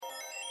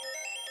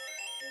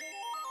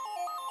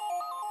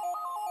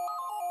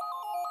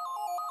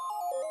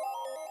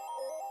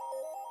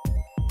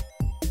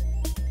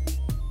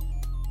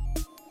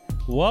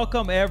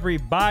Welcome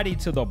everybody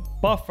to the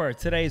Buffer.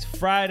 Today's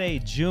Friday,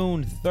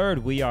 June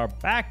 3rd. We are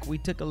back. We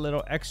took a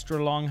little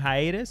extra long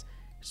hiatus.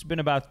 It's been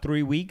about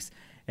 3 weeks.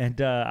 And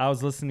I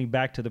was listening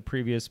back to the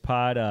previous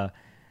pod,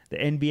 the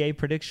NBA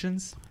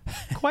predictions.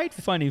 Quite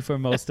funny for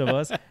most of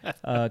us.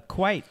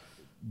 Quite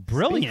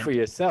brilliant. Speak for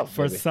yourself.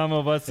 For some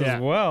of us as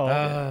well.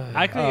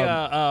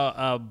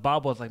 Actually,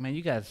 Bob was like, man,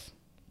 you guys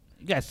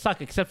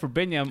suck except for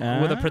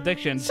Binyam with the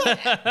predictions.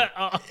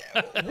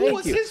 Who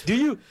was his? Do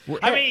you?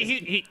 I mean,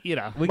 he you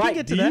know. We Mike, can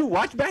get to do that. you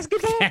watch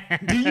basketball?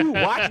 Do you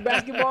watch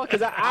basketball?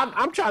 Because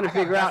I'm trying to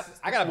figure out.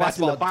 I got a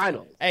watching the basketball.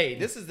 finals. Hey,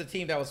 this is the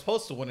team that was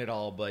supposed to win it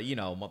all, but you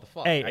know,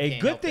 motherfucker. Hey, I a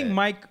can't good help thing that.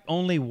 Mike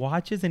only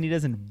watches and he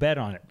doesn't bet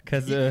on it.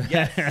 Because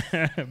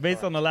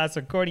based on the last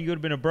recording, you would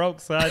have been a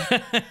broke, son.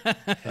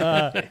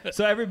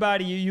 So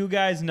everybody, you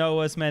guys know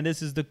us, man.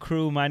 This is the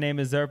crew. My name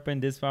is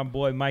Erpin. This is my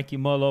boy Mikey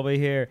Mull over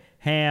here.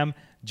 Ham.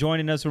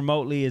 Joining us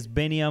remotely is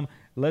Beniam.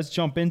 Let's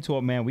jump into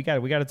it, man. We got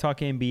to talk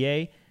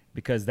NBA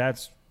because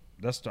that's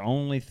the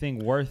only thing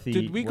worthy.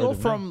 Did we go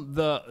from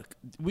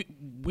we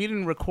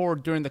didn't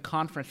record during the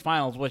conference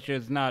finals, which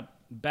is not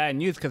bad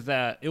news because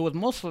it was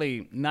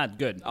mostly not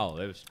good. Oh,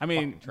 it was. I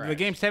mean, trash. the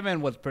game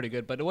 7 was pretty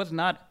good, but it was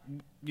not,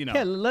 you know.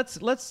 Yeah,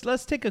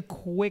 let's take a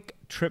quick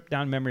trip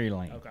down memory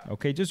lane.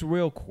 Okay, just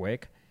real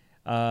quick.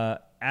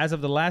 As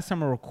of the last time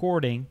we're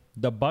recording,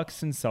 the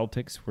Bucks and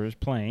Celtics were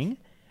playing.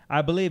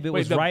 I believe it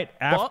was right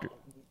after.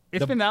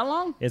 It's been that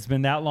long? It's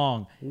been that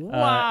long.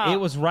 Wow. It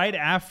was right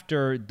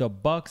after the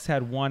Bucks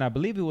had won. I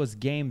believe it was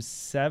Game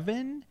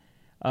 7,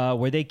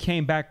 where they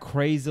came back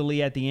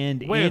crazily at the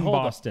end in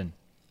Boston.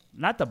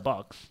 Not the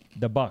Bucks.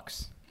 The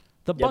Bucks.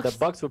 The Yeah, Bucks. the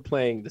Bucks were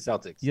playing the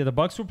Celtics. Yeah, the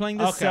Bucks were playing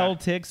the Okay.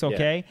 Celtics.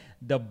 Okay,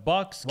 the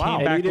Bucks Wow. came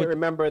And back you didn't with.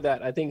 remember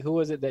that? I think who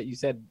was it that you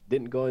said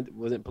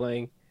wasn't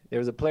playing? There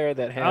was a player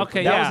that had.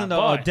 Okay, That yeah, was in the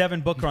boy. Devin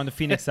Booker on the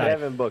Phoenix side.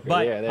 Devin Booker.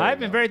 But yeah, there I've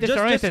you been go. very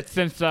disoriented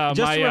since just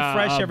my to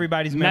refresh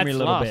everybody's memory Mets a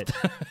little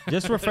lost. bit.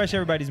 Just to refresh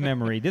everybody's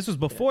memory. This was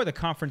before the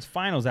conference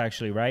finals,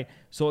 actually, right?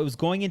 So it was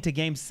going into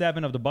Game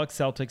 7 of the Bucks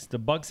Celtics. The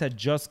Bucks had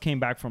just came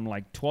back from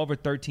like 12 or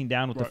 13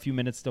 down with a few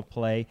minutes to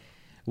play.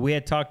 We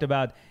had talked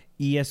about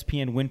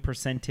ESPN win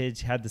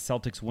percentage, had the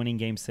Celtics winning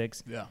Game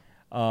 6. Yeah.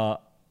 The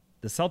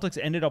Celtics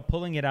ended up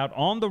pulling it out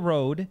on the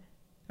road.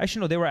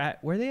 Actually, no,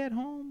 were they at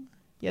home?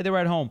 Yeah, they were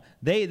at home.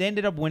 They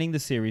ended up winning the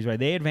series, right?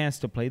 They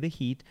advanced to play the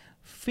Heat.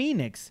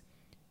 Phoenix,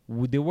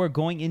 they were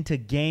going into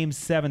Game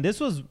 7.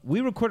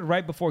 We recorded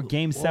right before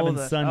Game 7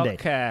 Sunday.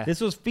 Okay.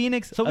 This was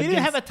Phoenix. So we didn't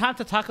against- have the time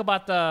to talk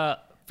about the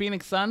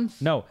Phoenix Suns?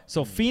 No.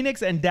 So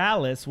Phoenix and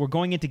Dallas were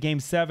going into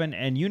Game 7,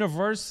 and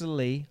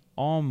universally,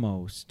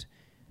 almost,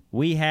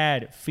 we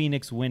had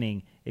Phoenix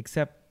winning,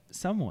 except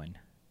someone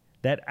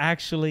that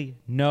actually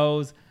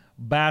knows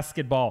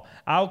basketball.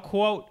 I'll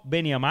quote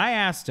Binyam. I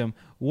asked him,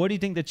 what do you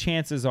think the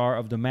chances are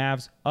of the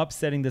Mavs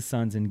upsetting the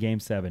Suns in Game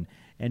 7?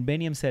 And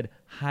Binyam said,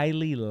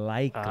 highly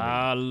likely.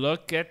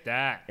 Look at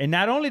that. And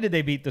not only did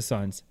they beat the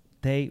Suns,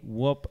 they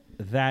whoop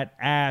that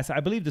ass. I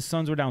believe the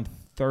Suns were down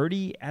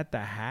 30 at the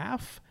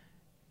half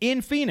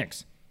in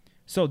Phoenix.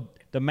 So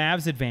the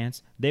Mavs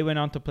advanced. They went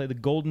on to play the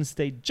Golden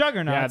State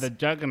Juggernauts. Yeah, the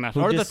Juggernauts.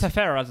 who Or just- the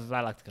Teferas, as I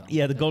like to call them.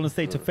 Yeah, the Golden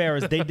State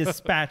Teferis. They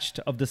dispatched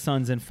of the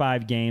Suns in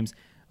 5 games.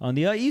 On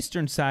the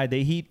Eastern side,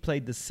 the Heat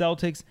played the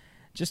Celtics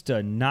just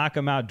to knock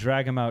them out,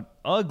 drag them out.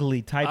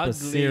 Ugly type of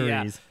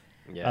series.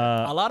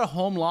 Yeah. A lot of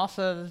home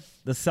losses.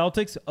 The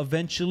Celtics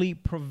eventually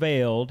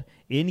prevailed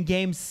in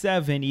Game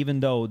 7,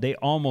 even though they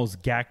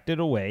almost gacked it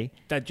away.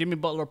 That Jimmy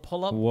Butler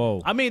pull-up.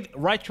 Whoa. I mean,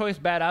 right choice,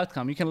 bad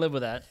outcome. You can live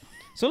with that.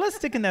 So let's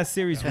stick in that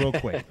series real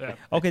quick.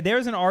 Okay,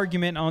 there's an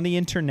argument on the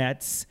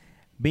internets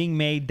being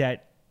made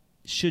that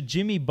should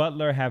Jimmy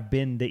Butler have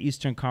been the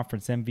Eastern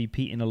Conference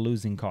MVP in a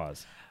losing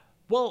cause?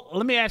 Well,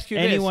 let me ask you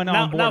Anyone this.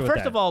 on board now, with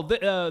first that? of all,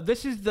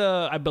 this is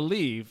I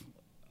believe,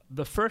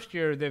 the first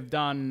year they've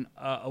done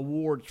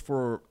awards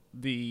for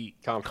the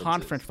Conferences.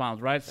 conference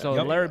finals, right? So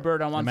Yep. Larry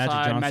Bird on one Magic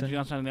side, Johnson. Magic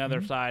Johnson on the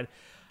other side.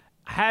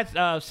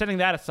 Setting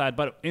that aside,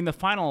 but in the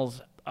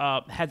finals,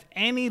 has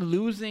any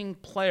losing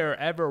player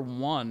ever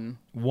won?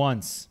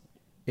 Once.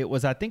 It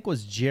was, I think,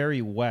 was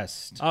Jerry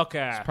West.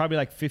 Okay. It's probably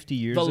like 50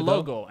 years The ago.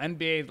 logo,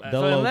 NBA. The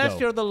so logo. last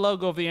year, the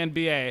logo of the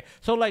NBA.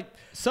 So, like,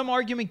 Some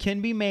argument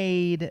can be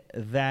made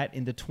that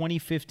in the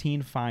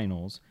 2015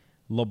 finals,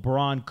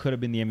 LeBron could have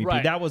been the MVP.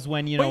 Right. That was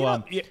when,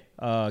 But, you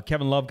know,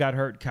 Kevin Love got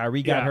hurt,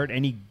 Kyrie got Yeah. hurt,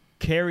 and he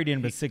carried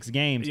him to 6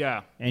 games.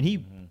 Yeah. And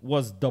he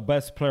was the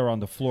best player on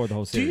the floor the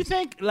whole do you series.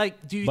 think, Andre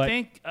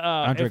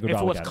if it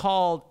Iguodala was got it.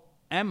 called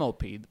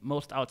MOP, the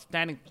most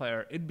outstanding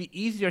player, it'd be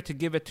easier to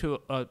give it to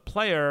a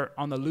player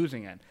on the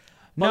losing end?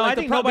 But, No, like, I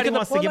the think pro- nobody because the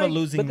wants to pro- give a like-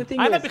 losing. But the thing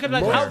I know is, because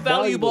like most how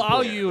valuable are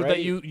player, you right?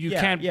 that you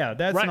Yeah, can't? yeah,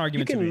 that's right? an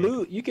argument to be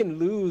made. You can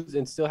lose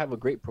and still have a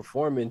great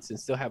performance and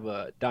still have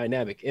a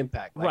dynamic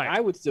impact. Like, Right.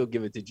 I would still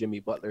give it to Jimmy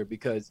Butler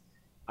because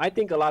I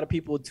think a lot of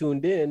people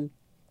tuned in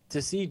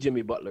to see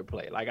Jimmy Butler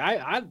play. Like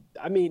I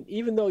mean,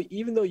 even though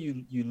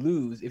you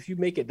lose, if you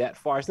make it that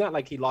far, it's not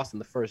like he lost in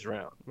the first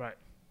round. Right.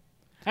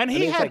 And I he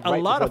mean, it's had like right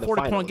a lot of before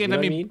the 40-point finals, games. you know I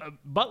what I mean, mean?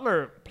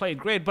 Butler played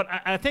great, but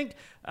I think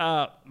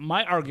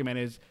my argument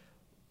is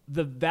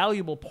the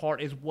valuable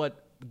part is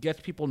what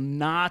gets people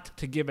not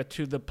to give it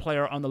to the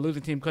player on the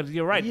losing team. Because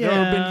you're right. Yeah,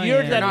 there have been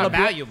years yeah. that They're not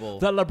valuable.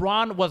 that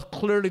LeBron was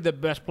clearly the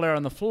best player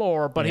on the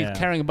floor, but Yeah. he's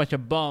carrying a bunch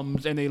of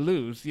bums and they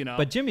lose, you know.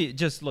 But Jimmy,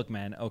 just look,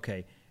 man.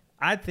 Okay,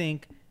 I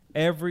think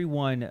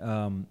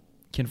everyone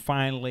can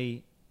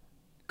finally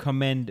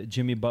commend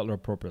Jimmy Butler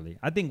appropriately.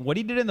 I think what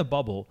he did in the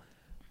bubble,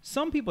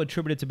 some people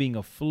attribute it to being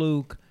a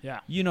fluke. Yeah.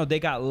 You know, they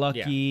got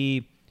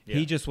lucky. Yeah.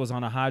 He just was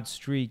on a hot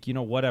streak. You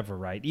know, whatever,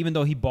 right? Even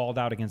though he balled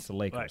out against the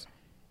Lakers. Right.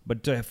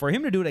 But for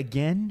him to do it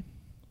again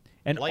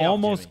and Playoff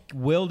almost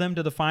Jimmy. will them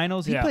to the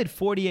finals, he Yeah. played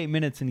 48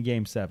 minutes in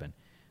Game 7,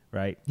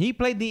 right? He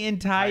played the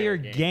entire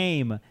Entire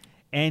game,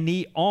 and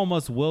he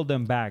almost willed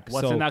them back.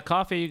 What's so, in that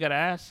coffee? You got to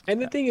ask.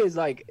 And the thing is,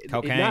 like,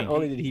 Cocaine. not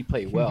only did he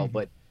play well,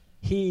 but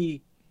the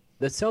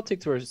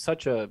Celtics were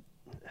such a.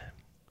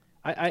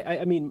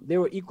 I mean, they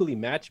were equally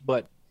matched,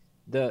 but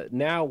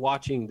now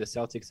watching the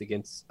Celtics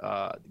against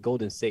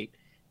Golden State,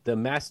 the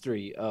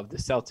mastery of the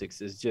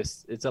Celtics is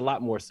it's a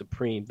lot more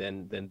supreme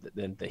than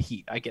the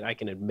Heat. I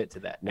can admit to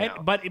that now.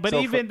 But So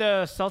even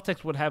the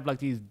Celtics would have like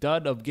these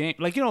dud of games.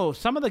 Like, you know,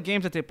 some of the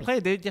games that they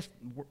played, they just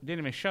didn't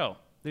even show.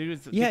 They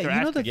just yeah, get their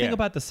you know ass the kicked. thing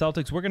about the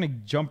Celtics, we're going to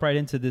jump right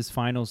into this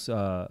finals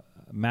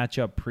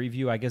matchup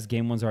preview. I guess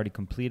Game 1's already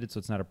completed, so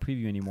it's not a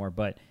preview anymore.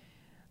 But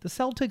the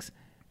Celtics,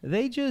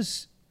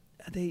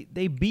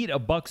 they beat a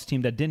Bucks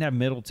team that didn't have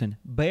Middleton.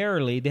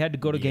 Barely. They had to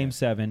go to Game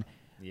 7.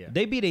 Yeah.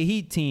 They beat a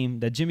Heat team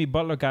that Jimmy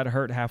Butler got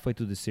hurt halfway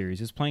through the series.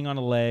 He was playing on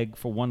a leg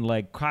for one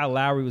leg. Kyle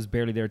Lowry was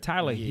barely there.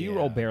 Tyler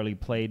Hero barely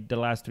played the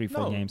last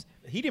 3-4 games.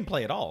 He didn't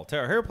play at all.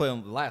 Terry Hero played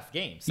on the last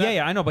game.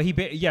 Yeah, I know, but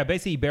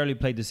basically he barely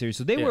played the series.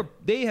 So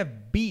they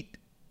have beat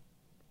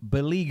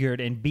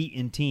beleaguered and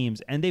beaten teams,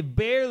 and they've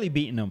barely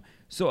beaten them.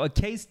 So a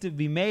case to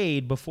be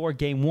made before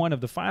Game 1 of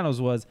the finals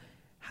was,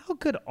 how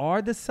good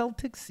are the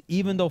Celtics?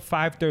 Even though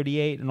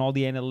 538 and all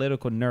the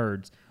analytical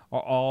nerds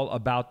are all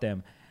about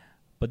them.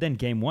 But then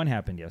Game 1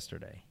 happened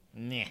yesterday.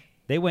 Nah.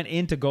 They went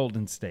into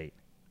Golden State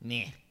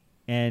Nah.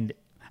 and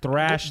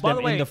thrashed By the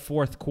them way- in the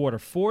fourth quarter.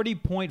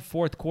 40-point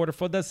fourth quarter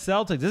for the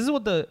Celtics. This is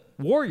what the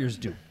Warriors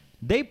do.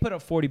 They put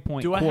up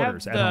 40-point Do I have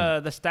quarters at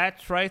home. the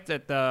stats right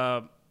that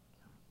the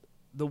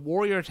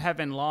Warriors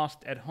haven't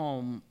lost at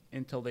home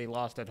until they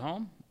lost at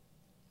home,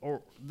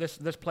 or this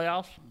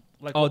playoffs?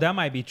 Like, Oh, that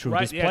might be true.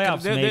 right? This Yeah,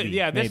 'cause playoffs, maybe.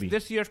 this maybe.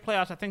 this year's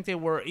playoffs, I think they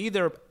were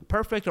either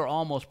perfect or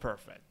almost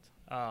perfect.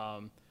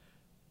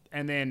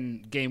 And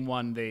then Game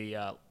 1 they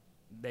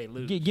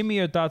lose. Give me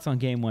your thoughts on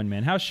Game 1,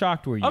 man. How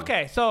shocked were you?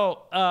 Okay,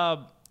 so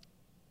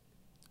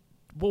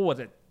what was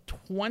it?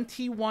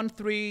 21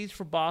 threes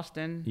for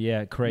Boston.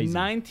 Yeah, crazy.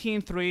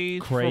 19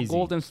 threes Crazy. for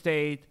Golden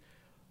State.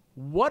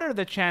 What are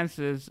the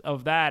chances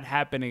of that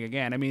happening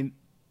again? I mean,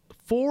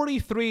 40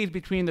 threes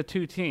between the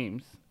two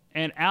teams.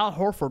 And Al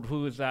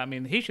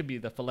Horford, he should be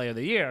the Filet of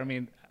the Year. I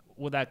mean,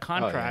 with that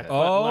contract. yeah.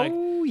 But like,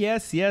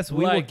 yes. We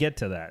will like- get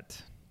to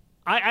that.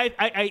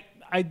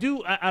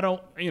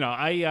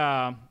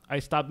 I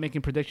stopped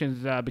making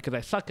predictions because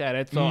I suck at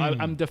it. So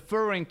I'm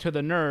deferring to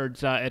the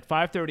nerds at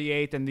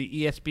 538 and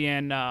the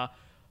ESPN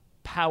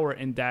Power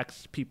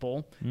Index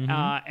people.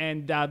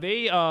 And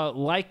they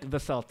like the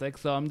Celtics.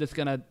 So I'm just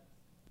going to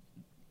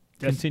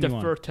Continue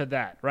defer on. to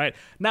that, right?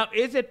 Now,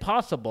 is it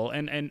possible,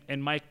 and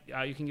Mike,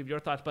 you can give your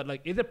thoughts, but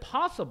like, is it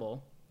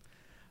possible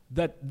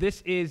that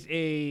this is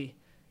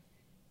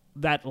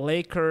that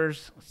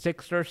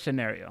Lakers-Sixers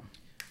scenario?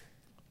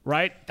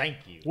 Right? Thank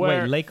you.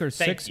 Where- Wait, Lakers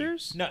Thank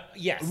Sixers? You. No,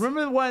 yes.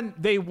 Remember when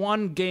they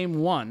won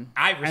Game 1,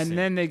 Iverson. and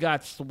then they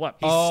got swept?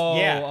 Oh,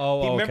 yeah.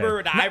 okay.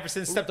 Remember the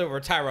Iverson stepped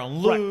over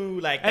Tyronn Lue,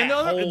 like And that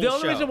whole the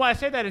only show. reason why I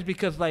say that is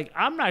because, like,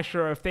 I'm not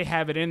sure if they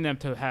have it in them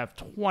to have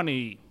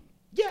 20.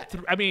 Yeah.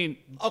 I mean,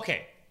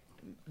 Okay,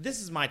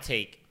 this is my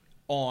take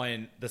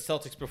on the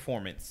Celtics'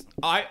 performance.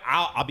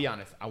 I'll be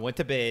honest. I went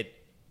to bed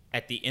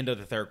at the end of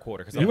the third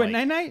quarter because You went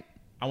night-night?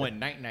 I went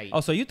night. Oh,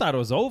 so you thought it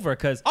was over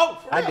because Oh,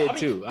 for I real? did mean,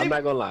 too. I'm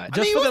not gonna lie.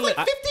 Just it for was the like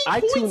li- 15 I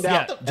points. tuned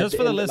out. Yeah, at just the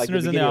for the end, like the listeners in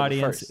the beginning of the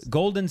audience, first.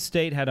 Golden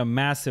State had a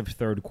massive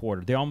third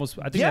quarter. They almost,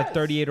 I think, they had Yes.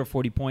 38 or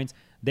 40 points.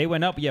 They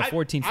went up,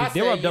 14, 15. I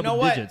They were said, up you double know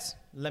what? digits.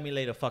 Let me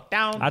lay the fuck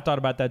down. I thought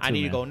about that too, I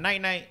need man. to go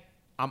night.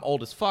 I'm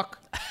old as fuck.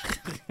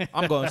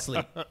 I'm going to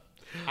sleep.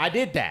 I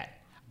did that.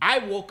 I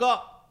woke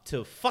up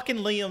to fucking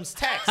Liam's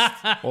text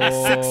at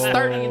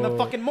 6:30 in the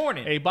fucking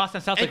morning. a Boston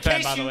in Celtics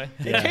fan, case by the you, way.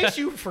 in case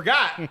you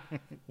forgot,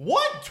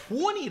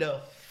 120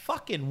 to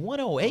fucking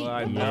 108.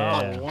 What the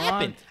know. fuck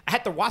happened? I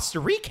had to watch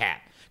the recap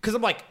because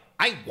I'm like,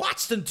 I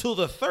watched until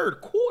the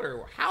third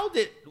quarter. How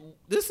did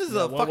this is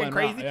a what fucking went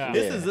wrong? crazy? Yeah.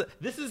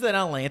 This is an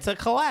Atlanta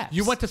collapse.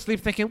 You went to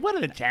sleep thinking, what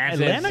are the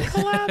chances? Atlanta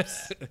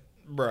collapse?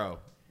 bro.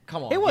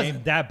 Come on, It wasn't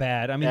game. that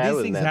bad. I mean, Yeah, it these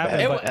wasn't things that happen.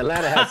 bad. But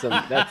Atlanta has some.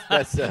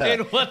 That's.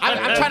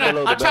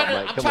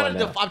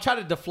 I'm trying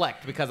to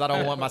deflect because I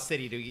don't want my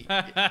city to.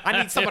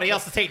 I need somebody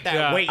else to take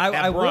that weight. I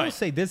that will brunt.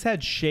 say this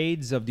had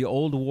shades of the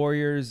old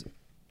Warriors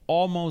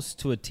almost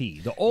to a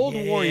T. The old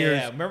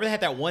Warriors Remember they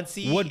had that one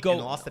seed would go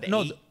and lost to the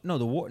no, 8?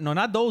 no,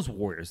 not those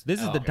Warriors. This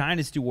is the okay.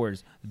 Dynasty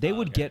Warriors. They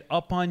would get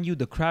up on you.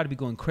 The crowd would be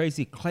going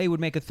crazy. Clay would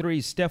make a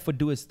three. Steph would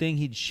do his thing.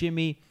 He'd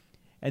shimmy,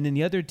 and then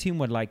the other team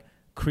would like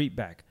creep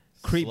back.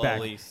 creep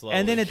Slowly, back. slowly.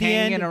 And then at the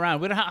Hanging end,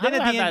 around. We don't then have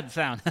at the that end-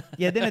 sound.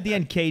 yeah, then at the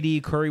end,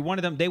 KD, Curry, one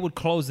of them, they would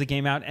close the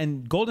game out,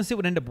 and Golden State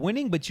would end up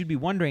winning. But you'd be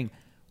wondering,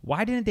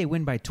 why didn't they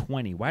win by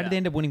 20? Why did they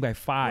end up winning by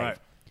 5? Right.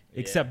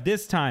 Except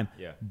this time,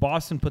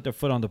 Boston put their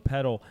foot on the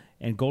pedal,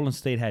 and Golden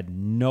State had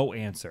no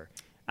answer.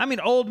 I mean,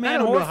 old I man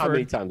don't know Horford. how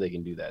many times they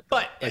can do that.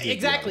 But Let's just be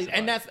exactly,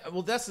 honest and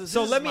about that's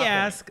So let me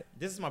ask-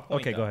 This is my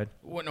point. Okay, though. go ahead.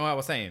 What no, I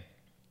was saying.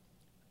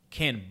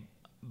 Can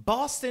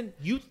Boston?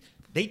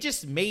 They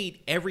just made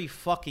every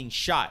fucking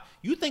shot.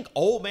 You think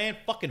old man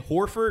fucking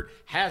Horford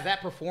has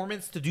that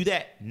performance to do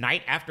that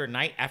night after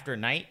night after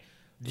night?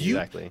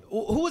 Exactly.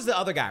 Who was the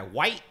other guy?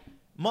 White.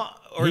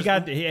 Or He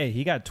got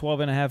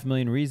 12.5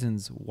 million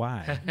reasons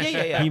why.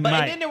 Yeah. He But, might.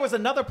 and then there was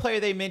another player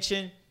they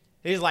mentioned.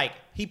 He's like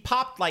he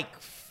popped like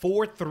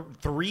 5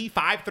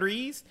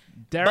 threes.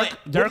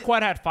 Derek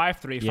White had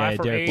 5 3s, Yeah, 5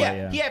 for Derek 8.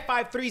 White, He had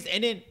 5 threes,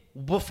 and then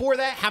before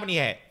that, how many he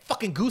had?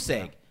 Fucking goose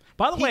egg.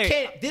 By the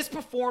way, this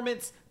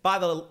performance by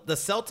the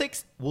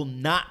Celtics will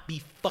not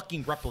be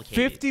fucking replicated.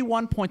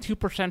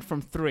 51.2%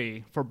 from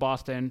 3 for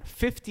Boston,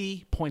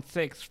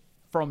 50.6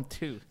 from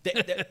 2.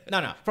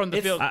 No. From the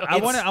It's- field.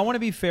 I want to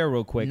be fair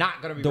real quick.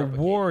 Not gonna be the replicated.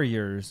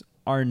 Warriors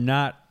are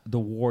not the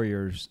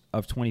Warriors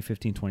of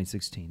 2015,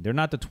 2016. They're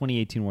not the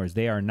 2018 Warriors.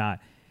 They are not.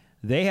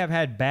 They have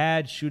had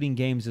bad shooting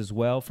games as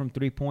well from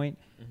 3-point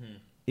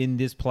in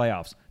this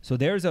playoffs. So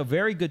there's a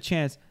very good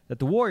chance that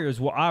the Warriors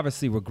will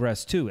obviously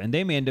regress too, and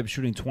they may end up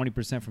shooting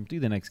 20% from 3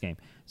 the next game.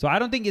 So I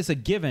don't think it's a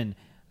given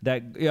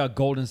that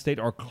Golden State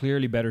are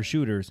clearly better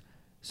shooters.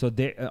 So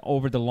they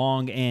over the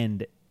long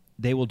end,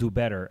 they will do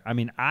better. I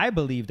mean, I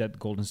believe that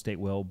Golden State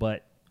will,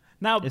 but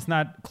Now, it's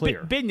not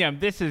clear. Binyam,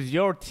 this is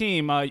your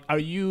team. Are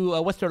you?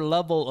 What's your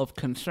level of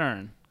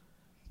concern?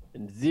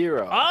 it.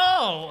 0.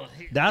 Oh,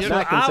 That's Not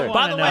what I concerned. want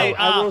by to the know. way,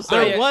 I will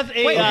say- there was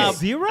a Wait,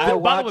 zero? I By the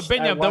way, watched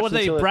Binyam, there was a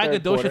until the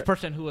third quarter. braggadocious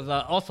person who was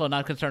also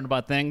not concerned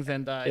about things,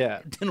 and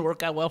it didn't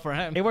work out well for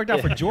him. It worked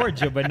out for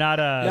Georgia, but not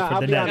No, for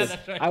I'll the be Nets.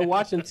 honest. I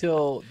watched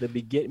until the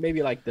beginning,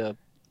 maybe like the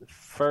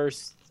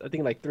first, I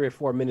think like 3 or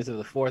 4 minutes of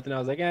the fourth, and I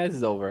was like, this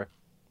is over.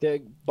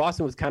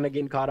 Boston was kind of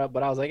getting caught up,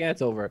 but I was like,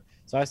 it's over.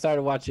 So I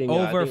started watching. I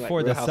Over think, like, for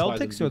Real the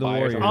Housewives of Celtics or the Dubai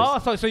Warriors?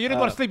 something. So you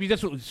didn't go to sleep. You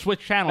just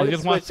switched channels. I You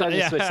just just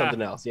switched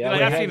something else. Yeah, Like,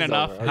 my I've head's seen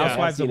enough. over. Yeah. I've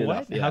Housewives of seen what?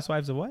 enough, yeah.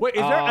 Housewives of what? Wait,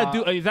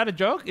 is that a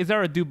joke? Is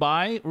there a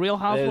Dubai Real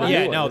Housewives? Yeah,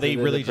 Yeah, one. no, This they is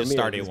the really just premiere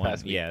started this one.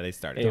 past week. Yeah, they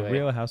started. Anyway,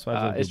 Real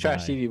Housewives of It's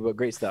trash Dubai. TV, but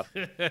great stuff.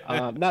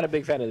 Not a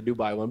big fan of the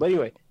Dubai one, but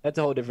anyway, that's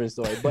a whole different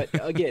story. But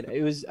again,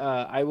 it was.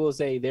 I will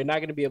say they're not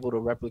going to be able to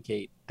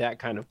replicate that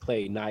kind of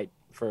play night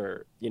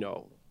for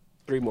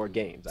 3 more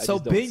games. I So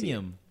just don't see it.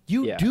 Binyam,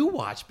 you Yeah. do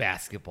watch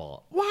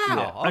basketball. Wow.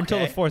 Yeah. Until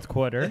the okay. fourth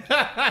quarter.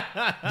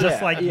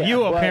 Just like you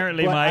but-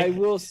 apparently, but Mike. I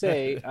will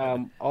say,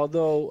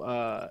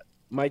 although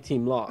my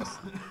team lost,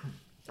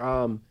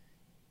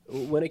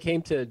 when it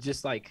came to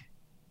just like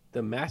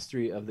the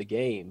mastery of the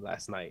game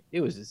last night,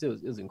 it was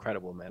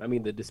incredible, man. I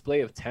mean, the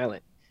display of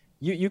talent.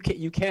 You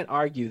can't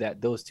argue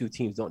that those two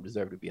teams don't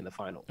deserve to be in the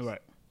finals. Right.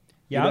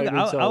 Yeah, You know what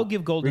I mean? So I'll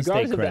give Golden State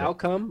regardless of the credit.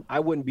 outcome, I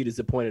wouldn't be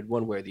disappointed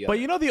one way or the other. But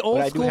you know the old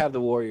But I school do have the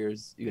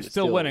Warriors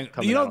still winning.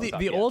 coming You know out on the, top,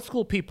 the yeah. old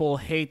school people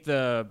hate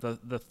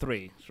the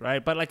threes,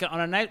 right? But like on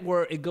a night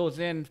where it goes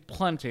in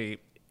plenty,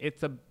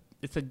 it's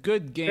a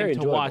good game Very to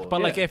watch. enjoyable,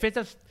 But like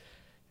yeah.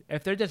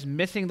 if they're just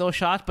missing those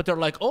shots, but they're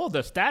like, oh, the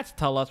stats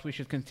tell us we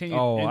should continue.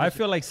 Oh, and I just-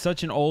 feel like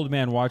such an old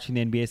man watching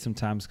the NBA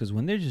sometimes because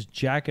when they're just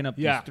jacking up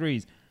Yeah. these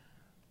threes,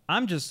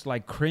 I'm just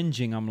like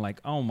cringing. I'm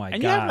like, oh my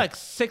and god! you have like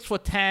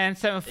 6'10",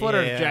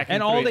 7-footer Yeah. jacking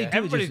and all threes. they do is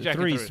Everybody's just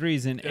jacking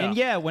threes, and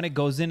yeah, when it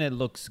goes in, it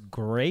looks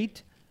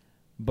great.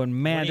 But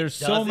man, When it there's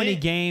so doesn't, many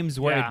games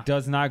where yeah. it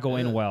does not go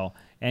in well,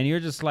 and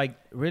you're just like,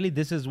 really,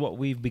 this is what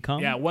we've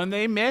become. Yeah, when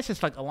they miss,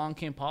 it's like along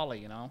came Polly,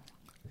 you know.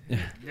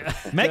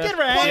 Make it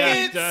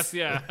rain.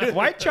 Yeah.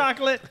 White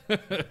chocolate.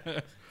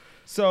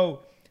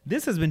 So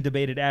this has been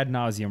debated ad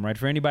nauseum, right?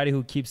 For anybody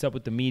who keeps up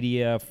with the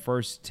media,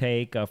 first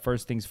take,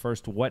 first things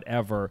first,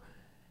 whatever.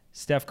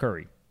 Steph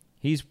Curry,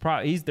 he is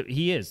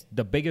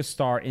the biggest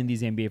star in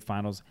these NBA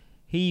finals.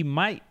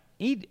 I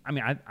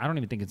don't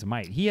even think it's a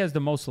might. He has the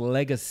most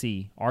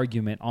legacy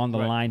argument on the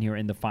line here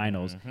in the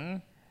finals.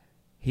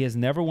 He has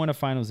never won a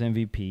finals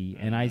MVP,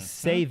 and I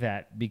say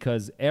that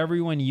because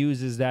everyone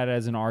uses that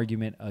as an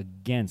argument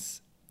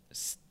against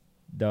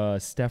the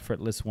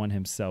Steph-less one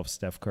himself,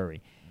 Steph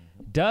Curry.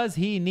 Does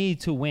he need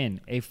to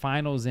win a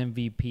fin's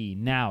MVP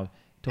now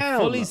to Hell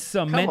fully no.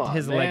 cement Come on,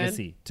 his man.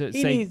 legacy? To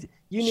He say, needs-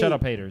 shut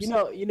up, haters. You've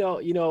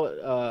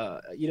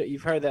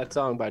heard that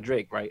song by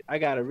Drake, right? I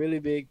got a really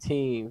big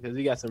team because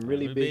we got some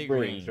really big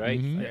rings, right?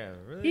 Mhm. Yeah,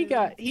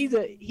 really. He's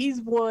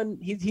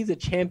a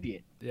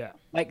champion. Yeah.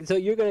 Like, so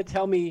you're gonna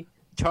tell me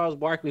Charles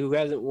Barkley, who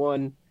hasn't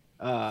won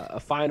a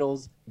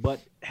finals but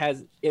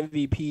has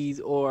MVPs,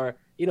 or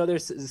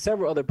there's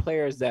several other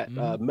players that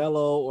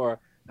Melo, or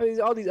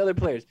all these other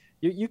players.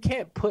 You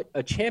can't put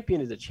a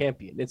champion as a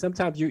champion, and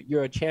sometimes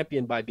you're a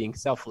champion by being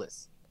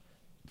selfless.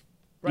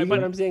 Right, You know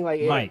what I'm saying?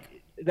 Like, Mike.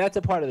 that's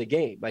a part of the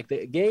game. Like,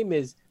 the game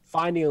is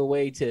finding a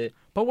way to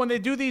But when they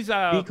do these,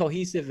 be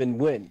cohesive and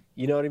win.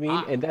 You know what I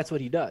mean? And that's what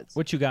he does.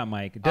 What you got,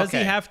 Mike? Does he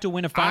Okay. have to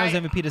win a Finals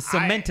MVP to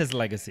cement his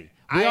legacy?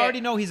 We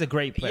already know he's a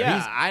great player.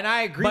 Yeah, and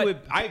I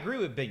agree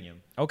with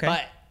Bingham. Okay.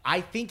 But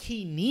I think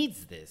he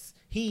needs this.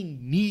 He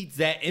needs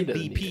that doesn't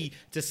need MVP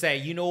to say,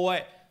 you know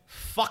what?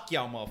 Fuck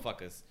y'all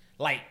motherfuckers.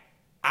 Like,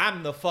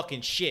 I'm the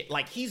fucking shit.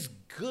 Like, he's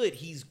good.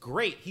 He's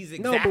great. He's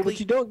exactly. No, but what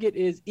you don't get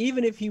is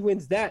even if he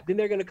wins that, then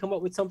they're going to come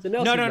up with something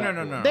else. No.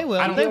 They will.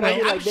 I don't They know.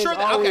 will. I'm sure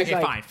that. Okay,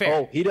 fine, fair.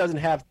 Oh, he doesn't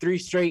have 3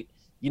 straight,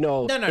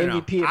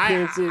 MVP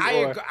appearances,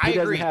 or he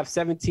doesn't have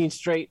 17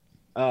 straight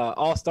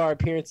All-Star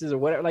appearances or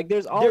whatever. Like,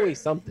 there's always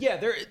something. Yeah,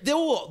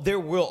 there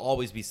will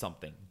always be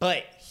something,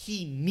 but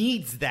he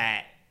needs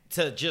that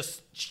to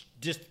just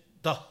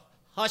to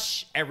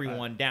hush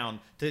everyone down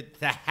to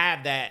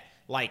have that,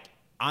 like,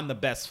 I'm the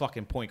best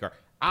fucking point guard.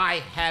 I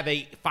have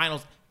a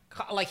finals,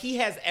 like, he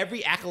has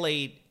every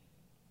accolade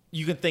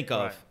you can think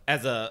of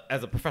as a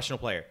professional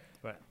player.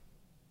 Right.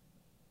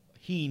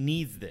 He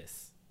needs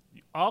this.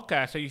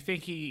 Okay, so you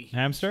think he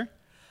Hamster?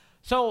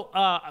 So,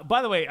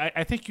 by the way,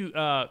 I think you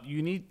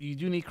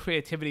do need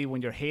creativity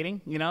when you're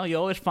hating. You know, you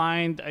always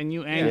find a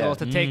new angle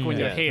to take when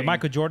you're The hating.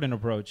 Michael Jordan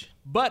approach.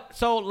 But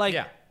so, like,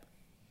 Yeah.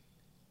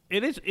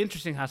 it is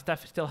interesting how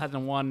Steph still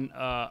hasn't won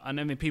an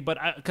MVP. But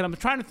because I'm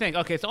trying to think,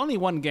 okay, it's only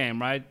one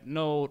game, right?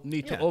 No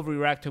need to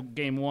overreact to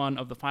game 1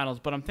 of the finals.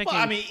 But I'm thinking,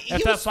 Well, I mean, he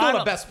if was still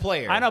the best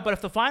player. I know, but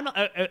if the final,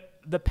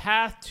 the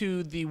path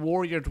to the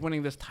Warriors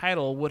winning this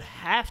title would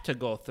have to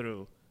go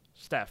through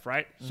Steph,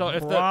 right? So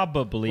if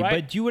Probably.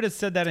 right? But you would have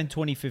said that in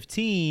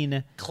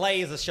 2015. Clay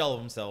is a shell of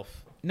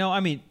himself. No, I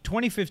mean,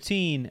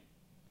 2015,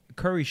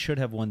 Curry should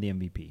have won the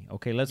MVP.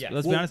 Okay, let's be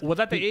honest. Was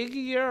that the Iggy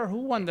year? Or who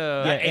won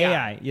the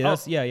AI. Yeah,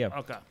 yeah.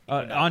 Okay.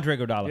 Andre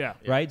Iguodala. Yeah.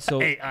 Right?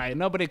 So AI.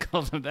 Nobody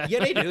calls him that.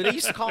 Yeah, they do. They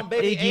used to call him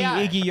Baby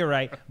AI. Iggy, you're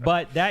right.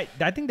 But I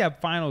think that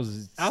finals,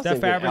 I was Steph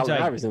thinking averaged Allen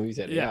like, Iverson when you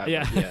said Yeah, AI,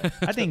 yeah. but yeah.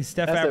 I think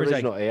Steph That's the averaged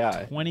original like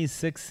AI.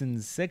 26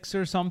 and 6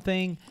 or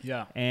something.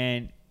 Yeah.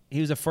 And he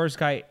was the first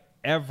guy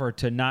ever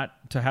to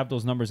have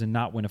those numbers and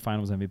not win a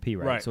Finals MVP,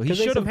 right? Right. So he 'Cause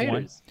they should have some won.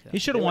 haters. He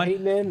should They have were won.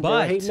 hating then, they were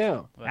But hating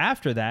now.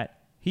 after that,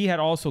 he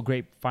had also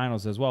great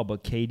finals as well.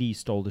 But KD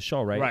stole the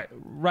show, right?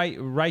 Right.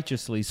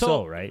 Righteously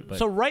so, right? But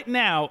So right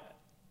now,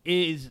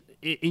 is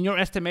in your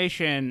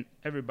estimation,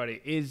 everybody,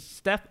 is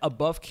Steph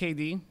above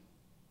KD?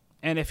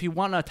 And if he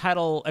won a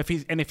title, if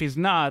he's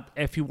not,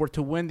 if he were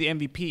to win the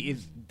MVP,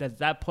 does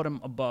that put him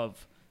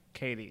above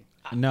KD?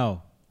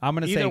 no, I'm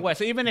gonna Either say way,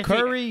 so even if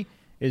Curry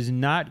is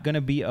not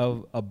gonna be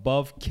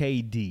above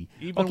KD.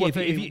 Even okay, with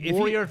the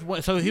Warriors,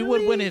 so he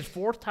would win his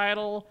 4th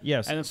title.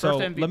 Yes. And the So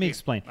first MVP. let me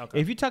explain. Okay.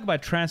 If you talk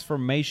about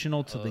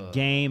transformational to the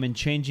game and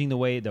changing the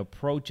way the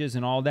approaches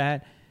and all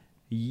that,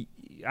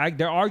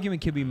 their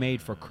argument can be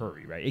made for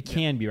Curry, right? It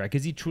can be, right?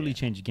 Because he truly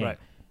changed the game. Right.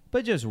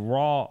 But just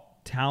raw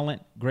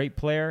talent, great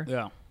player.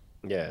 Yeah.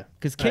 Yeah.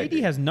 Because I agree.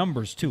 KD has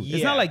numbers too. It's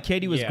Yeah. not like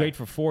KD was Yeah. great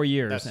for 4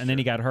 years That's and then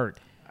he true. got hurt.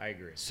 I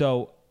agree.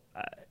 So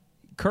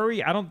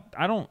Curry, I don't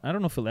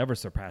know if he'll ever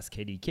surpass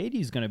KD.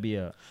 KD's going to be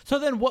a So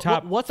then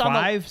top what's on the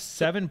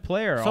 5-7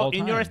 player So all in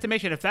time. your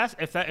estimation, if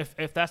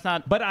that's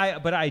not But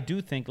I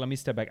do think, let me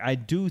step back. I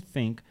do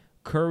think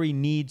Curry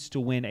needs to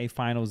win a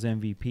Finals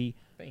MVP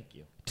Thank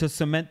you. to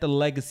cement the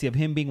legacy of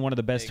him being one of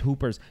the best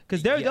hoopers.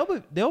 Because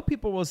there'll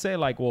people will say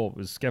like, well,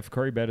 is Steph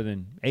Curry better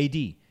than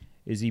AD?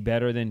 Is he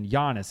better than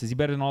Giannis? Is he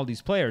better than all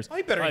these players? Oh,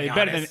 he better than he's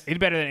Giannis.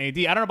 better than AD.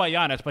 I don't know about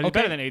Giannis, but he's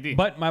better than AD.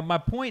 But my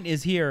point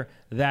is here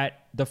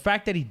that the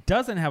fact that he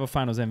doesn't have a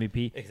Finals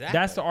MVP, Exactly.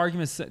 that's the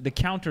argument, the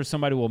counter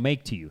somebody will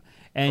make to you.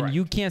 And Correct.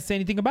 you can't say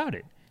anything about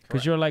it. Because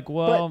Correct. you're like,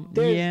 well, But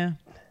there's- yeah.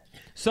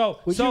 So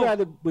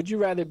Would you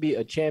rather be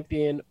a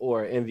champion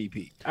or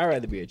MVP? I'd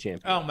rather be a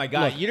champion. Oh my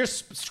God! You're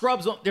just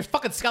scrubs. There's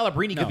fucking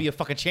Scalabrini No. could be a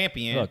fucking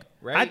champion. look,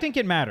 right? I think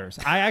it matters.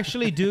 I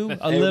actually do a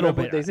Hey, little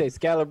remember bit. what they say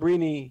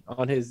Scalabrini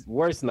on his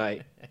worst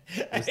night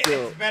was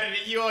still. it's better than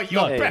you on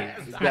your Hey,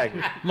 best.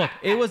 exactly. Look,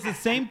 it was the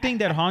same thing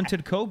that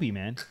haunted Kobe,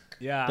 man.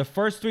 yeah. The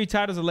first 3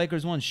 titles the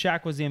Lakers won,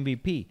 Shaq was the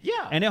MVP.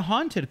 Yeah. And it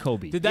haunted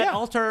Kobe. Did that Yeah.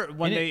 alter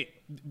when And they?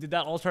 Did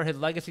that alter his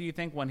legacy? You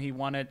think when he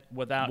won it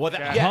without? Well,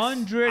 that- Shaq? yes.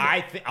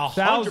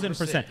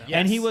 100,000%. Yes.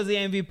 And he was the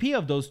MVP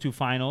of those 2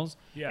 finals.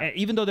 Yeah. And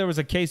even though there was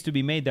a case to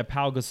be made that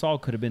Pau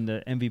Gasol could have been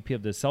the MVP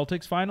of the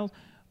Celtics finals,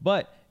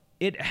 but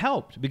it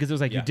helped because it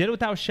was like Yeah. you did it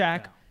without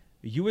Shaq.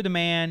 You were the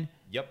man.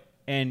 Yep.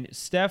 And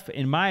Steph,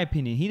 in my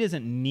opinion, he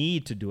doesn't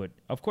need to do it.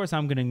 Of course,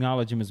 I'm going to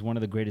acknowledge him as one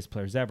of the greatest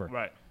players ever.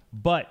 Right.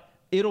 But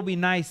it'll be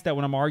nice that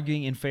when I'm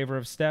arguing in favor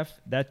of Steph,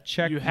 that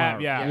check You have-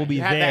 mark yeah. will be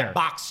You have there. that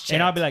box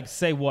And I'll checked. be like,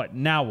 say what?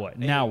 Now what?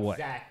 Now what?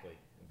 Exactly.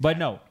 But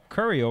no,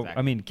 Curry over, Exactly.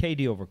 I mean,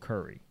 KD over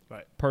Curry.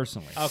 Right.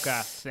 Personally. Okay.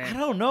 I Same.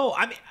 don't know.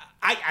 I mean,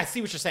 I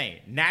see what you're saying.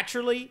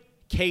 Naturally,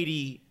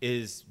 KD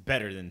is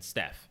better than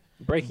Steph.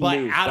 Breaking But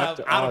news: out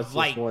Dr. of out Oz of just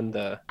like won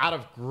the out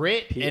of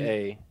grit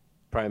and PA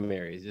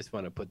primaries. Just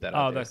want to put that Oh,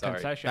 out there. the Sorry.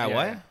 concession. that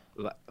yeah.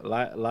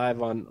 what?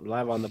 Live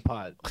on the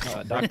pod.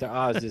 Dr.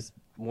 Oz just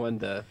won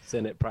the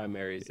Senate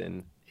primaries,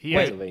 and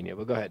Pennsylvania.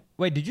 But go ahead.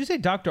 Wait, did you say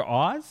Dr.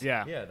 Oz?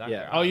 Yeah. Yeah,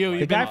 Yeah. Oh, you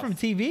The guy from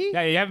TV?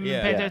 Yeah, you haven't been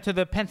Yeah. paying Yeah. attention to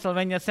the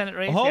Pennsylvania Senate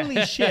race? Holy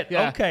Yeah. shit.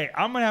 Yeah. Okay,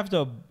 I'm going to have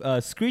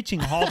to screeching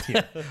halt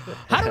here.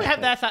 How do we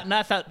have that sound?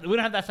 Not sound? We don't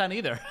have that sound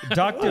either.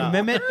 Dr.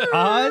 Mehmet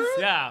Oz?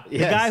 Yeah. The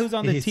Yes. guy who's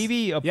on the Yes.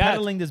 TV Yes.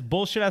 peddling this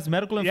bullshit-ass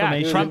medical Yeah,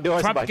 information. Trump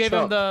endorsed by gave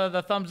him Trump.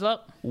 the thumbs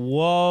up.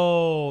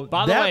 Whoa.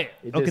 By the way-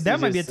 okay, that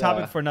might be a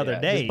topic for another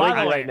day. Just break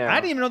it right now. I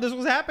didn't even know this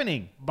was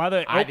happening. By the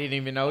way, I didn't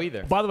even know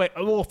either. By the way,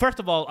 well, first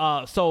of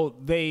all, so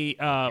they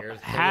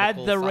Here's had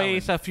the political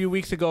race silence. a few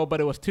weeks ago, but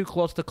it was too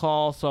close to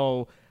call,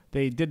 so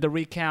they did the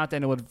recount,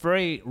 and it was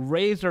very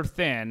razor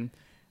thin.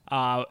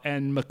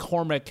 And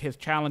McCormick, his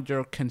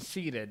challenger,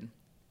 conceded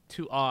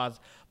to Oz.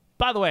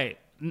 By the way,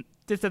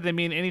 this doesn't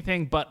mean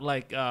anything, but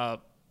like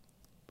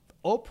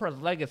Oprah's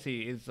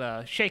legacy is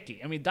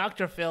shaky. I mean,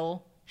 Dr.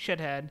 Phil,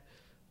 shithead.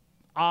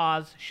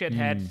 Oz,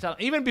 shithead. So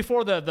even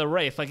before the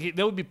race, like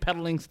they would be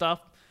peddling stuff.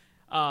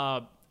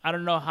 I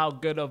don't know how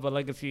good of a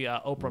legacy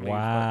Oprah leaves.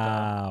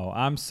 Wow.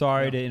 I'm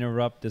sorry to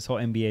interrupt this whole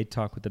NBA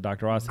talk with the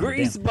Dr. Oz.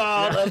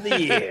 Greaseball of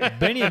the year.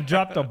 Benny have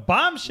dropped a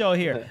bombshell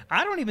here.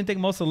 I don't even think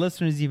most of the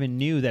listeners even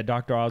knew that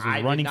Dr. Oz was I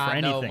did running not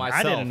for know anything.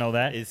 myself. I didn't know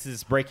that. This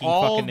is breaking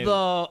all fucking news.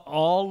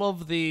 all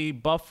of the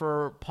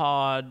Buffer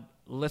Pod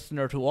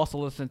listeners who also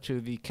listen to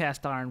the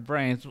Cast Iron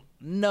Brains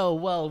know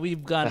well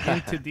we've gone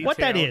into detail What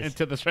that is?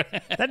 into this.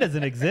 That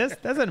doesn't exist.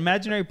 That's an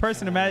imaginary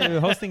person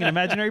hosting an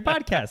imaginary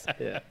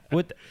podcast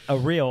with a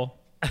real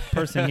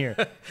person here.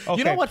 Okay.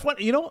 You know what's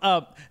funny? You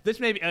know, this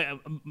may be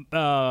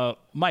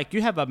Mike.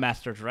 You have a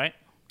master's, right?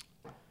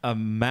 A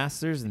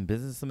master's in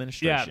business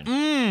administration.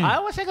 I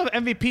always think of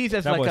MVPs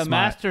as That like was a smart.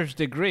 master's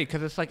degree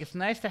because it's like it's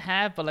nice to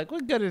have, but like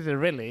what good is it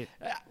really?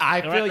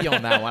 I feel you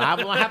on that one. I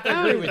will have to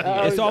agree with you.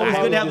 It's always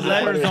good to have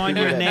letters on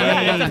your name.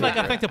 That's like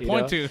a thing to You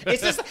point know? to.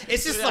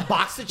 It's just a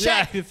box to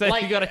Yeah, check. it's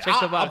like you gotta check the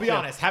I'll box, be yeah.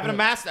 honest. Having a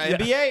master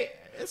MBA,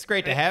 it's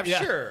great to have.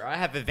 Yeah. Sure, I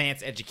have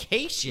advanced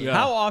education. Yeah.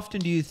 How often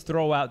do you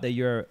throw out that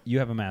you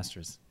have a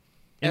master's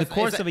in the Is-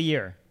 course is of a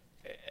year?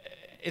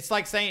 It's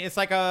like saying it's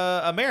like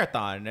a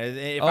marathon.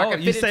 If Oh, I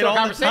can you fit say into it a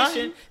all the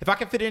conversation, time? if I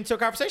can fit it into a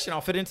conversation, I'll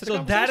fit it into the So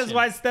conversation. that is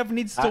why Steph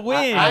needs to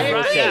win. I will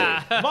agree. say-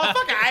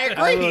 Motherfucker, I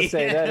I agree. will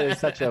say that is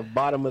such a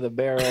bottom of the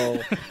barrel.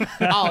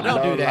 Oh, don't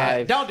low do that.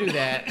 life. Don't do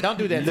that. Don't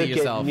do that to Look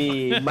yourself. at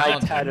me. My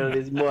Don't- title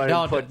is more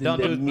important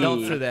than me.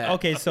 Don't do that.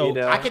 Okay, so You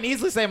know? I can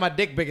easily say my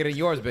dick bigger than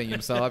yours,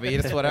 William. So I mean,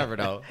 it's whatever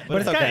though.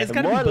 but it's okay.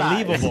 got to More be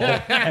lies. believable.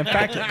 In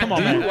fact, come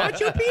on, Do you man. watch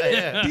your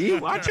penis? Do you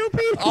watch your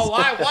penis? Oh,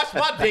 I watch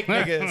my dick,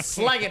 nigga,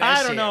 slanging that I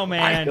shit. don't know,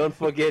 man. Don't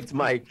forget,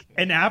 Mike.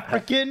 An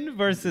African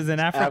versus an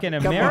African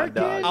Come on, American?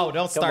 dog. Oh,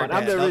 don't start Come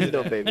on, I'm that. the Don't do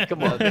original, that. baby.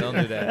 Come on. Don't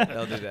do that.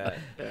 Don't do that.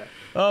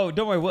 Oh,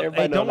 don't worry. Well,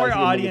 Everybody hey, knows don't worry,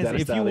 light-skinned niggas audience. out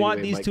of If you style want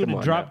anyway, these Mike. two Come to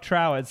on drop now.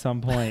 trow at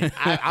some point,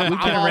 I'm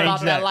can all arrange about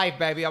that that. life,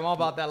 baby. I'm all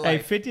about that hey,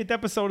 life. 50th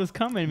episode is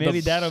coming. Maybe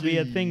that'll be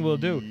a thing we'll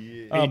do.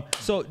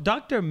 So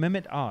Dr.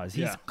 Mehmet Oz,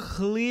 he's Yeah.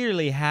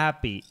 clearly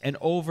happy and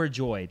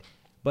overjoyed.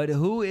 But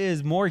who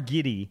is more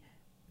giddy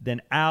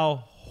than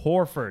Al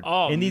Horford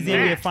Oh, in these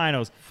man. NBA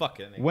finals?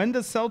 Fucking. When the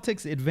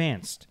Celtics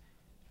advanced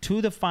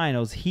to the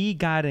finals, he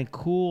got a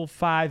cool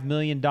 $5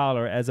 million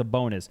as a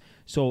bonus.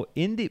 So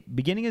in the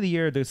beginning of the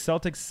year, the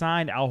Celtics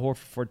signed Al Horford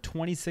for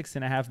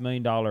 $26.5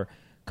 million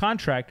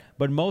contract,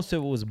 but most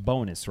of it was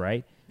bonus,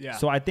 right? Yeah.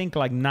 So I think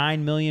like $9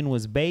 million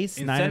was base,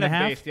 Incentive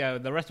 9.5. based, yeah.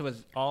 The rest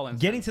was all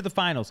incentive. Getting to the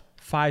finals,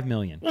 $5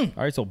 million. All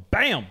right, so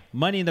bam,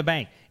 money in the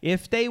bank.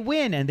 If they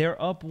win and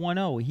they're up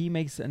 1-0, he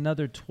makes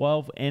another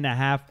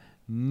 $12.5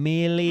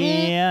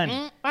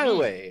 million. By the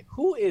way,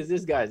 who is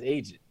this guy's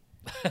agent?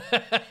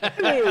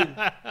 I mean,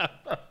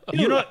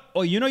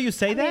 You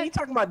say you that?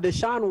 talking about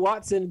Deshaun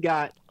Watson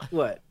got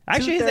what?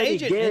 Actually, his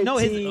 230 agent- no,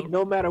 his- guaranteed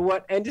no matter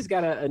what, and just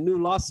got a new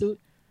lawsuit.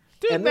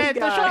 Dude, And this man,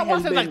 guy Deshaun has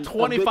Watson's been like a good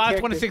 25, character.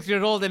 26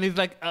 years old, and he's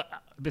like,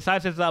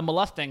 besides his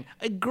molesting,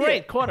 a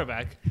great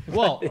quarterback.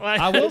 Well,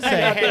 I will He's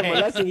out there say,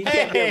 molesting, he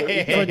can't be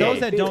able to- for those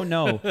that don't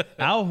know,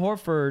 Al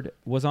Horford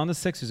was on the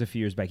Sixers a few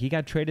years back. He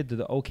got traded to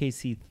the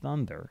OKC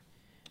Thunder.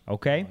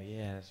 Okay?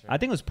 Yeah, that's right. I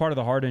think it was part of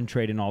the Harden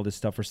trade and all this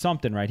stuff or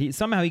something, right?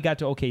 Somehow he got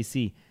to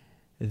OKC.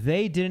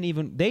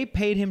 They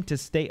paid him to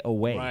stay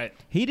away. Right.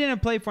 He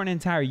didn't play for an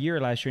entire year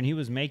last year, and he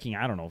was making,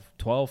 I don't know,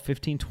 12,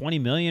 15, 20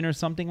 million or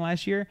something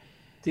last year.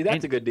 See,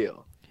 that's a good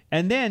deal.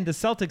 And then the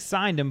Celtics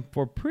signed him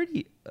for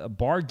pretty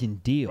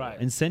bargain deal, Right.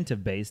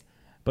 incentive based.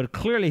 But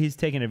clearly he's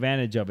taking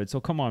advantage of it. So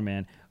come on,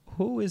 man.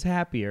 Who is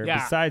happier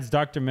Yeah. besides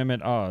Dr.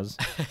 Mehmet Oz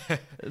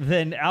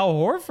than Al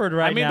Horford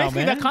right I mean, now,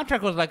 basically, man? that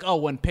contract was like, oh,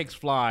 when pigs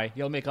fly,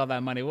 you'll make all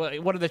that money.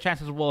 What are the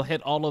chances we'll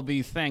hit all of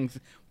these things?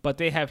 But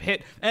they have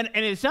hit. And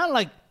it's not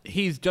like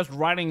he's just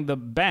riding the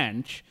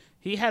bench.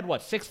 He had,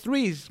 6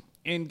 threes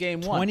in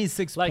game 1.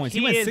 26 like, points.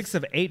 He went is- 6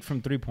 of 8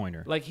 from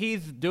three-pointer. Like,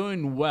 he's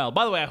doing well.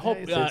 By the way, I hope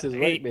it's his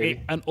weight,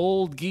 baby. an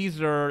old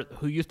geezer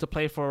who used to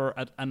play for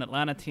an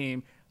Atlanta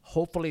team,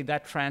 hopefully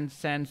that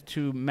transcends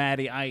to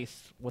Matty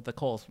Ice with the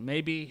Colts.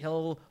 Maybe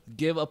he'll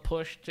give a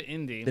push to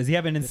Indy. Does he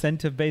have an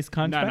incentive-based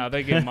contract? No,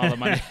 they give him all the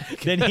money.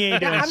 Then he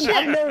ain't doing shit.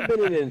 I've never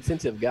been an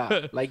incentive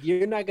guy. Like,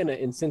 you're not going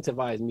to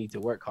incentivize me to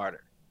work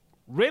harder.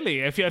 Really?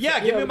 If you Yeah,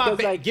 give me my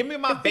because, like, give me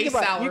my think base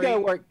about it, salary. You got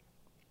to work.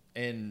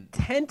 And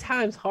 10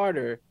 times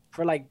harder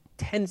for like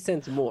 10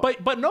 cents more.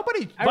 But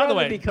nobody. I'd By the rather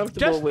way, be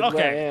comfortable with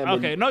where I am.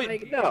 Okay, no, no,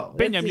 Binyam,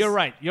 that's you're just-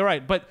 right. You're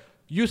right. But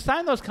you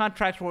sign those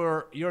contracts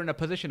where you're in a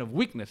position of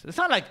weakness. It's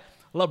not like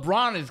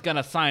LeBron is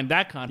gonna sign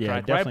that contract,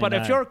 right? definitely But if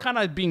not. you're kind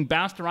of being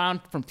bounced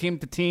around from team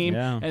to team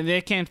and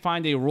they can't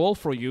find a role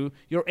for you,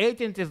 your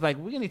agent is like,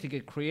 we need to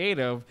get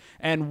creative,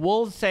 and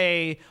we'll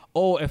say,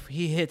 oh, if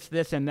he hits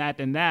this and that,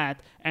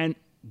 and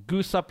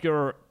goose up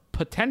your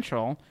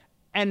potential.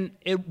 And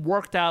it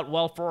worked out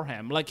well for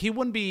him. Like, he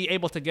wouldn't be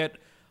able to get,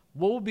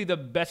 what would be the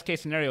best case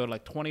scenario?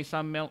 Like 20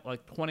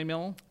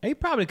 mil? He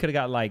probably could have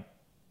got like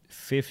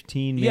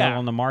 15 mil Yeah,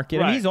 on the market.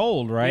 right. And he's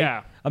old, right?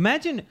 Yeah.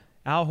 Imagine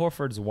Al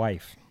Horford's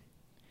wife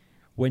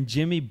when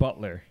Jimmy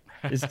Butler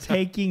is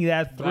taking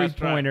that That's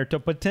three-pointer to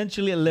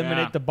potentially eliminate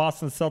Yeah. the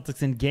Boston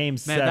Celtics in Game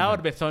 7. Man, that would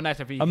have been so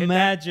nice if he hit that.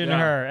 Imagine Yeah.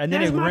 her, and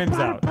then That's it my rims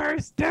Prada out.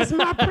 purse. That's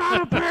my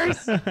Prada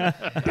purse.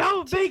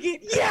 Don't make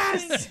it.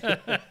 Yes.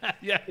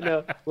 Yeah. You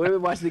know,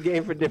 women watch the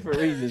game for different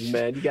reasons,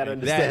 man. You got to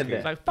understand Exactly.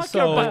 It's that. like, fuck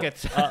So, your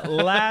buckets.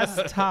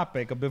 last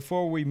topic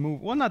before we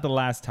move. Well, not the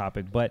last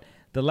topic, but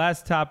the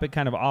last topic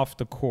kind of off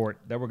the court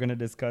that we're going to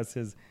discuss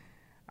is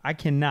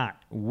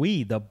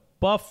we, the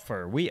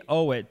buffer, we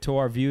owe it to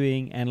our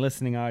viewing and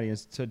listening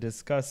audience to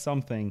discuss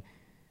something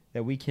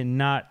that we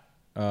cannot,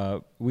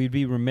 we'd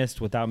be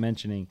remiss without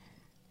mentioning.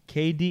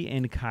 KD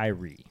and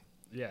Kyrie,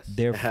 Yes.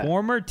 their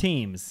former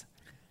teams,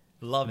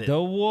 love it.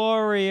 the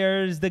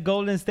Warriors, the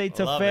Golden State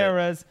Love it.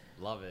 Taferas,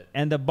 Love it.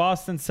 and the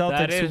Boston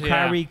Celtics, is, who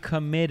Kyrie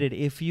committed.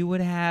 If you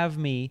would have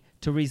me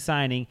to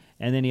re-signing,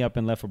 and then he up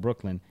and left for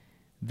Brooklyn,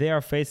 they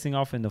are facing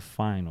off in the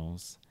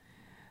finals.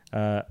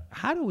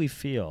 How do we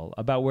feel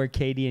about where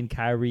KD and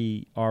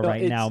Kyrie are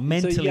right now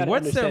mentally? you gotta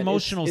What's their understand,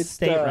 emotional it's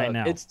state the- right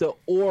now? It's the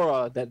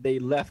aura that they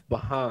left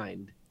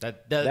behind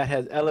That that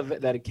has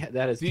that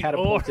has The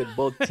catapulted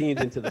both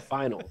teams into the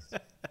finals.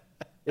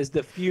 It's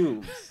the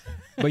fumes.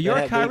 But you're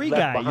a that they Kyrie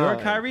left guy. You're a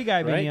behind, Kyrie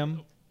guy, right?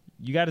 William.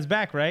 You got his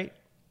back, right?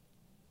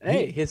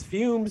 Hey, his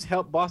fumes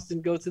helped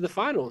Boston go to the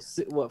finals.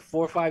 What,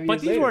 4 or 5 years But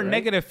these later, were right?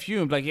 negative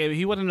fumes. Like,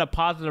 he wasn't a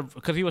positive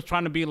because he was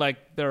trying to be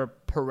like their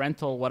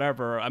parental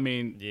whatever. I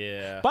mean,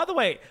 Yeah. By the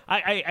way,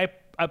 I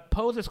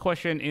posed this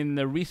question in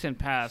the recent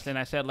past, and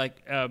I said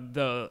like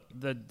the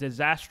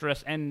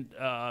disastrous end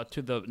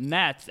to the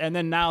Nets, and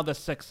then now the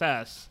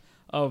success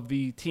of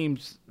the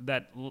teams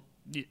that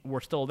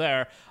were still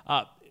there.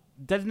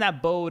 Doesn't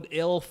that bode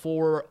ill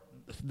for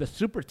the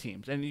super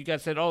teams? And you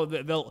guys said,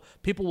 oh,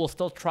 people will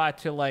still try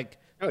to like.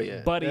 Oh,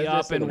 yeah. Buddy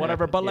That's up and gonna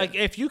whatever. happen, But yeah. like,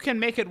 if you can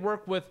make it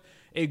work with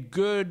a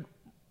good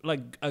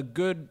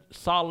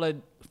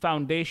solid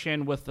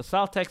foundation with the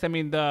Celtics, I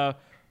mean, the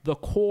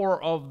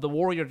core of the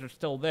Warriors are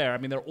still there. I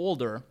mean, they're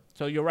older,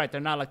 so you're right.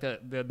 They're not like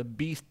the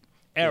beast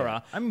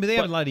era. I mean, they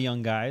have a lot of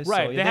young guys.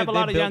 Right, so they have a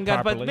lot of built young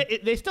guys, properly.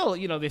 but they still,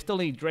 they still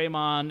need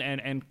Draymond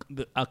and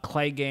a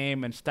Clay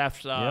game and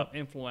Steph's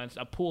influence.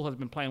 Poole has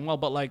been playing well,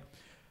 but like,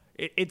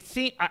 it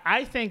seems.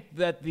 I think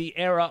that the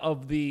era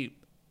of the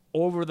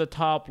over the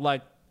top,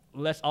 like,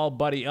 let's all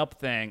buddy up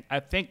thing, I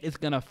think it's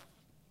gonna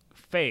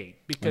fade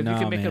because you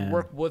can make it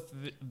work with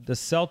the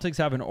Celtics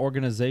have an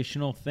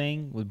organizational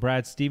thing with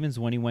Brad Stevens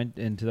when he went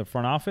into the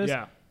front office.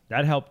 Yeah.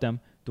 That helped them.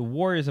 The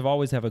Warriors have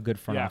always have a good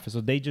front Yeah. office.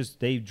 So they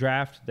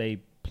draft, they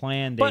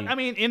plan. But I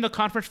mean, in the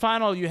conference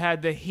final, you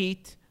had the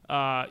Heat,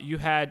 you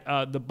had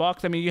the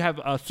Bucks. I mean, you have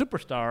a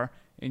superstar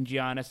in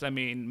Giannis. I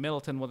mean,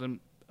 Middleton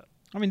wasn't.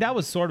 I mean, that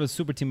was sort of a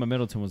super team, but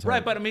Middleton was hurt.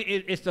 Right, but I mean,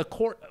 it's the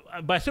core.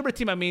 By super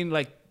team, I mean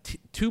like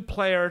two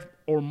players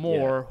or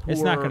more. Yeah.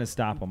 It's not going to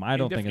stop them. I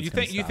don't think it's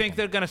going to stop You think them.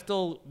 they're going to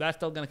still? That's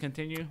still going to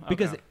continue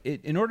Because Okay.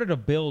 in order to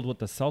build what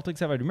the Celtics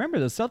have, I remember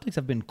the Celtics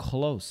have been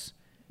close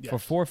for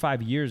 4 or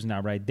 5 years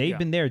now, right? They've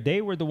been there.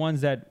 They were the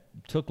ones that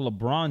took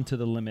LeBron to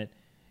the limit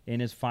in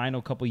his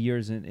final couple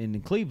years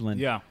in Cleveland.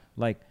 Yeah.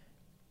 Like,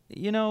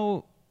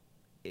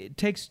 it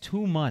takes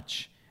too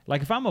much.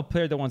 Like, if I'm a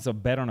player that wants to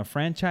bet on a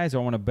franchise or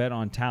I want to bet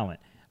on talent,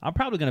 I'm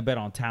probably going to bet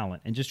on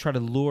talent and just try to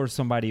lure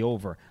somebody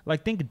over.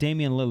 Like, think of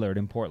Damian Lillard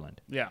in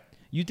Portland. Yeah.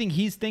 You think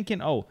he's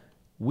thinking, oh,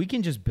 we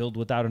can just build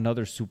without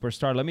another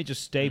superstar. Let me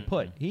just stay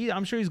put.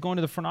 I'm sure he's going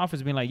to the front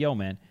office being like, yo,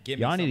 man, Get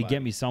me y'all need to somebody.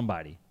 get me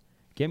somebody.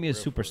 Get me a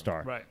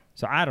superstar. Right.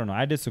 So I don't know.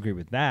 I disagree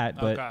with that,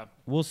 but Okay.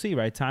 we'll see,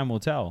 right? Time will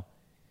tell.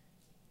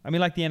 I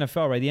mean, like the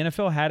NFL, right? The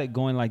NFL had it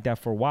going like that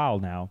for a while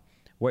now,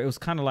 where it was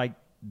kind of like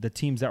the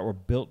teams that were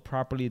built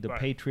properly, the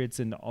Patriots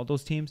and all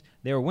those teams,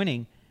 they were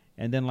winning.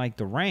 And then like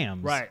the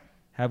Rams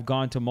have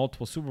gone to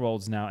multiple Super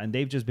Bowls now, and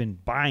they've just been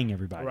buying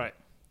everybody. Right.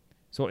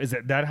 So is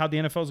that how the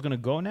NFL is going to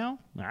go now?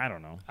 I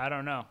don't know. I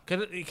don't know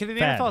because the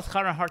Fad. NFL is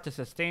kind of hard to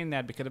sustain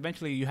that because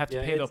eventually you have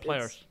to pay those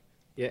players.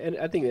 Yeah, and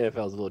I think the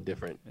NFL is a little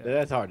different.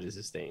 That's hard to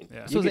sustain.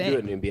 Yeah. You can do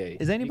it in the NBA.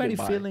 Is anybody You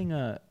can buy.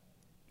 feeling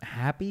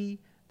happy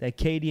that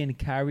KD and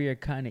Kyrie are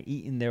kind of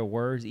eating their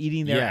words,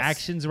 eating their Yes.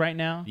 actions right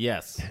now?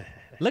 Yes.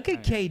 Look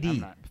at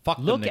KD. not. Fuck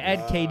them Look niggas.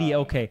 at KD.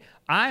 Okay,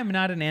 I'm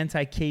not an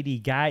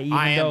anti-KD guy. Even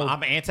I am. though,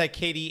 I'm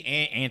anti-KD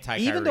and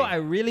anti-Kyrie. even though I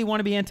really want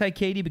to be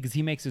anti-KD because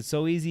he makes it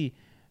so easy.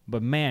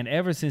 But man,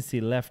 ever since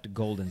he left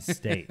Golden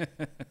State,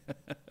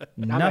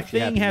 actually nothing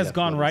happy he has left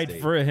gone Golden right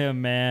State. for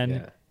him, man.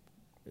 Yeah.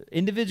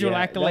 individual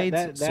accolades,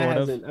 that sort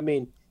of. hasn't. I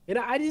mean, and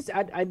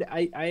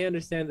I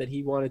understand that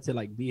he wanted to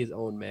like be his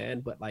own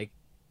man, but like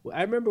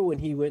I remember when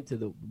he went to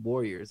the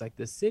Warriors, like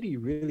the city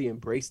really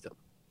embraced him.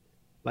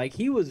 Like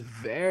he was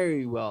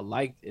very well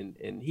liked,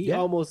 and he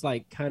almost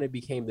like kind of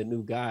became the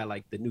new guy,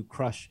 like the new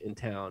crush in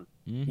town.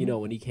 You know,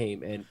 when he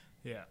came, and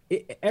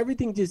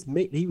everything just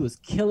made, he was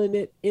killing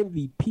it.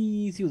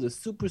 MVPs, he was a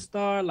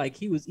superstar. Like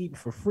he was eating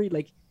for free.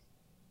 Like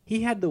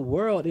he had the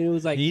world, and it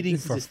was like eating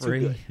this for is free.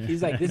 Too good.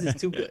 He's like, this is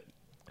too good.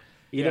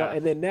 You know,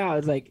 and then now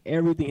it's like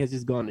everything has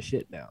just gone to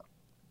shit now.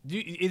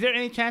 Is there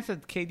any chance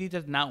that KD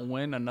does not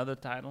win another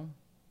title?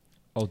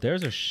 Oh,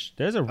 there's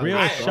a real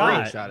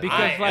shot.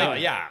 Because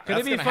could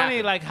it be funny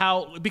happen. Like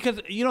how, because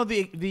you know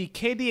the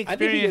KD experience. I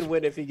think he can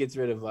win if he gets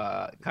rid of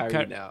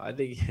Kyrie now. I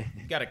think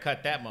you got to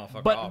cut that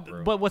motherfucker off,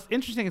 bro. But what's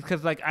interesting is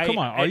because like come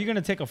on, are you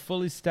gonna take a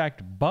fully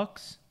stacked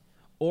Bucks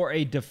or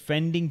a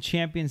defending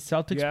champion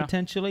Celtics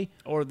potentially,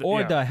 or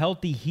the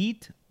healthy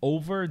Heat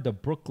over the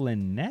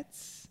Brooklyn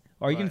Nets?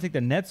 Are you gonna take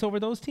the Nets over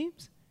those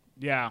teams?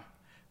 Yeah,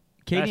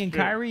 KD and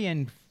Kyrie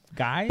and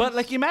guys, but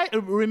like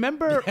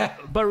remember, yeah,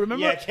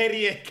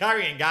 KD and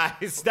Kyrie and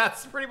guys,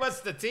 that's pretty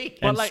much the team.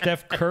 And like,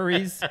 Steph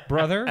Curry's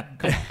brother.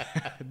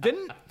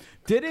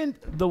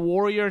 Didn't the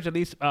Warriors, at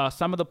least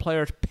some of the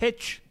players,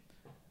 pitch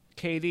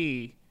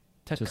KD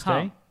to come?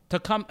 Stay? To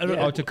come?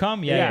 To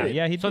come?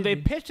 Yeah. So they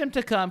pitched him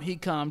to come. He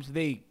comes.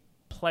 They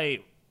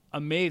play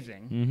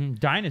amazing. Mm-hmm.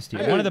 Dynasty,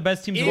 one of the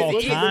best teams of all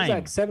time.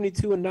 Like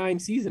 72-9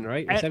 season,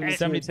 right?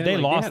 They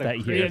lost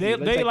that year.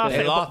 They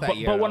lost that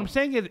year. But what I'm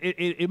saying is,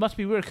 it must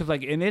be weird because,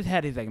 like, in his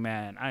head, he's like,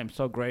 "Man, I am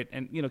so great,"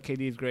 and you know,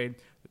 KD is great.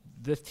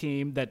 This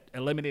team that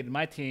eliminated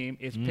my team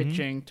is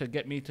pitching to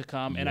get me to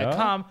come, and I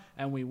come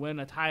and we win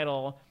a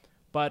title.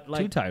 But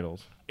like 2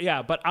 titles.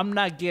 Yeah, but I'm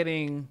not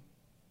getting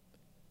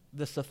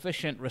the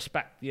sufficient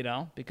respect, you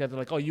know, because they're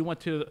like, "Oh, you went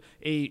to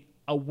a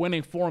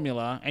winning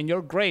formula and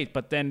you're great,"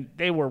 but then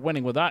they were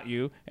winning without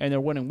you and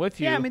they're winning with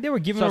you. Yeah, I mean, they were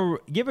giving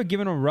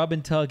him a rub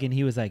and tug, and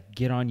he was like,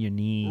 "Get on your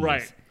knees."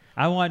 Right.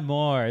 I want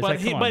more.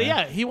 It's he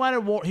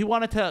wanted more. He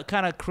wanted to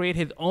kind of create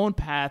his own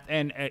path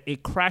and a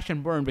crash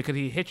and burn because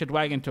he hitched a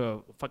wagon to a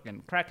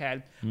fucking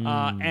crackhead,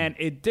 and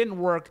it didn't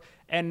work.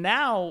 And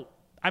now,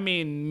 I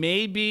mean,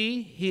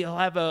 maybe he'll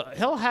have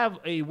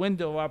a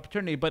window of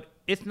opportunity, but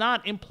it's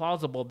not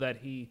implausible that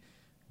he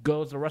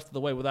goes the rest of the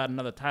way without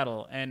another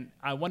title, and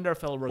I wonder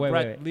if he'll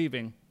regret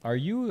leaving. Are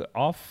you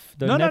off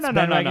the Nets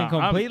bandwagon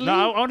completely?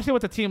 I want to see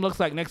what the team looks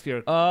like next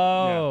year.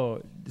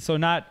 Oh, so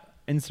not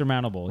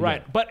insurmountable,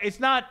 right? Yet. But it's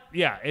not.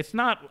 Yeah, it's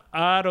not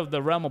out of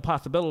the realm of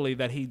possibility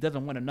that he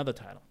doesn't win another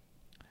title.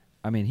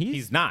 I mean,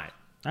 he's not.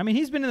 I mean,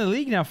 he's been in the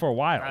league now for a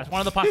while. That's one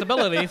of the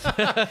possibilities. It's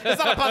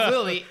not a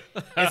possibility.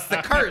 It's the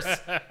curse.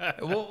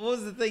 What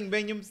was the thing,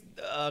 Benjamin's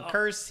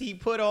curse he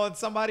put on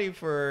somebody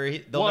for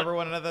they'll never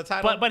win another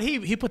title? But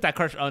he put that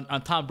curse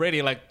on Tom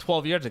Brady like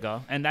 12 years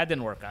ago, and that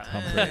didn't work out.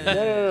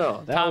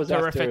 No. That was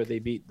after they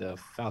beat the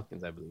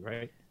Falcons, I believe,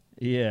 right?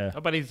 Yeah. Oh,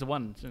 but he's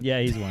won.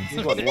 Yeah, he's won.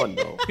 He's won one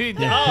though. with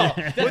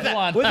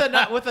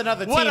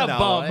another what team, a though.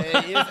 bum.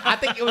 I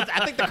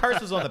think the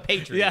curse was on the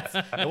Patriots.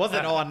 It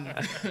wasn't on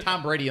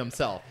Tom Brady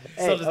himself.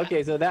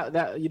 Hey, so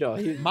that you know,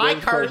 my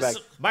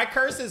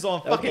curse is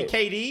on fucking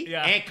KD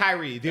and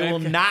Kyrie. They will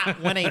not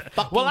win a fucking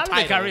title. Well, I don't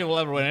think Kyrie will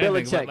ever win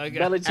anything.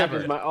 Belichick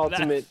is my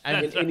ultimate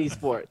in any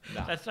sport.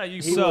 That's how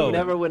you. He will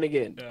never win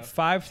again.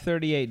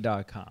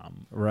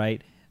 538.com,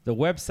 right? The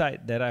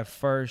website that I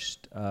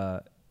first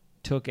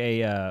took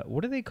a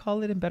what do they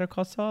call it in Better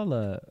Call Saul?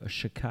 A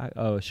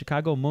Chicago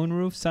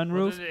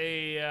sunroof. Was it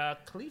a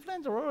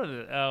Cleveland or what was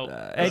it?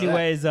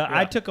 Anyways,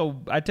 I took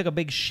a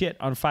big shit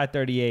on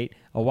 538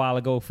 a while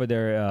ago for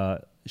their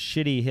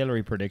shitty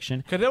Hillary prediction.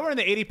 Because they were in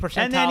the 80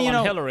 percentile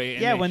on Hillary.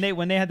 Yeah, when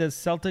they had the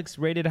Celtics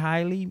rated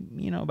highly,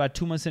 you know, about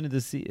 2 months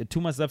into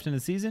 2 months left in the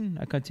season,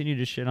 I continued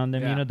to shit on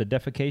them. You know, the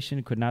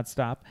defecation could not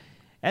stop.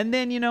 And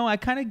then, you know, I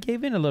kind of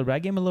gave in a little bit. I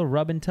gave him a little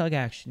rub and tug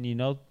action, you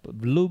know,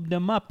 lubed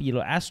them up, you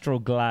know,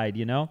 Astroglide,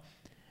 you know.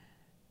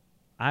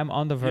 I'm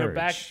on the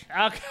verge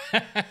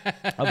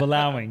of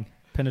allowing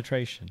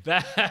penetration.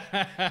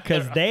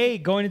 Because they,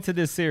 going into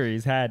this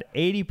series, had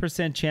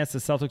 80% chance the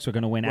Celtics were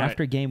going to win.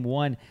 After game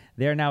 1,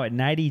 they're now at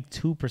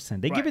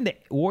 92%. They're giving the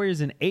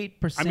Warriors an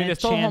 8%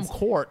 chance home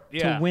court.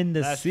 to win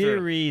the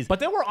series. True. But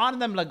they were on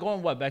them like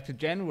going, back to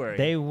January.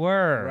 They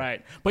were.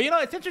 Right. But, you know,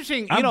 it's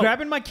interesting. I'm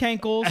grabbing my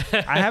cankles.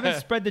 I haven't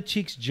spread the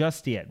cheeks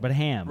just yet, but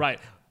Ham. Right.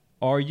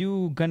 Are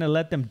you going to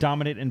let them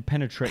dominate and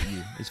penetrate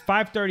you? It's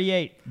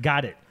 538.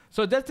 Got it.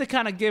 So just to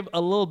kind of give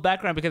a little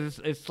background, because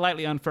it's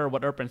slightly unfair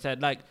what Urban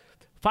said, like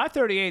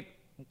 538,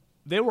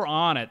 they were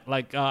on it.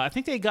 Like I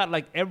think they got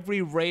like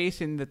every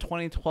race in the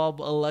 2012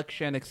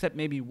 election except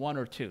maybe 1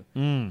 or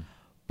 2.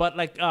 But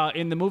like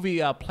in the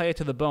movie Play It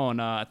to the Bone,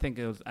 I think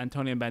it was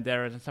Antonio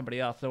Banderas and somebody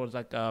else. There was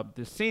like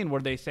this scene where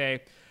they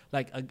say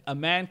like a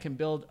man can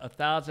build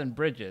 1,000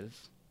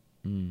 bridges,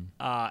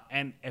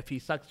 and if he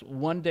sucks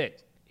one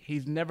dick,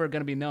 he's never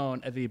going to be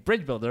known as a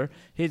bridge builder.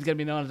 He's going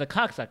to be known as a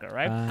cocksucker,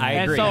 right? I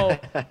agree.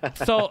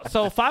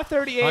 So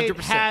 538 100%.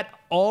 had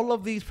all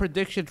of these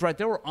predictions right.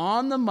 They were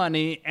on the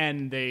money,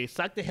 and they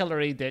sucked the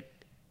Hillary dick,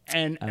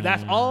 and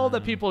that's all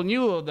the people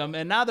knew of them.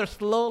 And now they're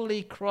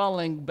slowly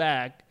crawling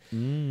back.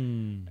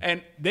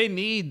 And they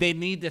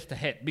need this to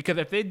hit, because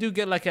if they do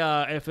get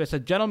if it's a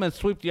gentleman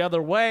sweep the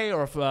other way,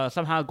 or if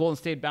somehow Golden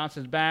State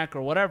bounces back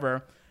or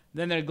whatever,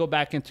 then they go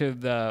back into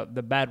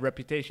the bad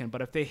reputation.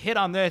 But if they hit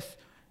on this,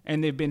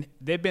 and they've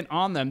been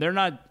on them, they're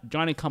not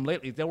Johnny come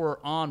lately. They were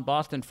on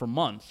Boston for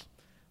months.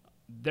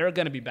 They're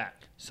going to be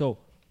back. So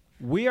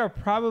we are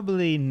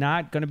probably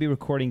not going to be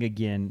recording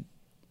again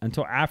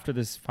until after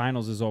this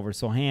finals is over.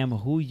 So Ham,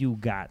 who you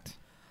got?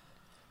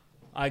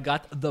 I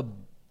got the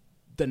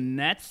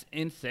Nets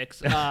in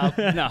 6. No. What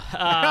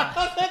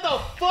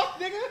the fuck,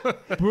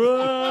 nigga?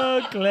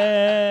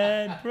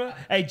 Brooklyn.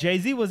 Hey,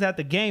 Jay-Z was at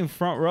the game,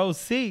 front row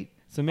seat.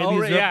 So maybe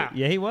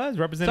he was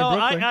representing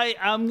Brooklyn.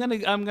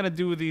 I'm gonna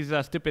do these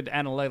stupid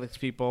analytics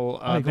people.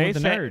 They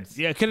with the nerds.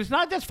 Yeah, because it's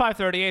not just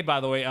 538,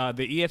 by the way.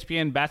 The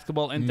ESPN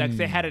basketball index,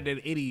 they had it at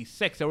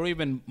 86. They were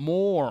even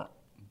more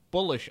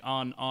bullish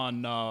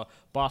on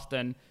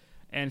Boston,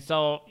 and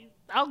so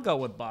I'll go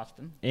with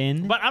Boston.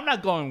 But I'm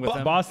not going with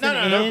them.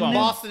 Boston. No.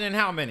 Boston in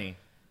how many?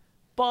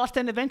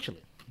 Boston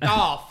eventually.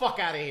 Oh, fuck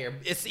out of here!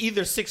 It's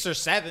either 6 or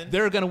 7.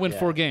 They're gonna win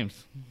 4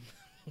 games.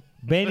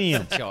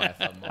 Benium.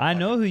 I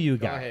know who you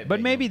got. ahead, but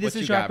Benium. maybe this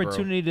What is you your got, bro?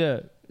 opportunity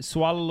to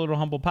swallow a little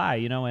humble pie,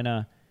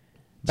 and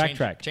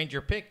backtrack. Change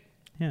your pick.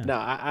 Yeah. No,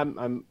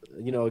 I'm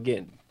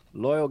again,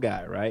 loyal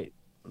guy, right?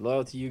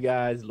 Loyal to you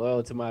guys,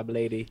 loyal to my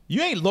lady.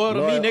 You ain't loyal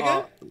to me,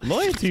 nigga.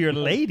 Loyal to your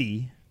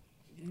lady.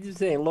 You just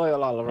saying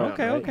loyal all around.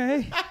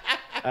 Okay.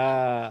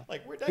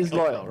 Like, where'd that He's come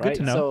loyal, from? right?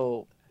 to know.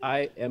 So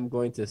I am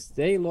going to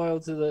stay loyal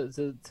to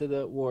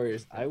the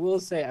Warriors. I will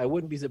say I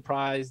wouldn't be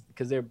surprised,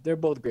 because they're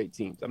both great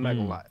teams. I'm not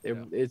gonna lie.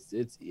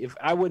 It's if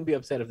I wouldn't be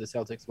upset if the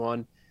Celtics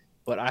won,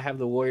 but I have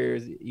the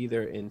Warriors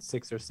either in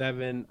 6 or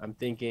 7. I'm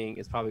thinking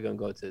it's probably gonna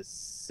go to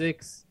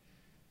 6,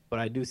 but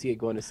I do see it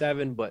going to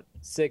 7. But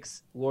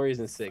 6, Warriors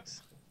in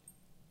 6.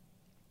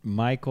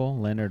 Michael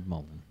Leonard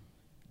Mullen.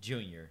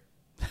 Junior.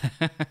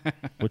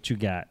 What you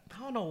got? I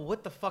don't know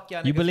what the fuck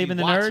y'all niggas You believe in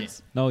the watching.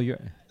 nerds? No, you're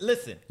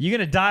Listen.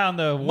 gonna die on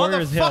the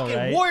Warriors hill, Motherfucking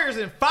right? Warriors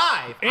in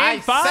 5.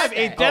 In 5,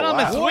 a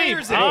gentleman sweep.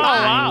 Warriors in Oh, 5.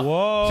 wow.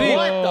 Whoa. See,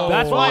 What the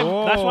that's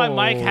fuck? why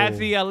Mike has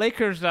the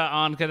Lakers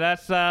on, because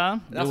that's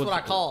what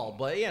I call.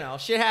 But,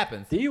 shit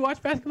happens. Do you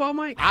watch basketball,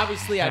 Mike?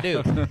 Obviously, I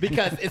do.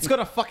 Because it's going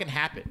to fucking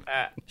happen.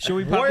 Should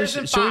we pop Warriors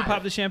in Should we 5.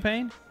 pop the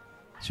champagne?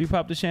 Should we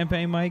pop the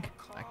champagne, Mike?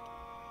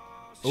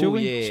 Should Ooh,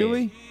 we? yeah. Should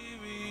we?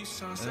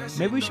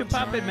 Maybe we should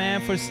pop it,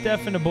 man, for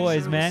Steph and the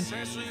boys, man.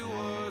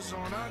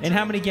 And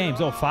how many games?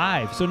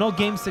 5. So no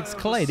Game 6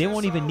 Clay. They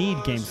won't even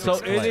need Game 6 so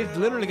Clay. it is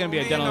literally going to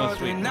be a gentleman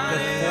sweep.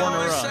 Just 4 in a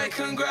row.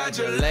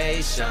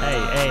 Congratulations.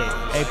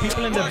 Hey,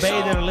 people in the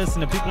Bay that are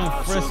listening, people in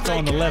Frisco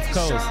on the left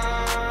coast.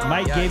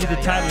 Mike gave you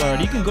the title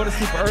already. You can go to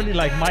sleep early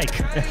like Mike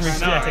every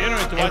No, you day. don't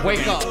have to watch And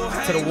wake the up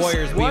game. to the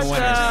Warriors being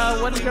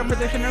winners. What is your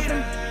prediction,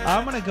 Irvin?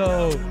 I'm going to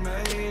go...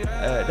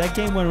 that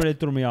game one really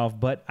threw me off,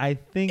 but I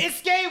think...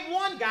 It's game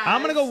 1, guys.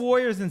 I'm going to go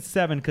Warriors in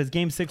 7 because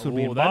Game 6 would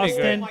be in that'd be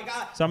Boston. good. Oh, my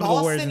God. So I'm going to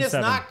go Warriors Boston in is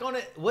 7. not going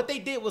to... What they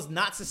did was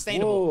not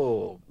sustainable.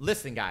 Whoa.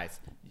 Listen, guys.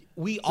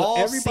 We So all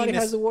everybody seen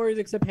this. has the Warriors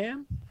except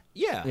Ham?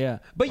 Yeah. Yeah.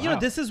 But, Wow.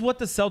 this is what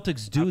the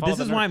Celtics do. follow This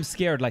the is why nerds. I'm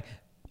scared. Like,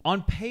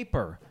 on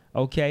paper,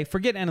 okay,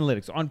 forget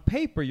analytics. On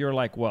paper, you're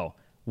like, well,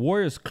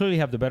 Warriors clearly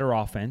have the better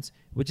offense,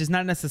 which is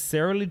not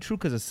necessarily true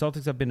because the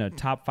Celtics have been a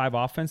top 5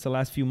 offense the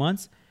last few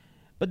months.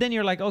 But then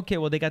you're like, okay,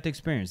 well, they got the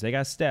experience. They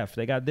got Steph.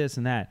 They got this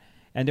and that.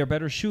 And they're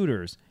better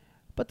shooters.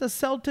 But the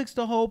Celtics,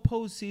 the whole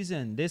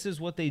postseason, this is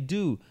what they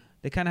do.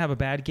 They kind of have a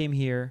bad game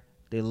here.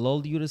 They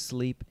lull you to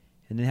sleep,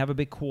 and then have a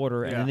big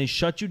quarter, and then they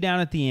shut you down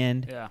at the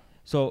end. Yeah.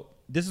 So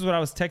this is what I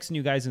was texting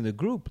you guys in the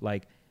group.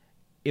 Like,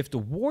 if the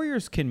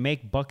Warriors can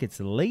make buckets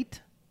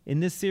late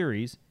in this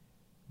series,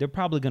 they're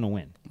probably going to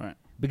win. Right.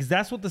 Because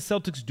that's what the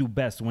Celtics do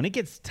best. When it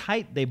gets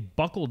tight, they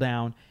buckle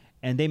down,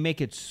 and they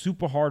make it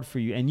super hard for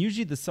you. And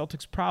usually the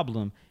Celtics'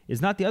 problem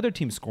is not the other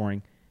team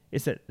scoring.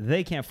 It's that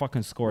they can't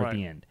fucking score at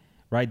the end.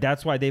 Right?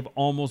 That's why they've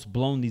almost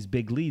blown these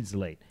big leads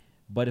late.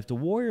 But if the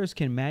Warriors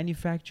can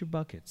manufacture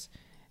buckets,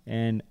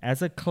 and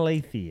as a Clay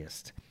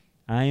theist,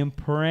 I am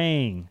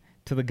praying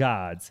to the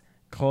gods,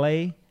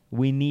 Clay,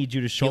 we need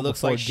you to show up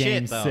looks before like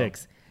Game shit, though.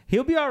 6.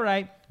 He'll be all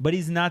right, but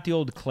he's not the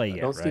old Clay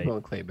yet, Don't sleep right?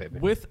 on Clay, baby.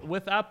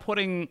 Without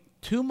putting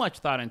too much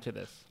thought into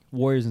this.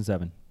 Warriors in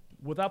 7.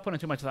 Without putting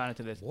too much thought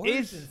into this.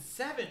 Warriors in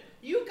 7.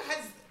 You guys,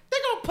 they're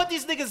going to put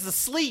these niggas to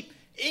sleep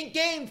in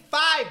game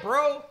 5,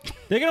 bro.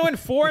 They're going to win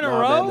 4 in a Nah,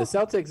 row? man, the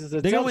Celtics is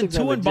They're going to win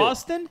 2 in legit.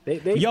 Boston? They,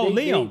 Yo,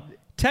 Liam,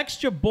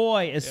 text your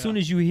boy as soon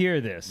as you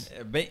hear this.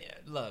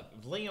 Look,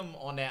 Liam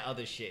on that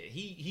other shit.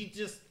 He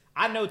just,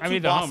 I know 2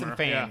 mean, the Boston homer,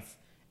 fans,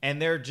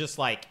 and they're just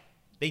like,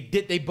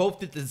 they both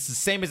did the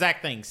same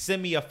exact thing.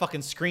 Send me a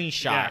fucking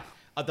screenshot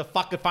of the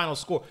fucking final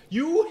score.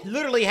 You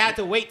literally had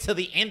to wait till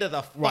the end of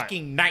the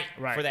fucking night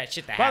for that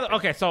shit to happen.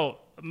 Okay, so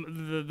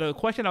the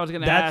question I was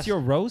going to ask. That's your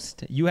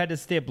roast? You had to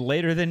stay up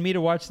later than me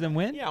to watch them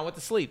win? Yeah, I went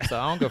to sleep, so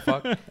I don't give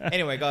a fuck.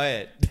 Anyway, go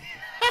ahead.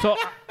 So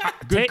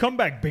Good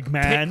comeback, big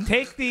man.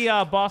 Take the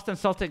Boston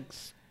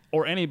Celtics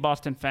or any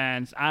Boston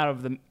fans out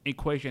of the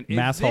equation.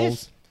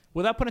 Massholes.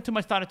 Without putting too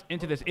much thought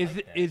into this, is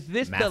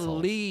this the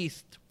Massholes.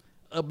 least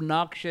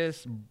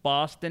obnoxious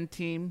Boston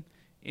team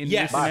in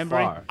Yes. recent By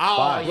memory? far. Oh,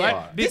 By yeah.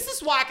 far. This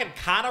is why I can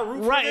kind of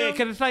root for Right, them.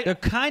 because it's like They're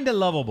kind of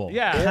lovable.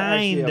 Yeah. They're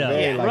actually a Kind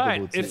very of. likable Right.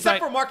 team. It's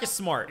Except like- for Marcus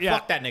Smart. Yeah.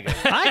 Fuck that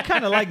nigga. I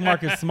kind of like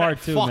Marcus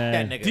Smart, too, Fuck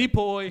man. that nigga.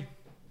 Depoy.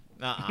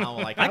 I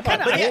don't like I it.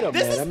 kinda- But yeah, Tatum,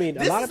 this man. is- I mean, a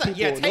this lot is of people.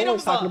 yeah, no one's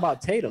Tatum's talking a-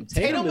 about Tatum.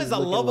 Tatum is a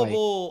looking like-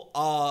 lovable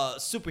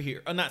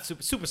superhero, not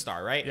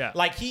superstar, right? Yeah.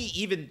 Like he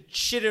even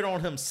shitted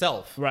on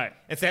himself, Right.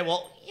 And said,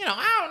 "Well,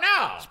 I don't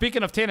know."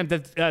 Speaking of Tatum,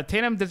 does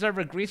Tatum deserve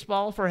a grease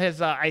ball for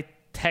his I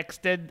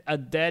texted a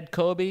dead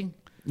Kobe?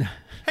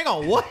 Hang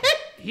on, what?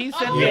 He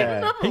sent I me. don't Yeah.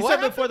 remember He what said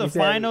happened. before the He said-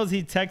 finals,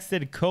 he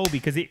texted Kobe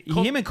because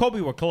him and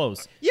Kobe were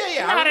close. Yeah, I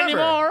Not remember.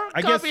 anymore.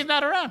 I guess- Kobe's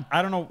not around.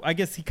 I don't know. I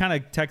guess he kind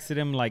of texted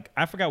him like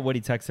I forgot what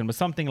he texted him, but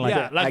something like,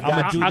 Yeah, like,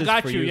 "I'ma I do I this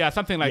got for you. Yeah,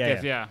 something like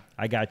this. Yeah.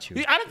 I got you.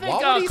 I don't think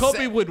Why would he Kobe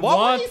say- would why would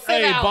want he say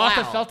a that out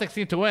Boston loud? Celtics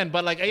team to win,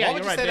 but like, yeah, Why would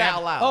you're you right. say they that have-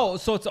 out loud? Oh,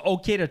 so it's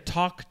okay to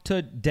talk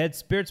to dead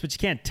spirits, but you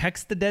can't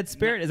text the dead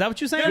spirit? Is that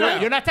what you're saying?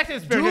 You're not texting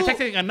the spirit. You're Dude.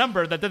 texting a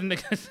number that doesn't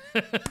exist.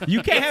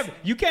 You can't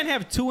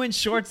have 2-inch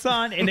shorts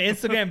on in an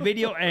Instagram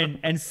video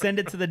and send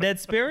it to the dead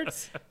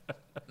spirits?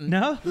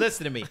 No?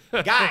 Listen to me,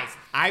 guys.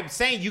 I'm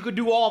saying you could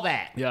do all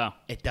that. Yeah.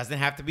 It doesn't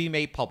have to be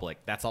made public.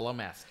 That's all I'm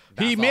asking.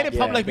 He That's made all. it Yeah,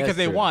 public because that's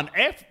they true. won.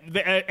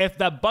 If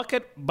the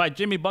bucket by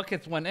Jimmy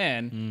Buckets went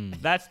in,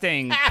 that's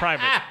staying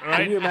private, Can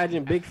right? you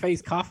imagine Big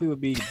Face Coffee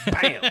would be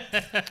bam?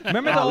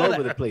 Remember All the old,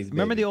 over the place,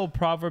 remember baby. the old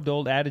proverb, the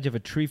old adage of a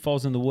tree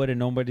falls in the wood and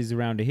nobody's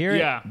around to hear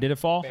Yeah. it? Did it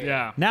fall?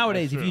 Yeah.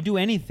 Nowadays, That's if true. you do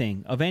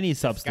anything of any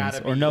substance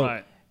gotta or be- note,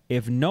 Right.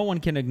 if no one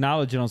can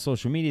acknowledge it on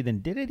social media, then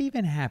did it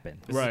even happen?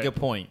 This Right. is a good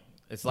point.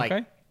 It's like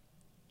Okay.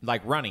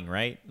 like running,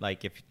 right?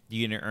 Like if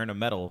you didn't earn a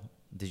medal,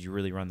 did you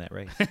really run that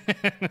race?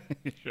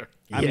 Sure.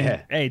 I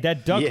mean, hey,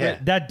 that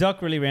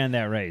duck really ran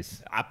that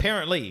race.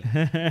 Apparently,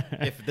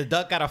 if the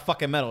duck got a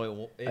fucking medal, it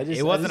wasn't a I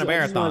just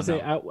marathon. wanna say,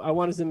 though. I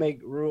wanted to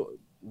make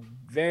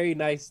very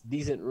nice,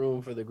 decent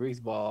room for the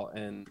grease ball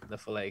and the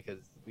fillet because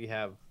we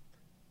have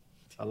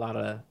a lot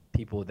of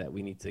people that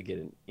we need to get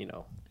in.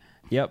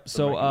 Yep.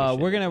 So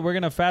recognition. we're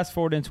gonna fast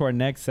forward into our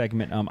next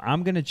segment.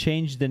 I'm gonna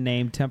change the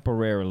name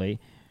temporarily.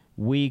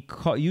 We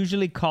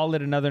usually call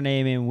it another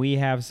name, and we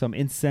have some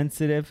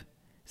insensitive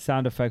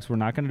sound effects. We're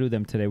not gonna do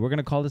them today. We're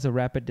gonna call this a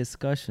rapid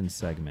discussion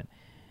segment.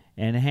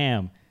 And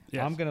Ham,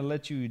 Yes. I'm gonna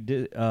let you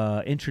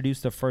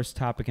introduce the first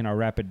topic in our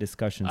rapid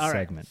discussion All right.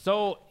 segment.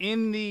 So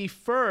in the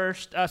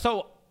first,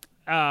 by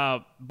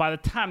the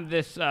time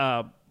this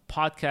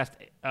podcast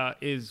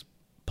is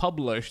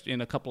published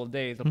in a couple of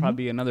days, there'll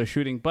probably be another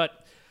shooting.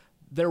 But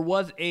there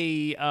was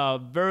a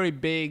very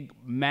big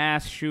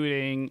mass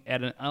shooting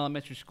at an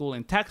elementary school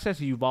in Texas,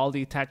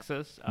 Uvalde,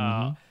 Texas.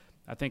 I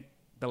think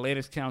the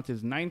latest count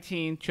is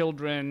 19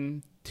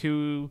 children,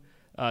 2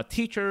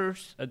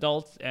 teachers,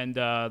 adults, and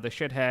the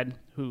shithead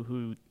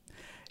who.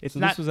 It's So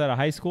not this was at a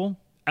high school.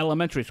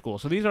 elementary school.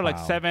 So these are like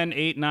Wow. 7,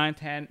 8, 9,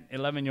 10,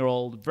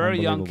 11-year-old, very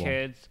young Unbelievable.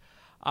 kids.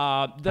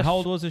 How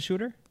old was the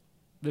shooter?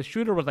 The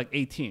shooter was like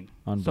 18.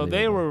 So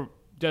they Unbelievable.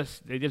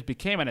 they just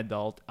became an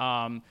adult.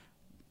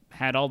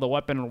 Had all the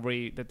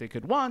weaponry that they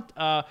could want.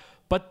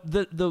 But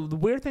the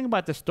weird thing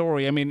about the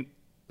story, I mean,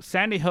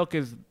 Sandy Hook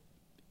is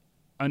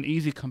an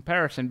easy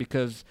comparison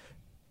because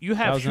you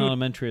have That was in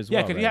elementary as well,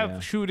 Yeah, because you right? have Yeah.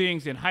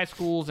 shootings in high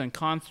schools and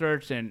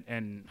concerts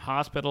and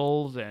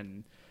hospitals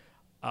and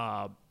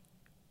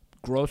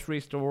grocery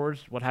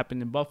stores. What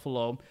happened in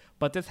Buffalo,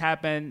 but this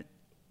happened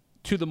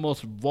to the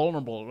most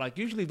vulnerable. Like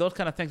usually those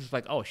kind of things is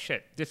like, oh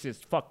shit, this is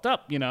fucked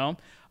up,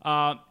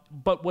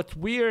 But what's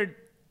weird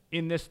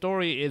in this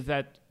story is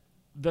that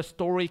the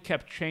story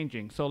kept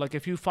changing. So like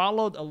if you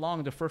followed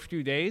along the first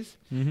few days,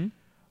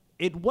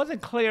 it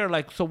wasn't clear.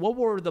 Like, so what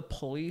were the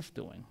police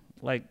doing?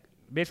 Like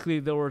basically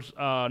there was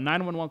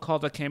 911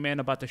 calls that came in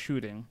about the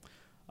shooting.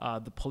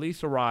 The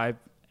police arrived.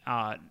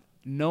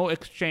 No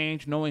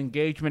exchange, no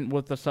engagement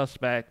with the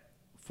suspect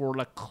for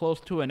like close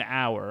to an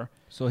hour.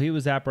 So he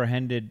was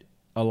apprehended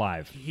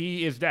alive.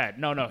 He is dead.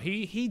 No,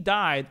 he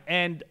died.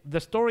 And the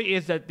story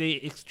is that they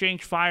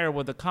exchanged fire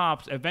with the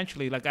cops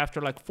eventually, like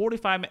after like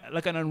 45,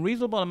 like an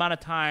unreasonable amount of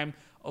time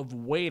of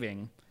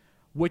waiting,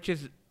 which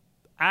is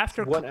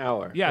after 1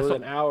 hour. Yeah, It was so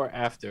an hour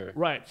after.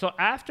 right. So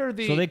after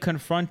the So they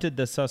confronted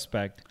the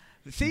suspect,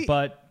 see,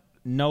 but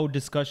no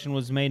discussion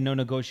was made, no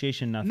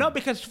negotiation, nothing. no,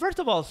 because first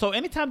of all, so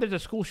anytime there's a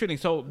school shooting,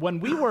 so when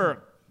we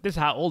were, this is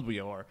how old we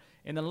are.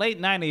 In the late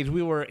 90s,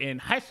 we were in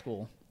high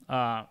school.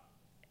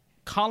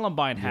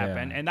 Columbine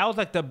happened, Yeah. and that was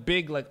like the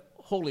big, like,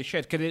 holy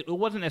shit, because it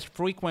wasn't as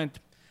frequent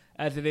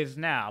as it is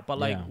now. But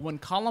like Yeah. when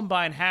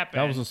Columbine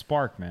happened, That was a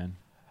spark, man.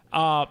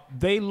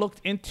 They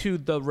looked into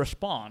the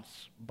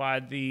response by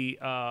the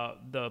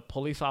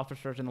police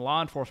officers and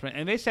law enforcement,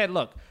 and they said,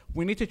 "Look,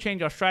 we need to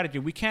change our strategy.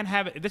 We can't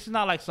have it. This is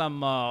not like some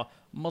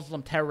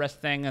Muslim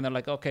terrorist thing." And they're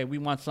like, "Okay, we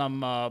want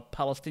some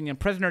Palestinian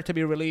prisoner to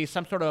be released,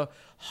 some sort of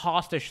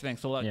hostage thing.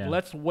 So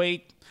let's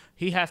wait.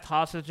 He has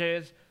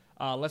hostages.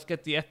 Let's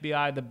get the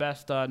FBI, the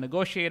best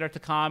negotiator, to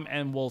come,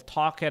 and we'll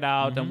talk it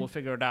out, and we'll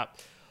figure it out."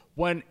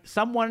 When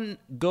someone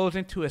goes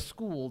into a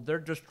school, they're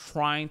just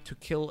trying to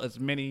kill as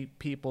many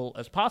people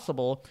as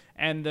possible.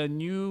 And the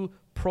new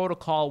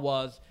protocol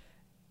was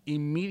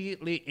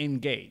immediately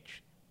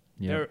engage.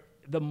 Yeah.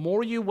 The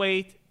more you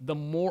wait, the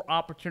more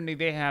opportunity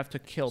they have to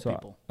kill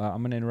people.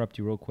 I'm going to interrupt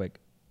you real quick.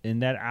 In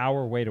that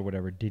hour wait or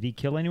whatever, did he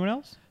kill anyone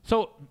else?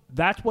 So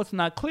that's what's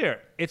not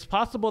clear. It's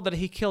possible that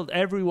he killed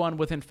everyone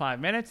within 5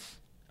 minutes.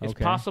 It's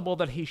possible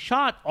that he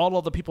shot all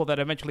of the people that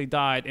eventually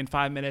died in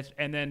 5 minutes,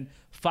 and then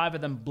 5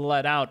 of them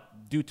bled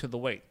out due to the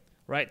wait,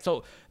 right?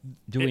 So,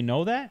 do we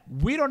know that?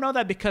 We don't know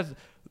that because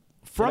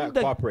from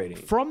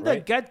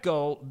the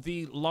get-go,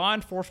 the law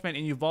enforcement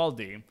in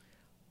Uvalde,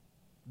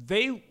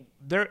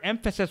 their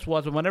emphasis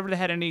was whenever they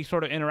had any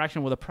sort of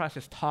interaction with the press,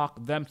 is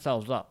talk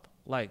themselves up,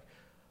 like,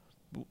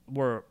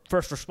 we're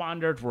first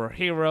responders, we're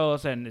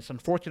heroes, and it's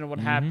unfortunate what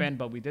happened,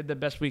 but we did the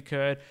best we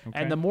could.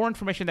 And the more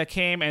information that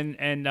came,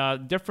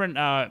 and different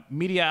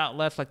media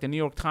outlets like the New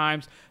York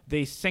Times,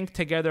 they sync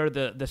together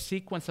the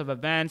sequence of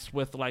events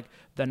with like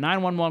the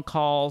 911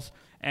 calls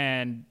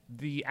and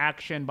the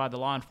action by the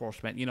law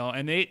enforcement,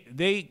 and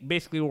they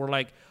basically were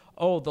like,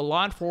 oh, the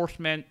law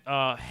enforcement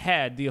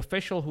head, the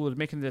official who was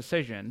making the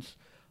decisions,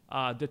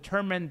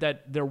 determined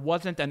that there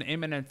wasn't an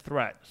imminent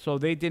threat, so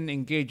they didn't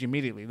engage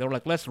immediately. They were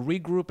like, let's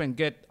regroup and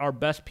get our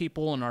best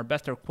people and our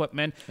best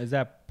equipment. Is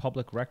that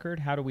public record?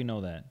 How do we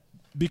know that?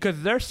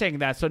 Because they're saying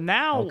that. So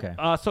now,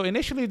 so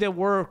initially they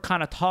were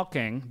kind of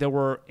talking. They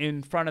were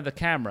in front of the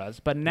cameras.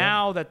 But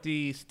now that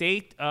the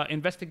state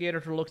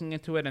investigators are looking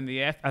into it, and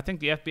I think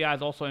the FBI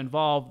is also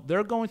involved,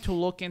 they're going to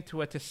look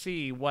into it to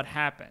see what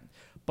happened.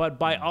 But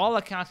by all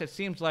accounts, it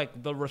seems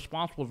like the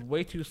response was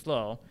way too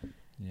slow.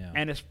 Yeah.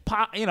 And it's,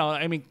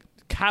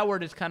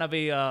 coward is kind of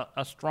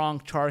a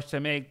strong charge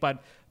to make,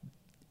 but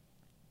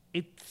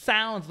it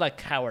sounds like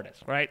cowardice,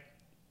 right?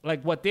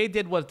 Like what they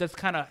did was just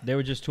kind of... They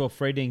were just too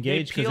afraid to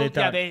engage because they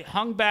thought... they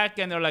hung back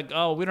and they're like,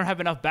 oh, we don't have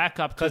enough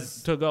backup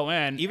to go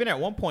in. Even at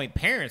one point,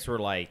 parents were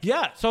like...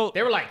 Yeah, so...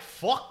 They were like,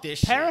 fuck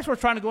this Parents were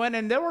trying to go in,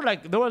 and they were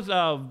like... There was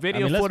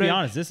video footage... let's be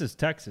honest, this is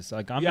Texas.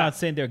 Like, I'm not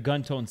saying they're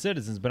gun-toting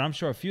citizens, but I'm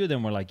sure a few of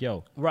them were like,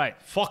 yo...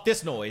 Right. Fuck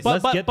this noise.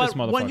 Let's get this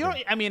motherfucker. When you're...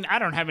 I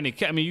don't have any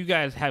kids. You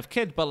guys have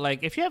kids, but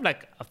like, if you have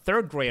like a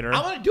third grader... I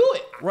want to do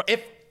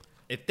it.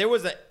 If there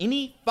was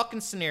any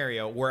fucking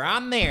scenario where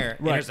I'm there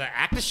and there's an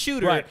active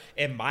shooter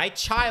and my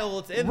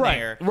child's in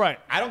there,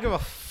 I don't give a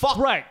fuck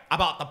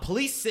about the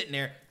police sitting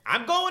there.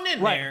 I'm going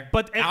in there,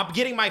 but I'm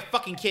getting my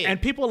fucking kid.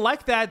 And people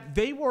like that,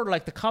 they were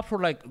like, the cops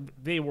were like,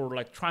 they were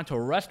like trying to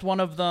arrest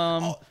one of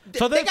them.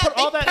 So they put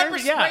all that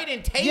energy.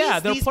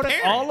 They're putting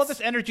all of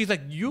this energy. It's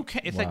like, you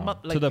can't. It's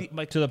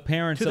to the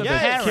parents of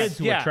the kids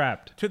who were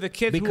trapped. To the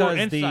kids who were because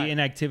inside. the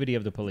inactivity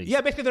of the police.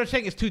 Yeah, basically they're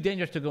saying it's too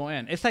dangerous to go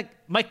in. It's like,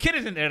 my kid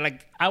is in there.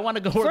 Like, I want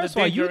to go where the danger is. First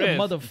of all, you're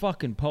the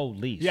motherfucking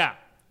police. Yeah.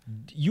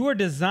 You are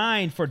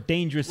designed for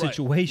dangerous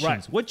situations.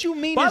 Right. What you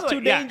mean is too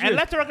dangerous? And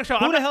let the record show.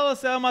 Who the hell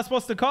am I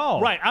supposed to call?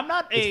 Right. I'm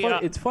not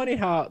It's funny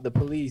how the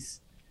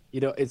police,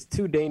 it's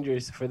too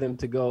dangerous for them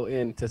to go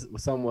in to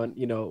someone,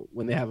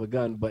 when they have a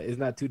gun, but it's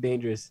not too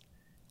dangerous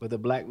with a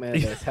black man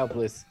that's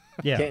helpless,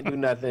 can't do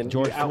nothing.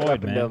 George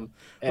Floyd, man. Them,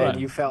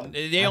 and you felt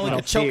they only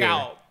could choke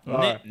out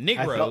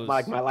Negroes. I felt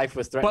like my life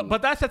was threatened.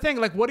 But that's the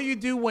thing. Like, what do you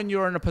do when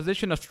you're in a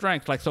position of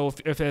strength? Like, so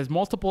if there's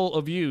multiple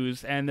of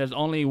yous and there's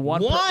only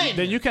one,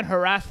 then you can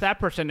harass that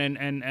person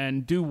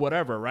and do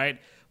whatever, right?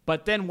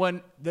 But then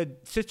when the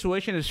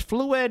situation is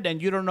fluid and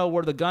you don't know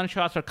where the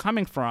gunshots are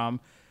coming from,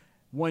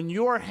 when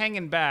you're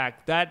hanging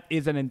back, that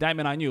is an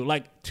indictment on you.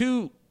 Like,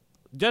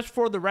 just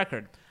for the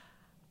record,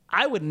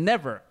 I would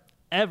never,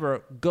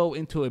 ever go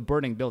into a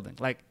burning building.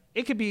 Like,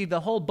 it could be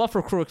the whole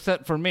buffer crew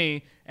except for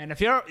me. And if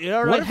you're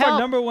what like, if our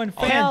number one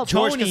fan,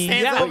 Tony,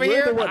 over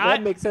here?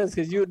 That makes sense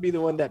because you would be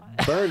the one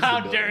that burns. How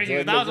dare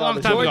you? That was a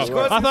long time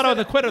ago. I thought I was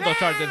acquitted of those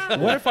charges.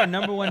 What if our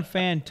number one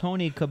fan,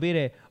 Tony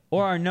Kabire,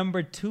 or our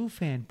number two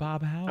fan,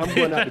 Bob Howard, I'm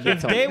going out to get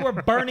Tony. they were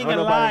burning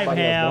alive,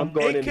 Ham? I'm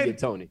going in to get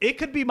Tony. It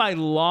could be my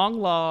long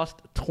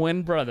lost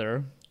twin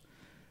brother,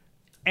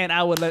 and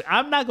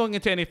I'm not going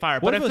into any fire.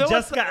 What but if it was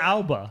Jessica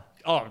Alba?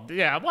 Oh,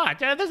 yeah, what?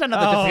 There's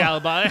another Jessica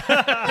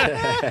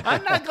Alba.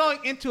 I'm not going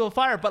into a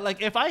fire, but like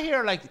if I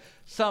hear like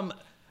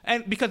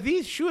and because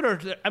these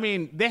shooters,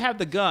 they have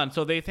the gun,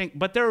 so they think,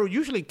 but they're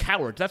usually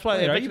cowards. That's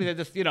why they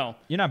just, You're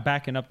not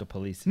backing up the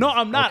police. No,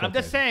 I'm not. I'm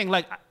just saying,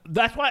 like,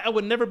 that's why I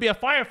would never be a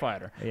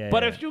firefighter.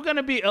 But if you're going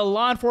to be a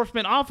law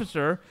enforcement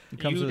officer, it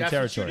comes with the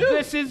territory.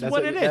 This is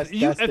what it is.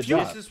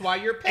 This is why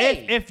you're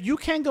paid. If you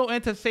can go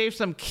in to save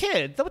some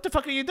kids, then what the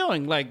fuck are you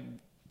doing? Like,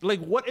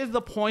 what is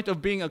the point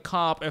of being a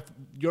cop if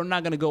you're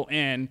not going to go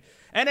in?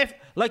 And if,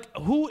 like,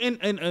 who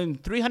in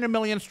 300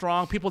 million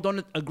strong, people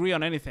don't agree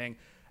on anything.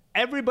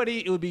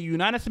 everybody, it would be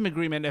unanimous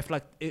agreement if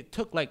like it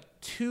took like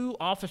 2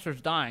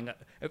 officers dying.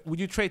 Would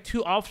you trade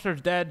 2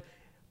 officers dead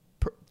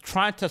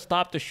trying to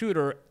stop the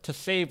shooter to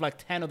save like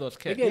 10 of those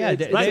kids?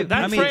 Again,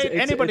 That's trade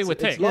anybody would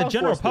take. The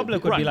general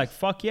public would be like,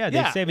 fuck yeah,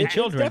 they're saving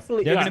children.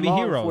 They're going to be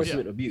heroes.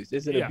 Enforcement abuse.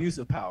 It's an abuse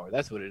of power.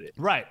 That's what it is.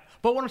 Right.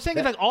 But what I'm saying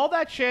is like all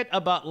that shit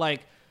about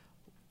like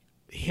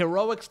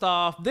heroic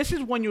stuff. This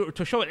is when you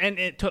to show it,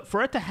 and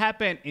for it to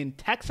happen in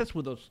Texas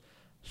with those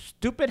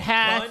stupid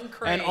hats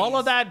and all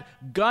of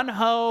that gun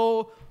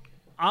ho.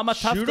 I'm a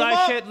tough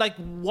guy shit. Like,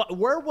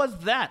 where was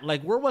that?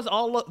 Like, where was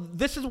all of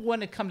this? Is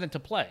when it comes into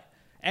play,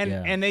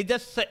 and they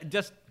just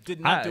did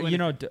not do anything. You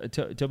know,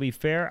 to be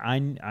fair,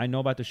 I know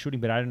about the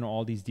shooting, but I don't know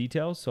all these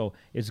details. So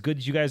it's good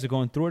that you guys are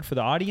going through it for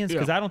the audience,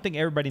 because I don't think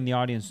everybody in the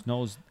audience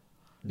knows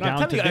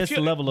down to this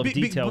level of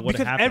detail what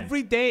happened. Because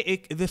every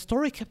day the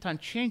story kept on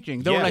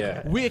changing. They were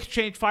like, we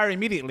exchanged fire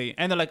immediately,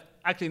 and they're like,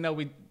 actually, no,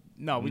 we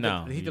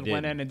didn't. He just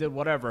went in and did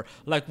whatever.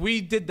 Like, we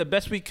did the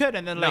best we could,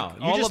 and then like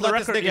all of the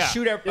record,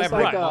 shoot everybody. It's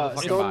like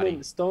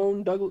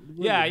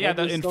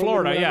Douglas. In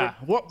Florida,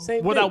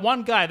 with that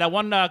one guy, that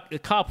one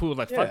cop who was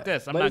like, fuck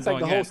this, I'm not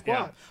going in. Whole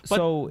squad. But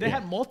so they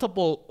had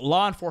multiple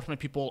law enforcement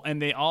people, and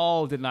they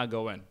all did not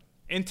go in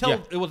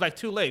until it was like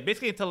too late.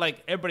 Basically, until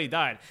like everybody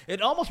died.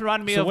 It almost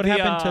reminded me of. So what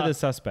happened to the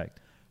suspect?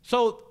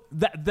 So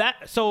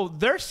so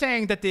they're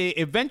saying that they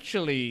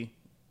eventually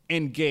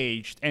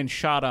engaged and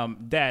shot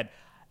him dead.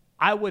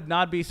 I would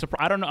not be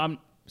surprised. I don't know.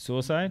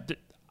 Suicide?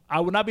 I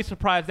would not be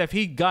surprised if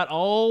he got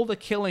all the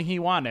killing he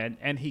wanted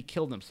and he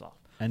killed himself.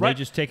 And they're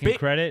just taking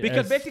credit?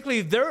 Because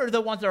basically they're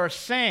the ones that are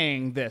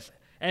saying this.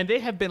 And they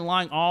have been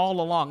lying all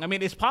along. I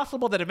mean, it's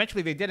possible that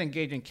eventually they did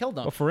engage and killed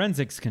them. Well,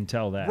 forensics can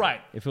tell that. Right.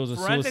 If it was a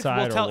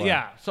suicide or what.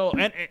 Yeah. So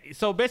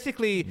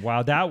basically.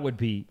 Wow, that would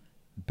be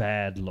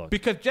bad look.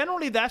 Because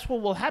generally that's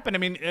what will happen. I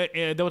mean,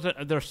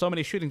 there's so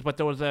many shootings, but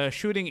there was a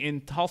shooting in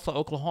Tulsa,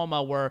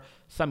 Oklahoma, where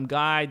some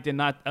guy did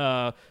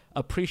not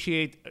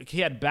appreciate.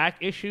 He had back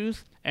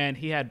issues and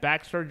he had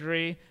back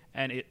surgery,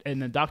 and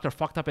the doctor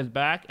fucked up his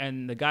back,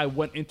 and the guy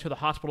went into the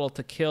hospital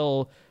to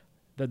kill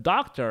the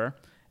doctor,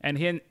 and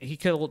he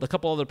killed a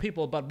couple other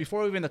people. But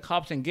before even the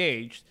cops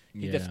engaged,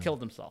 he just killed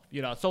himself.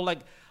 You know, so like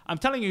I'm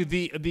telling you,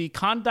 the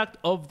conduct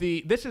of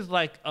this is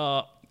like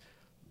greaseball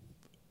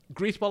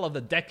of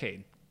the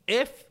decade.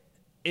 If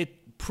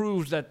it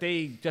proves that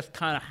they just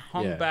kind of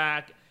hung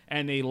back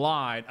and they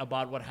lied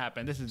about what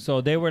happened, this is so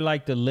they were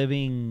like the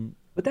living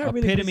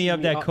epitome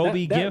of that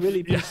Kobe that gift.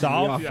 Really pisses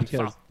me off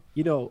because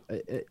you know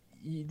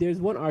there's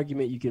one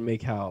argument you can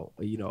make how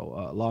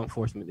law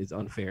enforcement is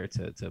unfair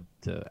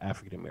to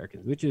African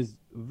Americans, which is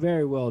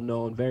very well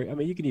known. I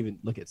mean, you can even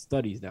look at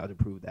studies now to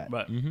prove that.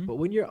 Right. Mm-hmm. But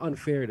when you're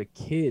unfair to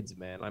kids,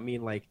 man, I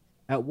mean, like,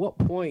 at what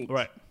point?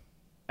 Right.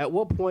 At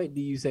what point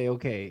do you say,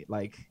 okay,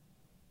 like,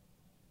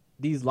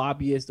 these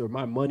lobbyists or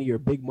my money or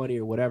big money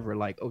or whatever,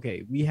 like,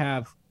 okay, we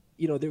have,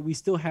 we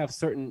still have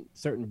certain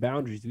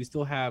boundaries. We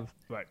still have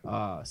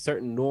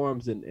certain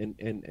norms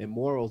and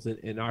morals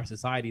in our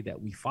society that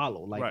we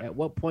follow. Like, at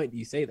what point do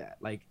you say that?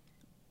 Like,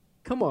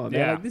 come on,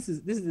 man. Like, this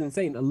is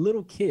insane. A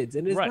little kids,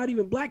 and it's not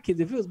even black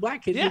kids. If it was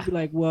black kids, you'd be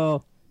like,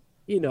 well,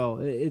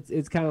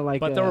 it's kind of like.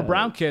 But there were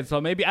brown kids,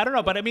 so maybe I don't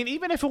know. But I mean,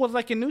 even if it was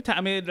like in Newtown,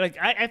 I mean, like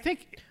I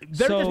think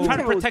they're just trying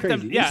to protect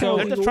them. Yeah,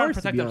 they're just trying to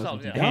protect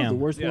themselves. Yeah. That was the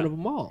worst one of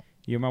them all.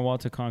 You're my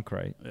Walter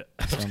Cronkite,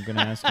 so I'm going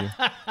to ask you.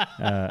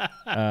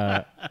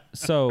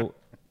 So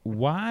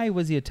why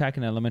was he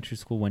attacking elementary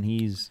school when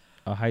he's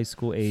a high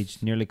school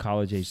age, nearly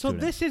college age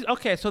student? This is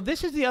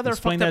the other.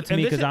 Explain that to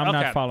me, because I'm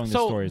not following the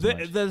story as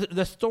much.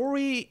 The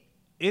story,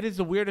 it is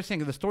the weirdest thing.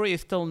 The story is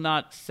still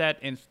not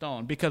set in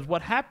stone, because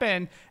what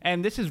happened,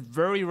 and this is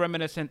very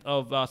reminiscent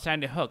of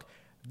Sandy Hook.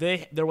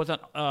 There was an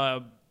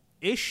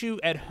issue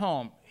at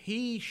home.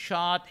 He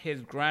shot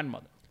his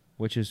grandmother.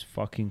 Which is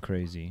fucking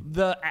crazy.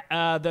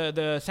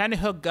 The Sandy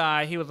Hook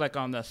guy, he was like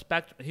on the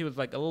spectrum. He was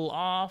like a little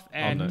off,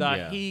 and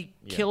he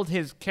killed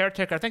his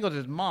caretaker. I think it was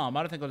his mom.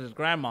 I don't think it was his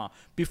grandma.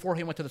 Before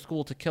he went to the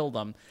school to kill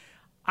them.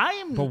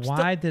 But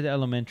why did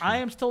elementary? I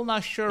am still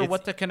not sure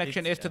what the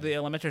connection is to the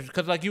elementary,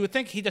 because like you would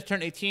think he just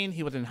turned 18.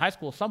 He was in high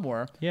school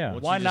somewhere. Yeah.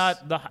 Why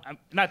not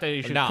not that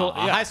you should. A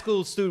high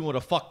school student would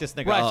have fucked this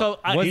nigga up. So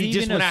was he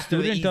just even a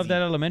student of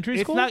that elementary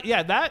school? It's not.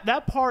 Yeah,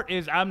 that part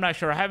is. I'm not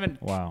sure. I haven't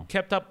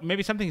kept up.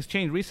 Maybe something's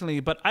changed recently,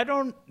 but I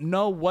don't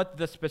know what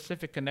the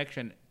specific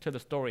connection to the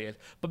story is.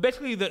 But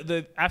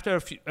basically,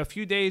 after a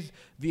few days,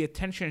 the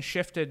attention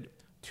shifted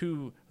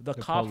to the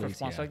cops' police,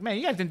 response. Like, man,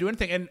 you guys didn't do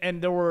anything.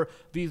 And there were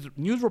these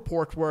news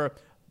reports where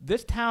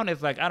this town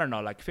is like, I don't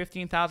know, like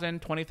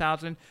 15,000,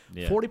 20,000.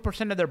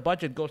 40% of their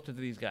budget goes to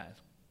these guys,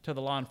 to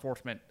the law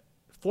enforcement.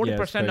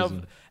 40%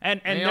 of and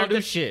they're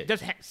just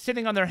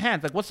sitting on their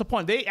hands. Like, what's the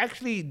point? They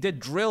actually did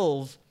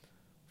drills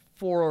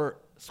for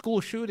school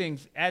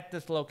shootings at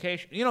this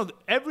location.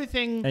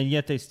 Everything. And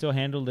yet they still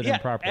handled it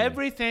improperly.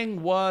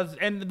 Everything was.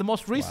 And the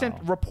most recent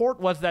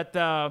report was that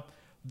the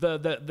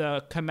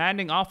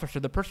commanding officer,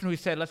 the person who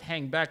said, let's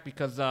hang back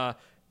because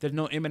there's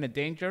no imminent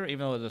danger, even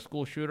though there's a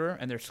school shooter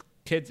and there's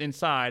kids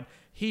inside,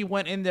 he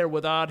went in there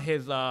without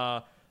his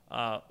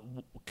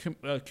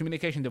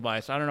communication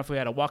device. I don't know if we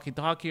had a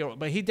walkie-talkie,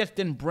 but he just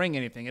didn't bring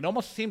anything. It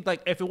almost seemed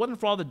like if it wasn't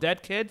for all the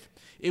dead kids,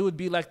 it would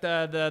be like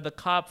the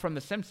cop from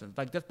The Simpsons,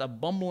 like just a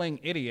bumbling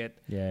idiot.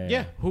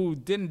 Yeah. Who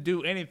didn't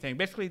do anything.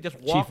 Basically, just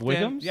walked in.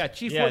 Wiggums? Yeah,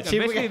 Chief Yeah, Wiggums.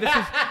 Chief Basically, Wiggums. this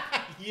is.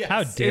 Yes.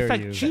 How dare It's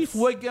like you? Chief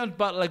Wiggums,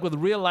 but like with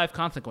real life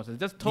consequences.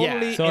 Just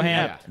totally So,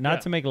 Ham, inept.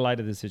 not to make light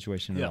of the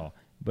situation at Yeah. all,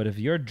 but if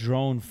your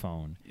drone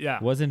phone Yeah.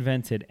 was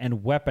invented and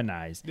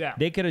weaponized, Yeah.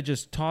 they could have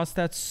just tossed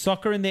that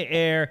sucker in the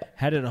air,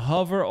 had it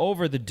hover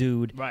over the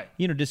dude, Right.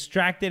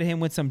 Distracted him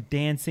with some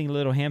dancing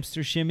little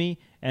hamster shimmy,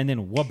 and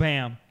then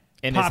wha-bam,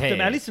 In his popped him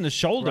head. at least in the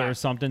shoulder or Right.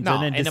 something, No,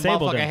 and then in the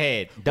disabled motherfucker him.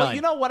 head. Done. Well,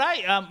 you know what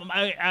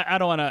I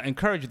don't want to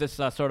encourage this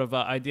sort of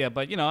idea,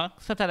 but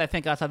sometimes I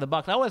think outside the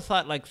box. I always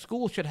thought like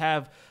schools should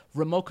have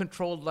remote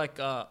controlled like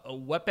a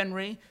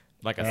weaponry.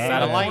 Like a in the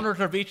satellite. corners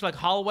of each like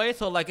hallway,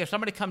 so like if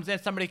somebody comes in,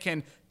 somebody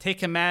can take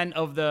command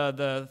of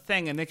the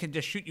thing, and they can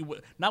just shoot you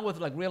not with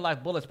like real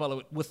life bullets,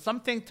 but with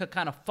something to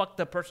kind of fuck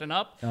the person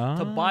up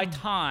to buy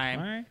time.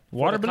 All right. For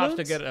Water the cops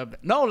to balloons?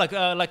 get no like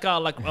like a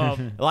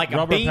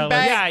Rubber beanbag.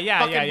 pellets?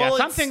 yeah. Bullets.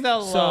 Something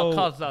that'll So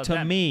cause to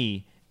damage.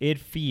 me, it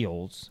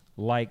feels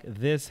like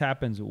this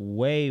happens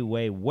way,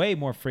 way, way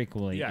more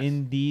frequently Yes.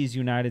 in these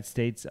United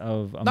States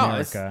of No,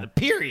 it's America.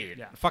 period.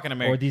 Yeah. Fucking or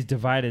America. these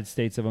divided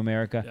states of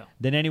America Yeah.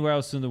 than anywhere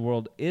else in the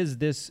world. Is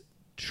this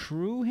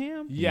true,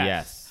 Ham?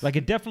 Yes. Like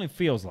it definitely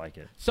feels like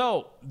it.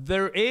 So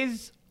there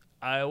is,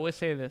 I always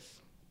say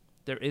this,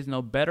 there is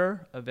no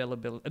better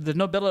availability. There's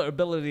no better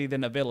ability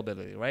than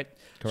availability, right?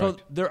 Correct.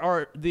 So there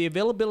are the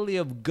availability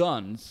of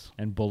guns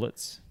And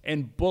bullets.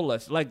 and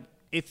bullets. Like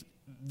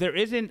there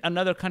isn't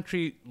another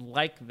country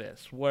like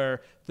this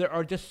where there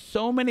are just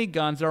so many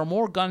guns. There are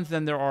more guns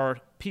than there are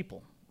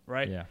people,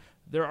 right? Yeah.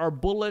 There are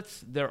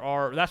bullets.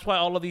 That's why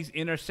all of these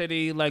inner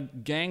city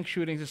like gang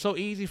shootings. It's so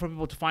easy for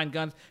people to find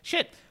guns.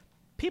 Shit.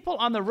 People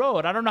on the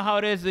road. I don't know how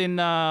it is in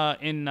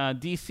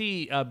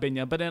D.C.,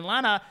 Binya, but in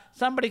Atlanta,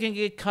 somebody can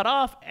get cut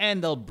off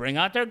and they'll bring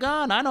out their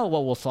gun. I know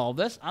what will solve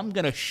this. I'm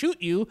gonna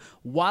shoot you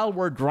while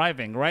we're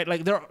driving, right?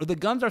 Like the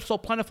guns are so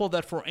plentiful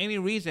that for any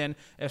reason,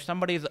 if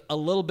somebody's a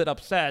little bit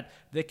upset,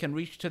 they can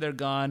reach to their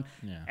gun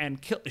and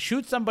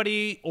shoot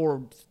somebody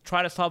or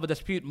try to solve a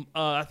dispute.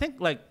 I think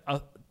like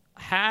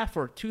half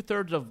or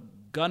 2/3 of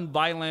gun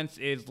violence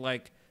is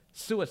like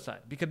suicide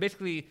because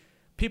basically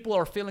people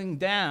are feeling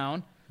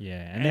down. Yeah,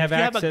 and they have if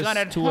you have a access gun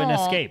at to an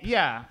home, escape.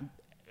 Yeah.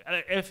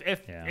 If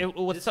it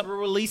was Just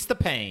release the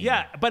pain.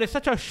 yeah, but it's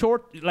such a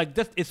short like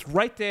this. It's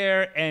right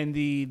there, and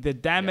the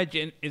damage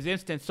is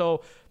instant.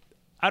 So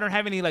I don't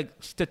have any like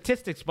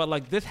statistics, but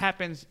like this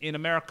happens in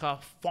America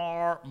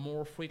far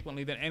more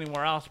frequently than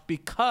anywhere else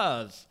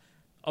because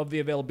of the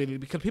availability.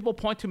 Because people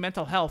point to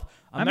mental health.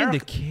 I mean, the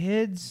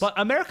kids. But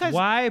America's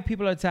why are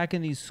people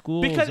attacking these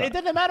schools? because it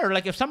doesn't matter.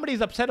 Like if somebody's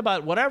upset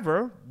about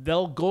whatever,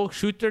 they'll go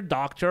shoot their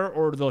doctor,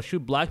 or they'll shoot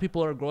black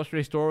people at a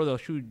grocery store, or they'll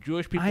shoot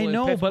Jewish people. I in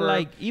know, but Pittsburgh.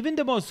 like even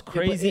the most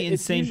crazy, it's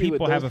insane usually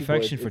with people have those people,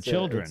 affection for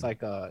children. It's like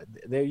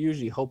they're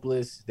usually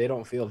hopeless. They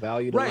don't feel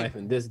valued Right. in life,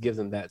 and this gives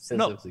them that sense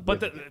no, of but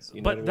significance.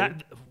 You know what I mean?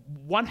 that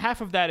one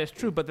half of that is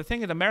true. But the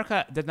thing is,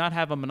 America does not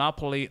have a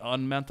monopoly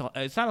on mental.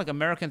 It's not like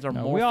Americans are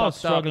No, more we're all fucked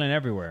struggling up.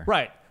 everywhere.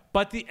 Right.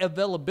 But the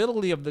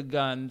availability of the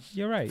guns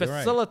You're right.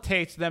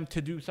 facilitates them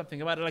to do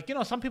something about it. Like,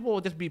 some people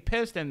will just be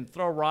pissed and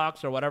throw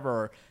rocks or whatever,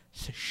 or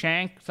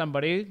shank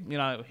somebody,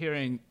 here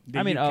in the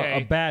I mean, UK.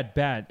 a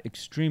bad,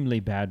 extremely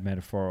bad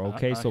metaphor.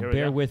 Okay, so here we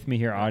bear go. with me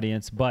here,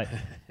 audience. But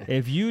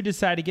if you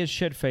decide to get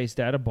shit-faced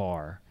at a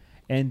bar,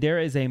 and there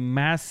is a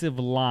massive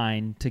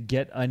line to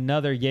get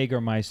another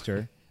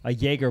Jägermeister, a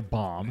Jaeger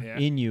bomb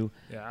in you,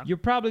 you're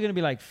probably gonna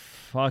be like,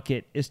 "Fuck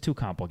it, it's too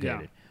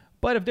complicated." Yeah.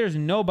 But if there's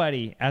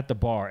nobody at the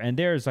bar and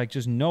there's like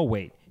just no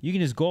wait, you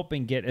can just go up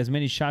and get as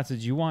many shots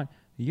as you want.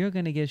 You're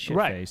going to get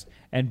shit-faced.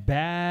 And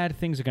bad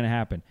things are going to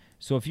happen.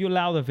 So if you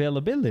allow the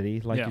availability,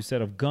 like you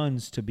said, of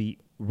guns to be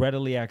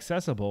readily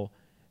accessible,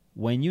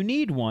 when you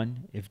need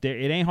one, it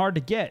ain't hard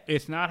to get.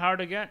 It's not hard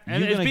to get.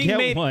 And You're it's going to being get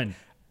made, one.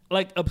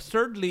 like,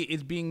 absurdly,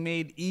 it's being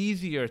made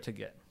easier to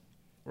get,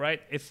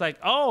 right? It's like,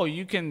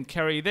 you can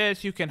carry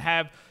this. You can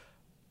have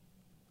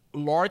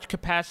large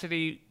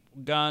capacity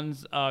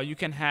guns. You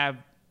can have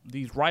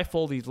these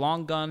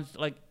long guns.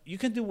 Like, you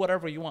can do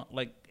whatever you want.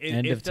 Like,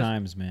 End of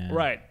times, man.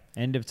 Right.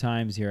 End of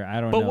times here.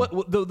 I don't know. But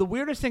what the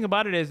weirdest thing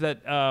about it is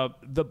that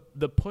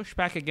the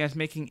pushback against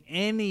making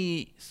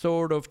any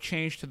sort of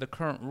change to the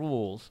current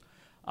rules,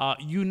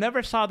 you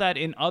never saw that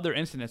in other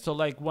incidents. So,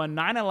 like, when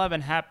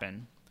 9/11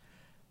 happened,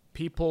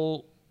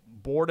 people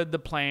boarded the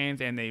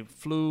planes and they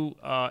flew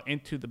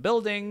into the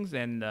buildings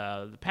and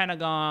the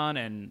Pentagon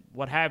and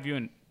what have you,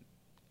 and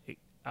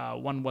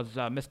one was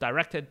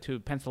misdirected to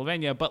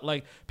Pennsylvania, but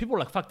like people were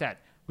like, fuck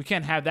that, we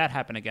can't have that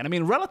happen again. I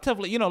mean,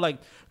 relatively,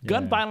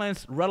 gun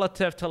violence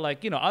relative to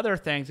other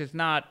things is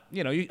not,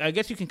 I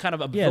guess you can kind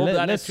of absorb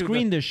that. Let's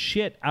screen the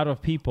shit out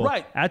of people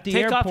right at the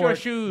Take airport. off your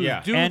shoes.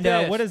 Do and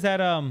this. what is that?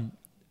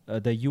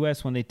 The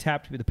U.S. when they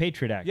tapped the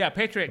Patriot Act. Yeah,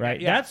 Patriot Act. Right.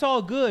 Yeah. That's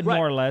all good, Right.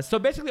 more or less. So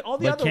basically, all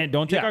the but other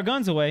don't take our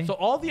guns away. So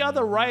all the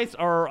other rights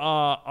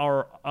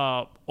are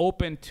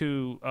open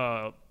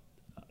to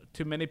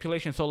to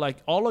manipulation. So like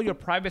all of your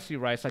privacy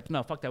rights, like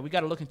no, fuck that. We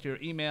got to look into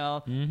your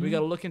email. We got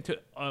to look into.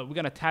 We're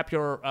gonna tap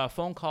your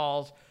phone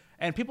calls.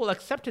 And people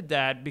accepted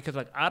that because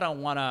like I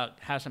don't want to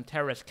have some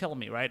terrorist kill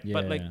me, right? Yeah.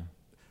 But like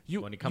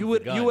you When it comes you to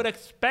would guns. you would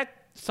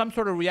expect some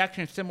sort of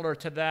reaction similar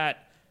to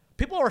that.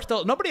 People are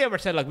still nobody ever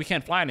said like we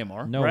can't fly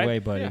anymore. No right? way,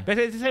 buddy. But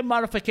it's the same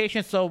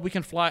modification so we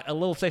can fly a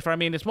little safer. I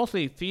mean, it's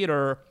mostly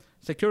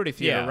security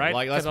theater, right?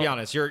 Like let's 'Cause be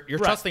honest, you're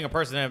trusting a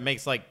person that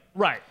makes like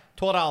right.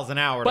 $12 an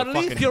hour. But to at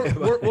least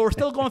fucking we're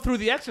still going through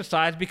the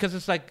exercise because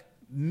it's like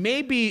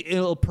maybe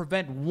it'll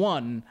prevent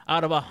 1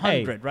 out of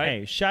 100, right?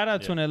 Hey, shout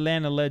out to an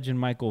Atlanta legend,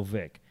 Michael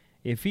Vick.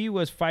 If he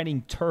was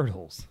fighting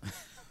turtles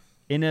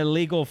in an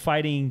illegal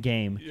fighting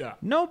game,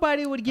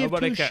 nobody would give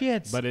Nobody two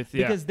shits but it's,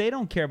 because they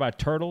don't care about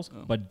turtles,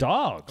 but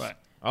dogs. Right.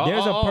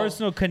 There's a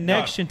personal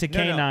connection to No.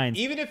 canines.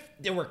 Even if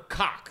they were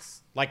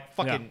cocks, like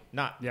fucking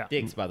not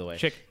dicks, by the way.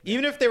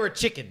 Even if they were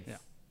chickens,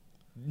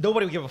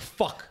 nobody would give a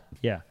fuck.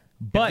 Yeah.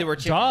 But they were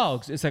chickens.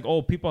 dogs, it's like,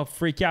 oh, people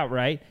freak out,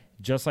 right?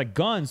 Just like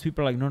guns,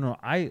 people are like, no,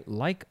 I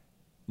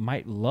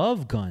might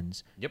love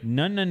guns. Yep.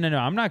 No,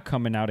 I'm not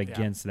coming out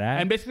against that.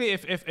 And basically,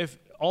 if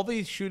all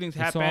these shootings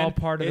it's happen, all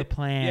part of the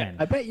plan.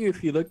 I bet you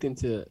if you looked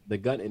into the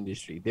gun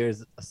industry,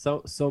 there's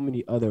so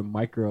many other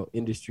micro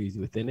industries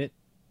within it.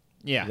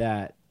 Yeah.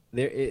 That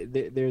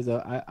there's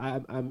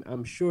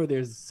I'm sure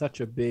there's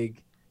such a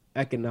big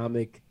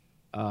economic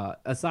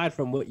aside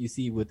from what you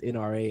see with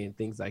NRA and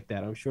things like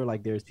that. I'm sure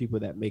like there's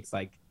people that makes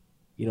like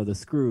the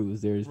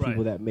screws. There's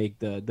people that make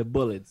the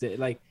bullets.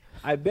 Like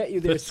I bet you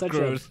there's such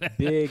a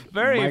big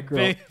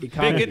micro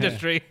economy. big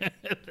industry.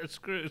 The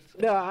screws.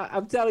 No,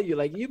 I'm telling you,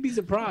 like you'd be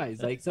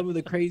surprised. Like some of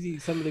the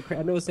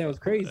I know it sounds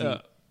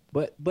crazy,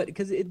 but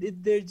because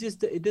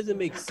it doesn't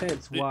make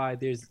sense why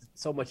there's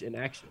so much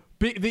inaction.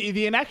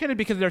 The inaction is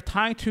because they're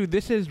trying to.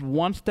 This is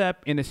one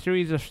step in a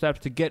series of steps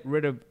to get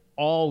rid of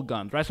all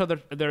guns, right? So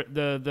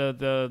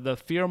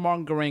the fear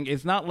mongering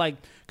is not like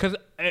because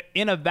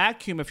in a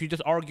vacuum, if you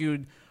just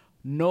argued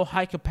no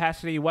high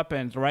capacity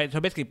weapons, right? So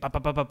basically,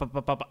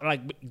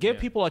 like give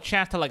people a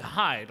chance to like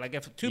hide. Like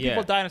if 2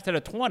 people died instead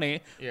of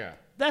 20,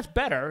 that's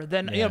better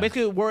than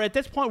basically we're at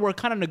this point we're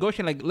kind of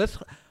negotiating like let's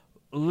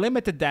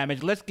limit the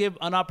damage. Let's give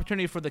an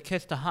opportunity for the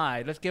kids to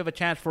hide. Let's give a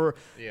chance for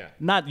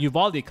not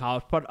Uvalde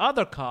cops but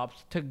other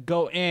cops to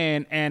go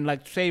in and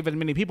like save as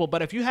many people.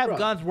 But if you have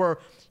guns where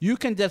you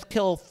can just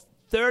kill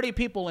 30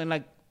 people in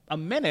like a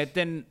minute,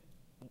 then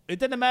it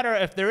doesn't matter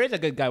if there is a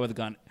good guy with a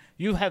gun.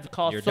 You have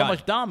caused so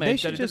much damage. They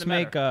should just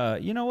make,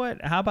 you know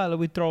what? How about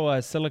we throw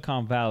a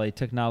Silicon Valley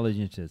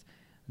technology into this?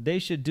 They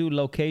should do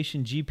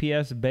location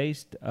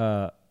GPS-based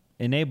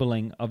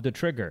enabling of the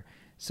trigger.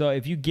 So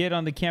if you get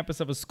on the campus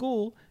of a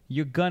school,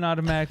 your gun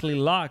automatically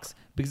locks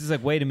because it's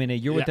like, wait a minute,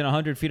 you're within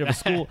 100 feet of a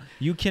school.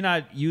 You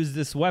cannot use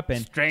this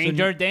weapon.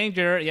 Stranger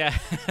danger,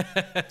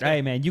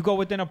 Hey, man, you go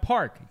within a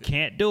park.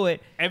 Can't do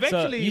it.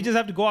 Eventually. So you just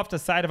have to go off the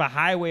side of a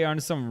highway or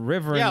onto some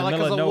river in the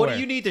middle of nowhere. What do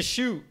you need to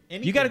shoot?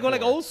 You got to go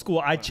like old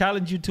school. I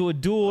challenge you to a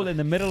duel in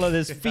the middle of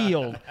this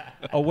field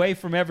away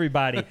from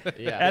everybody.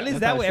 At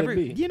least that way,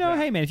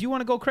 hey, man, if you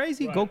want to go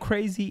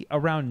crazy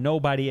around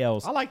nobody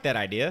else. I like that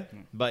idea,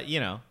 but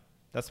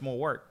that's more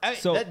work.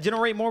 So that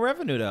generate more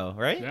revenue, though,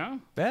 right? Yeah,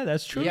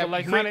 that's true. Yeah,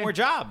 like create more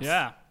jobs.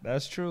 Yeah,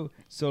 that's true.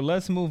 So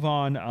let's move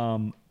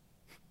on.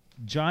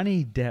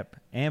 Johnny Depp,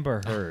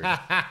 Amber Heard.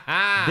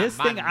 This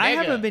thing, I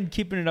haven't been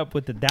keeping it up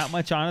with it that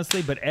much,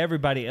 honestly, but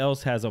everybody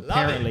else has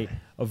apparently.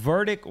 A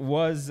verdict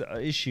was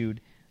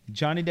issued.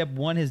 Johnny Depp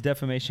won his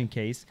defamation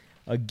case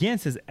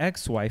against his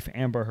ex-wife,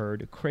 Amber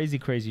Heard. A crazy,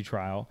 crazy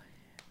trial.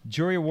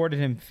 Jury awarded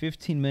him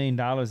 $15 million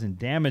in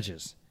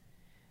damages.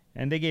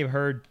 And they gave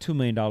Heard $2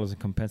 million in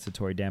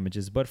compensatory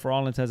damages. But for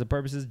all intents and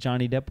purposes,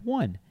 Johnny Depp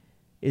won.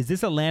 Is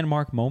this a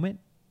landmark moment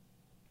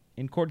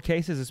in court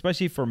cases,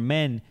 especially for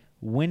men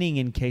winning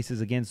in cases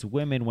against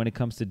women when it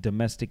comes to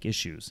domestic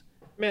issues?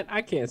 Man,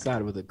 I can't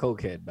side with a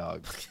cokehead,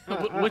 dog.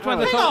 Which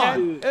one's a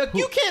cokehead?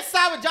 You can't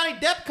side with Johnny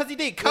Depp because he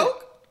did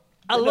coke?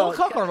 A little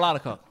coke or a lot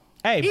of coke?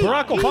 Hey,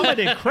 Barack Obama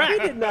did crack.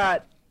 He did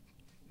not.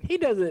 He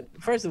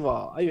doesn't. First of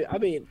all, I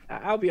mean,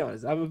 I'll be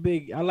honest. I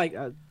like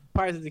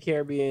Pirates of the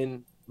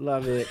Caribbean.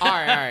 Love it. All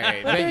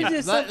right.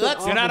 You're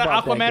not an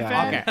Aquaman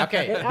fan?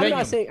 Okay. And I'm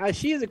not saying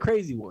she is a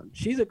crazy one.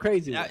 She's a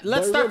crazy one.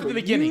 Let's start from the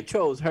beginning. You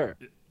chose her.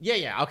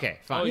 Yeah. Okay.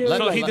 Fine.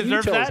 So he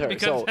deserves that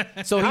because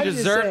so he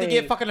deserved to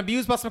get fucking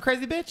abused by some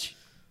crazy bitch.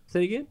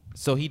 Say it again.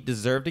 So he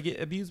deserved to get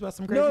abused by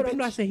some crazy bitch. No, I'm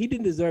not saying he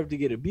didn't deserve to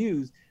get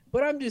abused,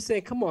 but I'm just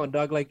saying, come on,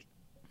 dog. Like,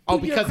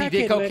 because he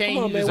did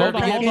cocaine, he deserved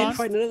to get abused.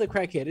 Fighting another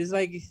crackhead. It's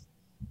like,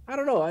 I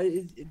don't know.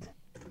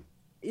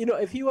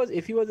 If he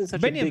wasn't such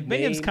a big name,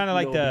 Biniam's kind of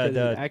like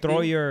the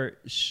throw your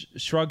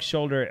shrug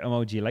shoulder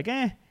emoji, like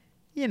I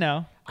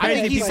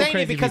think he's saying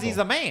it because he's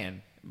a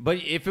man. But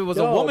if it was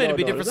a woman, it'd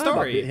be a different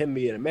story. It's not about him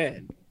being a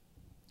man.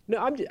 No,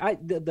 I'm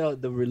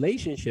just the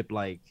relationship,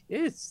 like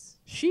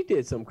she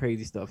did some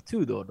crazy stuff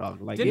too, though,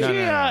 dog. Like,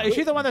 is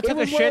she the one that took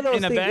a shit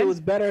in a bed? It was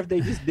better if they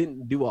just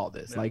didn't do all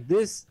this. Like,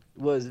 this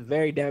was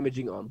very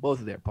damaging on both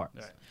of their parts.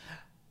 Right.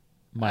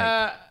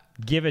 Mike,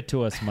 give it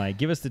to us, Mike.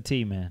 Give us the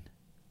tea, man.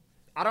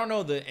 I don't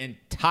know the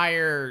entire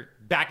entire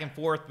back and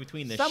forth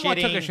between the Someone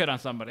shitting. took a shit on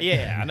somebody.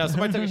 Yeah, I know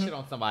somebody took a shit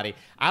on somebody.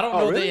 I don't Oh,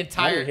 know really? the I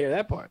entire. didn't hear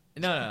that part.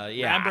 No,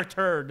 yeah. Amber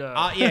Turd.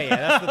 Yeah,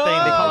 that's the thing.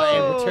 They call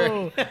it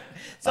Amber Turd.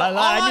 So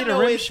I need a know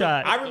rim is,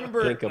 shot. I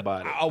remember Think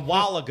about it. a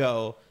while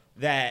ago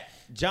that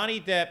Johnny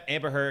Depp,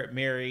 Amber Heard,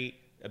 married,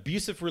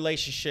 abusive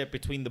relationship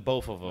between the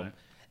both of them,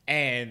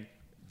 and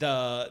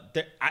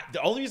the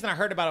only reason I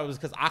heard about it was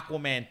because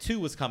Aquaman 2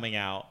 was coming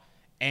out,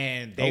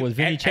 and with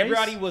Vinny Chase?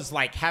 everybody was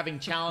like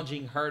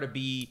challenging her to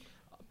be.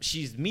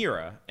 She's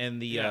Mira in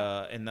the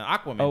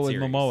Aquaman with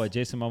series. Momoa,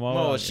 Jason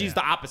Momoa. She's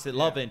the opposite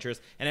love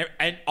interest,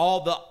 and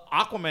all the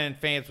Aquaman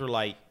fans were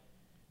like,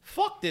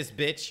 "Fuck this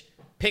bitch,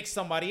 pick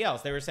somebody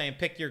else." They were saying,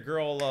 "Pick your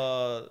girl,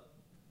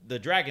 the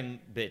dragon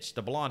bitch,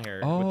 the blonde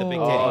hair with the big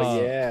titties."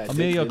 Oh yeah,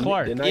 Amelia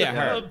Clark. Yeah,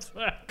 her.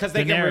 Because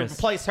they can Daenerys.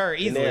 replace her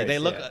easily.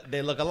 Daenerys,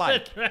 They look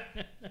alike.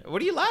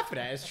 What are you laughing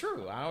at? It's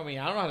true. I don't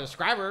know how to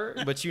describe her,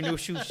 but you knew who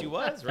she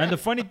was, right? And the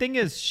funny thing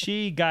is,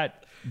 she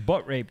got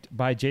butt raped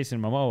by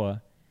Jason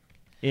Momoa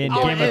in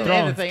Oh, Game of and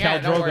Thrones. the thing,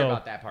 Khal don't worry Drogo.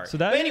 about that part. So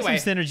that But is some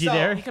synergy so-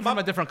 there. He comes from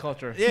a different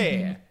culture.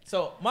 Yeah.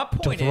 So my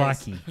point is,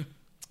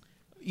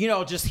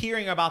 Dothraki. just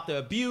hearing about the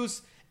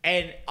abuse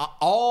and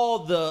all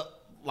the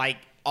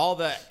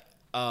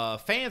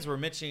fans were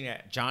mentioning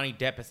that Johnny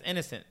Depp is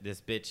innocent. This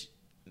bitch,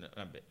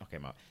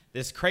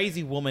 this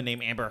crazy woman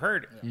named Amber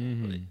Heard,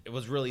 it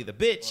was really the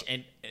bitch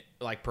and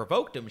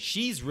provoked him.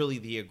 She's really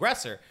the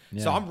aggressor.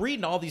 So Yeah. I'm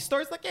reading all these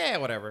stories like, yeah,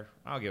 whatever.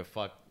 I don't give a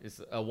fuck.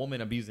 It's a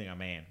woman abusing a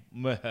man.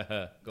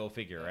 Go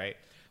figure, right?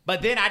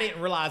 But then I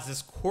didn't realize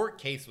this court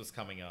case was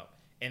coming up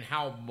and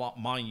how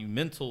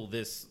monumental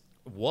this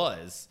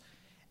was.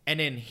 And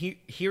then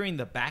hearing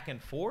the back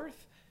and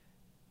forth,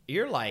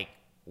 you're like,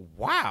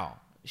 wow,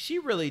 she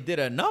really did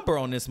a number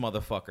on this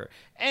motherfucker.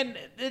 And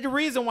the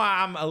reason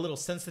why I'm a little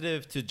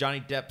sensitive to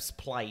Johnny Depp's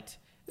plight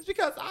is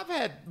because I've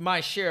had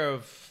my share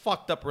of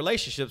fucked up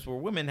relationships where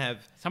women have.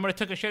 Somebody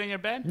took a shit in your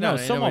bed? No,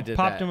 they someone never did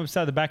popped that. him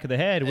upside the back of the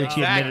head, which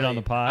he admitted on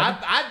the pod.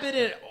 I've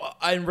been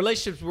in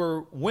relationships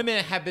where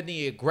women have been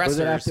the Was aggressors.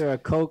 it after a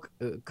coke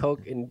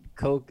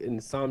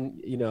and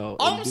some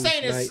All I'm induced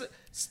saying is night?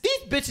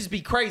 these bitches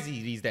be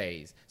crazy these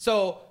days.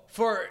 So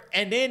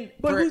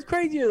But who's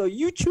crazier though?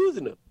 You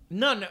choosing them.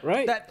 no,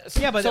 Right?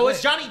 So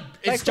it's Johnny.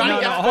 It's Johnny.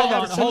 No, Depp's hold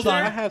fault. on, hold on.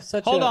 I have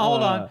such hold a, on,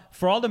 hold on.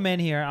 For all the men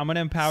here, I'm going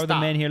to empower the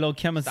Stop. men here. Little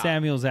Kim and Stop.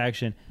 Samuels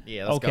action.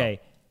 Yeah, let's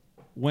okay.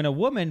 When a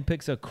woman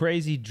picks a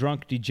crazy,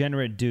 drunk,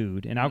 degenerate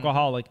dude, an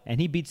alcoholic, and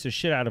he beats the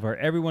shit out of her,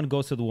 everyone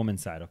goes to the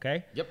woman's side,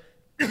 okay? Yep.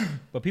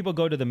 But people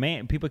go to the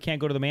man. People can't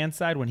go to the man's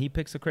side when he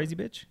picks a crazy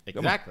bitch.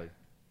 Exactly.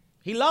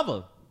 He love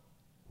her.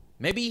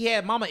 Maybe he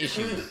had mama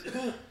issues.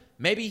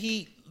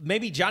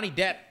 Maybe Johnny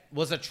Depp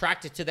was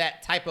attracted to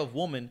that type of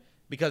woman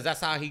because that's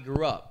how he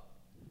grew up.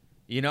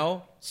 You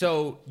know?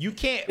 So you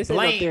can't This ain't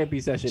no blame therapy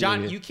session,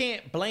 John. nigga. You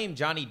can't blame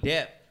Johnny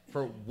Depp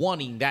for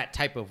wanting that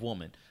type of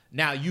woman.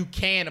 Now you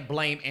can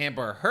blame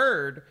Amber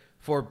Heard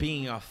for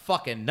being a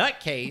fucking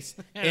nutcase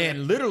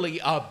and literally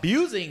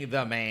abusing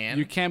the man.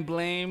 You can't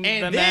blame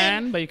And the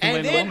then- man, but you can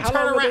and blame the then woman. How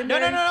long turn were they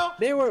around. No. married?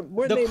 They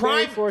weren't The they crime-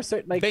 married for a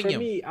certain for Bingham.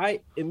 me,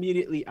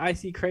 I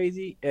see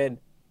crazy and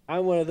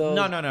I'm one of those.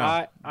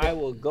 No. I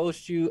will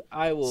ghost you.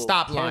 I will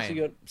Stop cancel lying.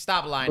 you.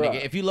 Stop lying, Bruh.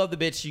 nigga. If you love the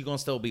bitch, you gonna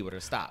still be with her.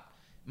 Stop.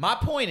 My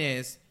point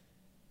is,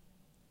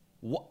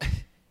 what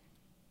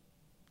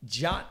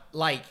John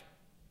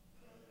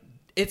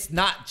it's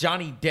not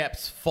Johnny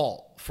Depp's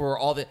fault for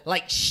all the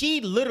she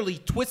literally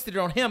twisted it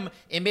on him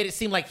and made it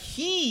seem like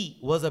he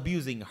was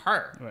abusing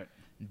her. Right.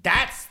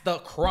 That's the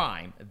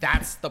crime.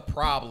 That's the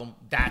problem.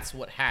 That's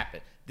what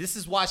happened. This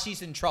is why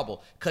she's in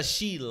trouble because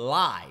she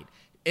lied.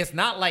 It's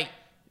not like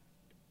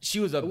she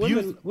was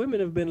abused. Women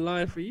have been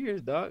lying for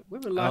years, dog.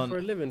 Women lie for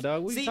a living,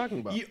 dog. What are you talking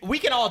about? We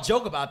can all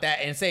joke about that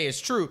and say it's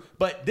true,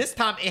 but this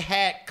time it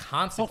had Well,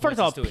 consequences. first of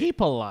all, to it.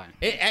 people lie.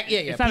 Yeah,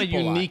 It's not a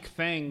people lie. unique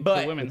thing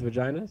But- to With women.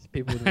 vaginas,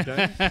 people with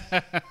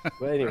vaginas.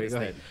 But anyway, go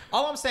ahead.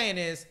 All I'm saying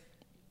is,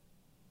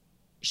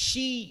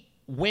 she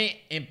went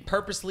and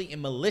purposely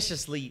and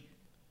maliciously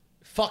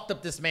fucked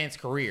up this man's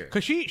career.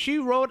 Because she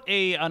wrote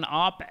an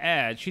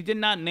op-ed. She did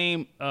not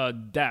name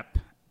Depp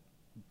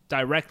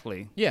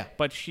directly. Yeah.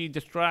 But she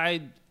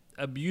described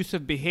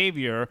abusive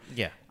behavior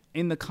Yeah.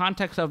 in the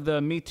context of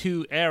the Me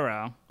Too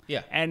era.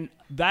 Yeah. And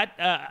that,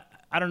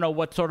 I don't know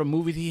what sort of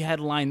movies he had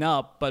lined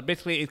up, but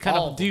basically it kind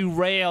All of of them.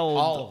 derailed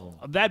All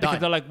of them. that because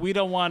Done. they're like, we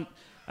don't want,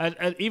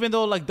 even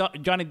though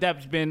Johnny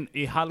Depp's been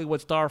a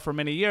Hollywood star for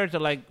many years, they're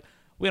like,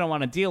 we don't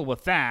want to deal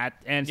with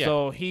that. And Yeah.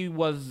 so he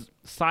was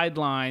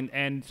sidelined.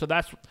 And so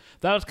that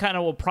was kind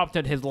of what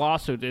prompted his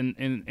lawsuit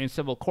in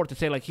civil court to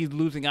say like he's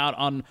losing out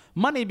on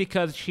money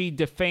because she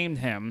defamed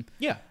him.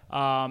 Yeah.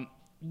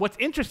 What's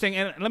interesting,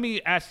 and let me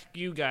ask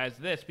you guys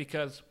this,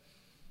 because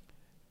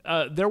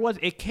there was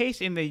a case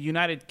in the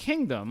United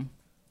Kingdom,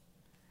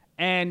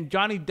 and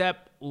Johnny Depp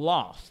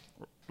lost,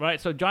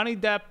 right? So Johnny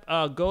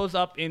Depp goes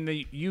up in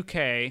the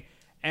UK,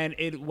 and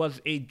it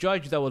was a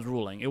judge that was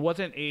ruling. It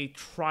wasn't a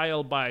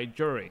trial by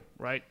jury,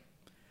 right?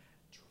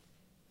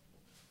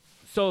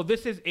 So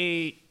this is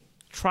a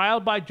trial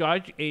by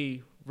judge,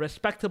 a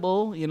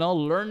respectable,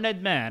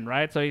 learned man,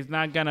 right? So he's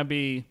not gonna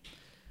be,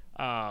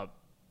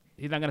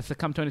 he's not gonna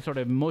succumb to any sort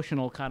of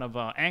emotional kind of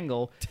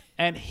angle.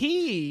 And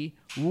he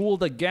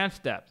ruled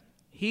against Depp.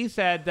 He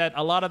said that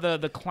a lot of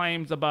the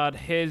claims about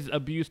his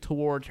abuse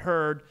towards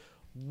Heard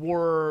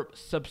were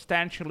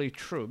substantially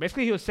true.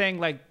 Basically, he was saying,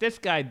 like, this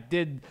guy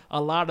did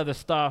a lot of the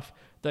stuff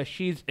that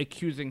she's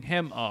accusing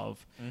him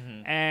of.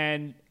 Mm-hmm.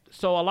 And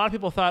so a lot of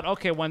people thought,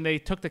 okay, when they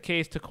took the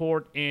case to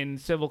court in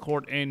civil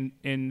court in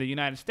the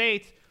United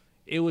States,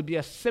 it would be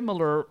a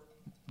similar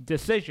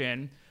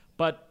decision.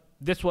 But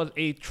this was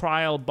a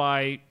trial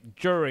by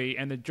jury,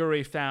 and the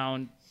jury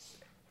found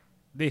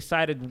they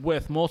sided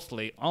with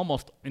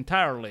almost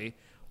entirely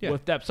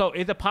with Depp. So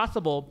is it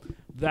possible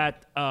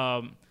that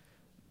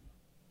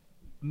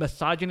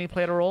misogyny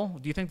played a role?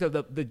 Do you think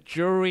that the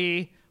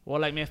jury were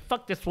like, man,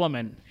 fuck this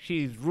woman.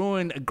 She's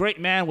ruined a great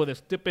man with a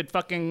stupid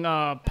fucking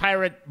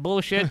pirate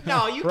bullshit.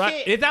 No, you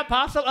can't. Is that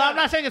possible? No, I'm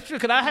not saying it's true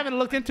because I haven't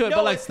looked into it. No,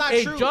 but like, it's not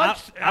a true. judge,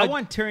 I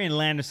want Tyrion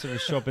Lannister to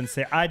show up and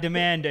say, I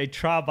demand a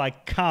trial by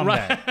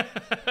combat.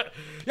 Right.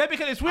 Yeah,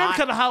 because it's weird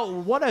because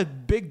what a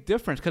big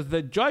difference. Because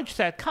the judge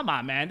said, come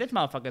on, man, this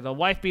motherfucker's a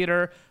wife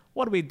beater.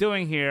 What are we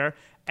doing here?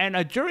 And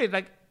a jury is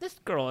like, this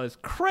girl is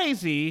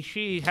crazy.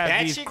 She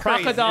has these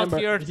crocodile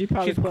tears. She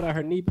probably put on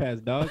her knee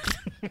pads, dog.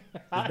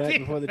 Back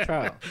before the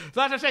trial.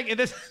 So that's what I'm saying.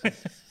 This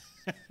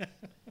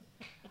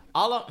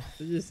I'm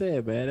just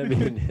saying, man. I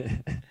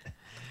mean,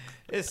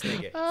 this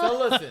nigga.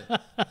 So listen,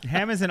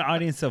 Ham is an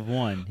audience of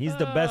one. He's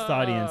the best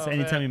audience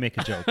anytime you make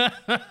a joke.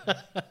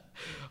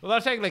 Well,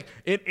 I'm saying, like,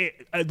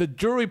 the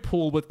jury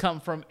pool would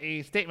come from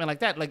a statement like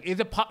that. Like,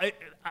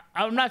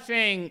 I'm not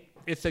saying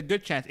it's a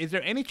good chance. Is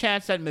there any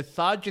chance that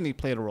misogyny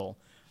played a role?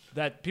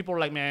 That people are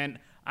like, man,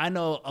 I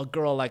know a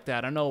girl like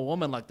that. I know a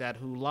woman like that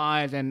who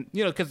lies, and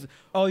because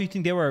you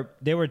think they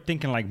were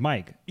thinking like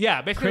Mike?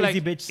 Yeah, basically crazy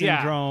like, bitch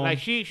syndrome. Yeah, like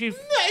she's. you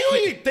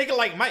ain't thinking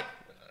like Mike.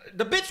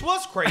 The bitch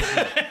was crazy.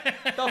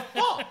 The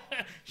fuck.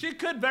 She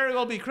could very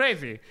well be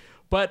crazy,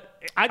 but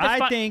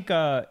I think.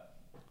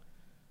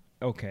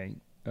 Okay.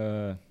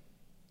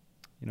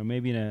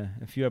 Maybe in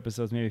a few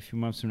episodes, maybe a few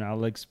months from now,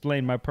 I'll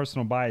explain my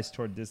personal bias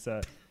toward this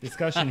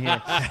discussion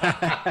here.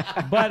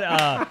 But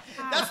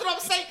that's what I'm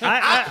saying.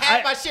 I've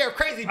had my share of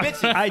crazy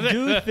bitches. I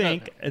do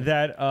think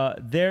that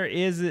there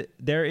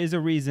is a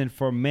reason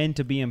for men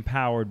to be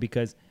empowered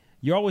because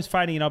you're always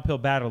fighting an uphill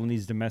battle in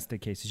these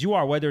domestic cases. You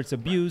are, whether it's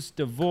abuse,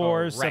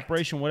 divorce,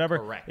 separation, whatever.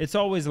 Correct. It's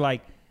always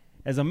like,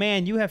 as a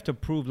man, you have to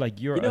prove like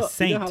you're a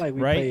saint, you know how, like,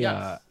 we right? play,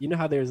 Yes. You know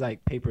how there's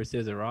like paper,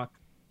 scissors, rock?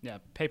 yeah,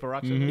 paper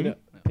rocks. Mm-hmm. You know,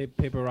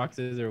 paper, rock,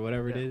 scissors, or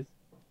whatever it is.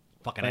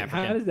 Fucking Like,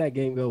 African. how does that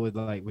game go with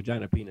like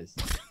vagina, penis?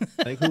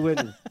 Like, who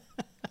wins?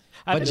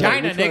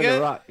 Vagina, Which one nigga.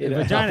 the rock, you know?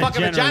 Vagina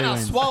Fucking generally vagina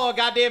wins. swallow a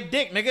goddamn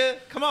dick, nigga.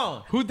 Come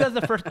on. Who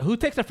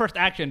takes the first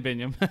action,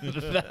 Binyam?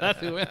 That's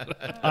who wins.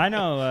 I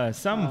know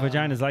some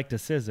vaginas like to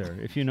scissor,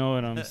 if you know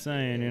what I'm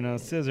saying,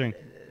 scissoring.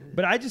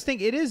 But I just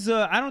think it is,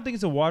 I don't think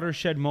it's a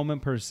watershed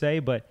moment per se,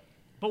 but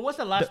What's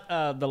the last?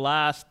 I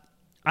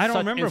don't such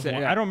remember incident,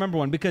 one. yeah. I don't remember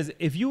one because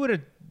if you would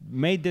have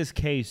made this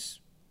case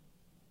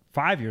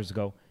 5 years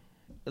ago,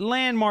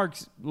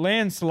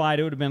 landslide,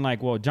 it would have been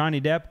like, well,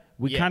 Johnny Depp,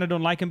 we kind of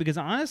don't like him because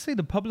honestly,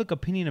 the public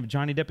opinion of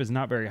Johnny Depp is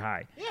not very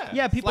high.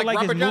 Yeah, people like like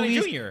his Robert Downey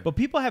movies, Jr.. but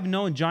people have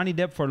known Johnny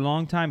Depp for a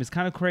long time. It's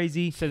kind of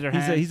crazy.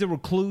 Scissorhands. He's a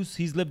recluse.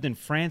 He's lived in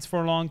France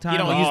for a long time. You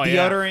don't use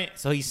yeah. deodorant,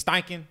 so he's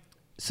stinking.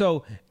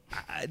 So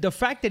the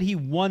fact that he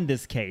won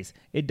this case,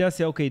 it does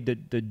say, okay, the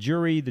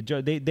jury, the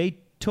judge, they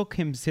took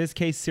his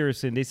case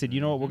seriously, and they said, you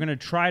know what, we're going to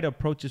try to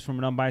approach this from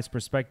an unbiased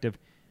perspective,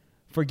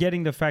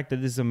 forgetting the fact that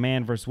this is a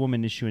man versus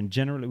woman issue, and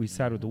generally we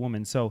side with the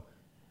woman. So,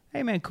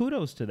 hey, man,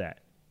 kudos to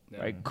that. Yeah.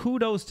 Right?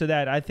 Kudos to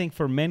that. I think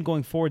for men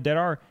going forward that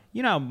are,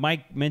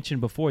 Mike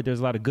mentioned before, there's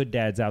a lot of good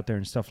dads out there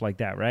and stuff like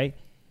that, right?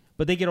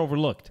 But they get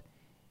overlooked,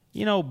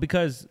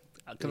 because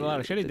a lot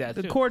of shitty dads,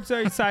 the too. courts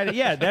are excited.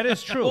 Yeah, that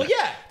is true. Well,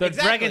 yeah, They're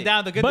exactly. dragging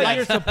down the good But dads.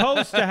 you're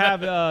supposed to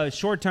have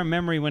short-term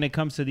memory when it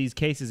comes to these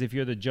cases. If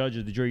you're the judge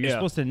or the jury, you're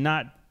supposed to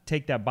not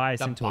take that bias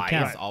The into bias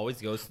account.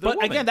 always goes to the But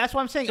woman. again, that's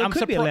what I'm saying. So it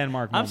could be a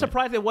landmark I'm moment.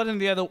 surprised it wasn't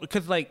the other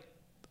because, like,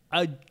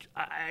 I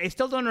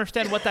still don't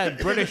understand what that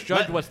British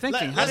judge was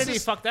thinking. How did he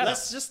fuck that up?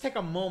 Let's just take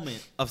a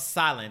moment of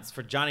silence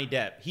for Johnny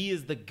Depp. He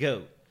is the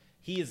GOAT.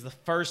 He is the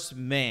first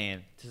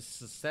man to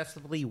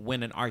successfully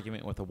win an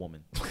argument with a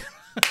woman.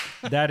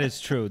 That is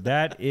true.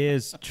 That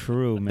is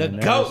true, man.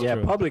 That GOAT. is Yeah,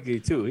 true. publicly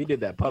too. He did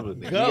that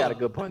publicly. Go. You got a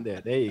good point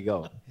there. There you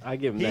go. I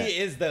give him He that.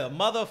 is the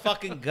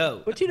motherfucking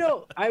GOAT. But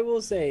I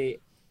will say,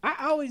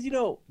 I always,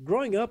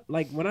 growing up,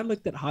 like when I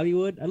looked at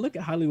Hollywood, I look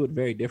at Hollywood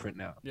very different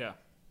now. Yeah.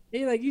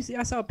 And like you see,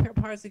 I saw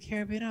Pirates of the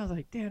Caribbean. I was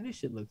like, damn, this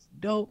shit looks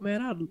dope,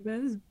 man.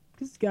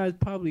 This guy's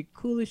probably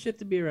cool as shit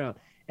to be around.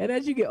 And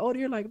as you get older,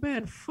 you're like,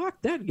 man,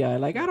 fuck that guy.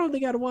 Like, I don't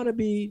think I'd want to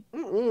be.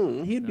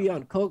 He'd be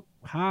on coke,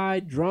 high,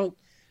 drunk,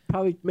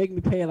 probably make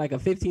me pay like a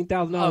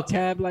 $15,000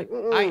 tab. Like,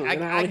 I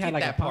and I only get had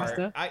like that a part.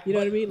 pasta. You know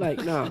what I mean?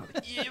 Like, no.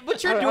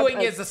 What you're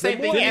doing is the same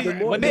thing.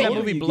 When did that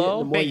movie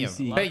blow?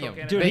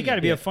 Dude, he got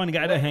to be a fun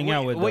guy to hang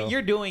out with. What though.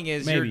 you're doing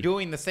is Maybe. you're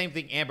doing the same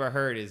thing Amber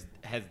Heard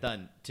has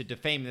done to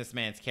defame this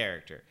man's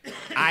character.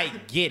 I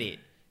get it.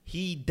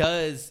 He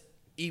does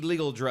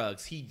illegal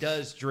drugs. He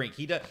does drink.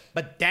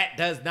 But that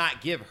does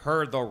not give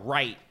her the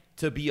right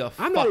to be a I'm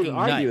fucking not even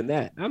nut. arguing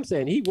that. I'm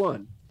saying he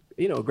won.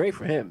 Great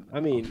for him. I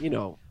mean,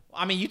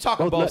 you talk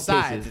on both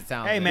sides. It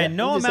sounds. Hey, like. man,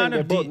 no I'm just amount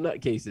saying of they're both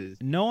nut cases.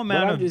 no But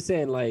amount I'm of just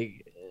saying,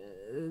 like,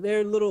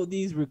 they're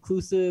these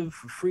reclusive,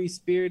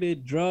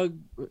 free-spirited,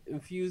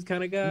 drug-infused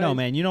kind of guys. no,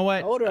 man. You know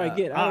what? The older I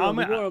get, I'm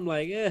the more I'm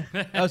like,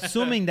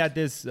 assuming that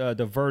this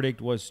the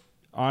verdict was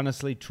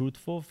honestly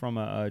truthful from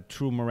a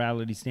true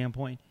morality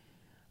standpoint.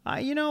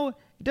 It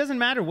doesn't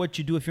matter what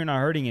you do if you're not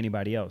hurting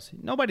anybody else.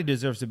 Nobody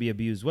deserves to be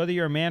abused, whether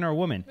you're a man or a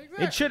woman.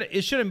 Exactly.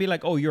 It shouldn't be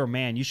like, oh, you're a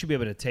man, you should be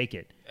able to take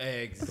it.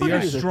 Exactly. You're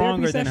Is it a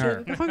stronger therapy than her. session?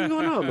 What the fuck is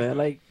going on, man?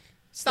 Like,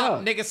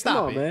 Stop, nigga, stop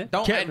come on, it. man.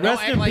 Don't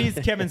Rest act in like, peace,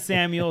 Kevin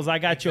Samuels. I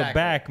got your Exactly.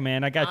 back,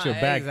 man. I got your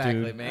back,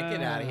 exactly, dude. man.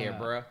 Get out of here,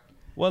 bro.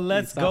 Well,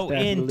 let's Soft go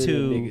ass little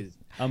into niggas.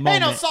 a moment.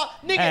 Ain't no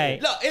soft nigga. Hey.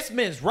 Look, it's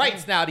men's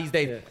rights now these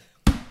days.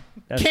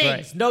 That's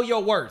Kings, right. know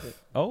your worth.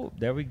 Oh,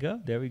 there we go.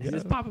 There we go.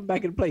 It's popping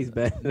back in place,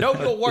 man. Know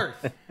your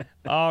worth.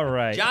 All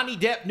right. Johnny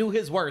Depp knew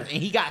his worth,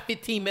 and he got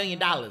 $15 million.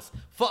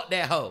 Fuck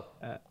that hoe.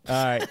 All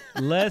right.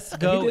 Let's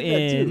go He did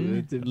that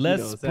in. too,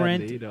 Let's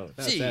sprint. Sadly, not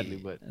Gee. sadly,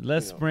 but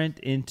Let's sprint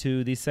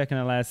into the second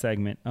and last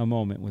segment, A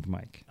Moment with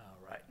Mike.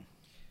 All right.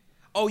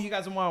 Oh, you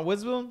guys want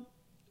wisdom?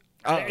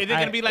 Is it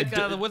going to be like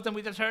the wisdom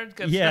we just heard?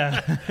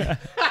 Yeah.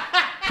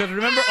 Because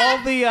remember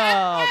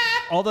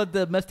all the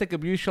domestic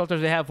abuse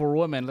shelters they have for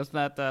women. Let's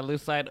not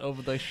lose sight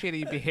over the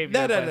shitty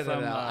behavior. No.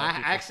 some,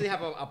 I actually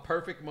have a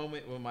perfect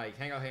moment with Mike.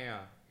 Hang on.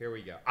 Here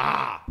we go.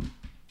 Right.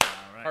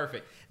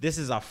 Perfect. This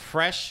is a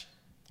fresh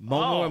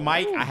moment with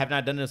Mike. I have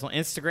not done this on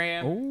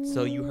Instagram,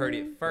 so you heard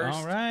it first.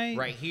 All right.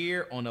 Right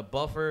here on the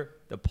buffer,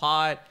 the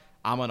pod.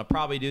 I'm going to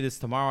probably do this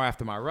tomorrow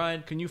after my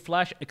run. Can you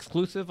flash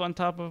exclusive on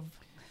top of?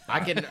 I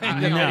can.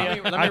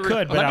 I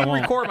could, but I let me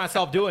won't. record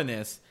myself doing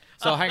this.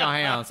 So hang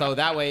on. So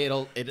that way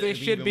it'll They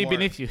should be even more.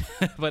 beneath you.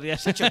 But yeah.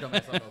 Shut your dumb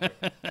ass up over.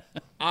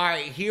 All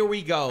right, here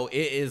we go.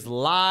 It is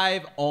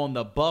live on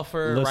the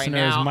buffer right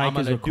Listeners, now. Mike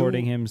is gonna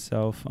recording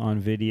himself on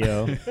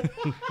video.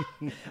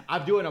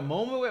 I'm doing a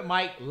moment with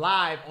Mike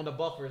live on the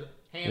buffer.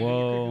 Hand Whoa.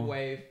 me your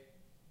wave.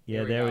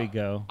 Yeah, there we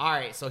go. All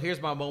right, so here's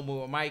my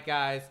moment with Mike,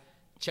 guys.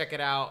 Check it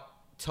out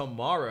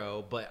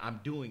tomorrow. But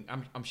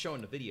I'm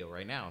showing the video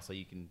right now, so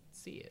you can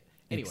see it.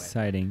 Anyway,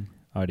 Exciting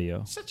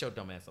audio. shut your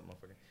dumb ass up,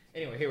 motherfucker.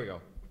 Anyway, here we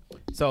go.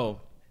 So,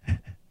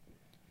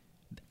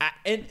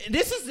 and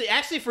this is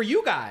actually for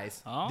you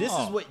guys. Oh. This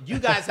is what you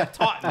guys have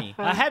taught me.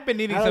 I have been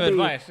needing I some don't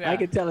think- advice. Yeah. I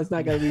can tell it's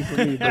not gonna be for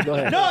me, but go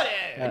ahead. No,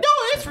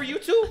 it's for you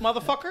too,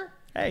 motherfucker.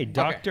 Hey,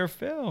 Dr.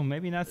 Phil.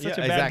 Maybe not such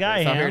a Yeah, bad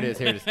guy, So Ham. here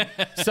it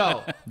is.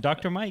 So,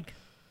 Dr. Mike.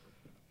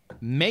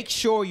 make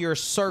sure your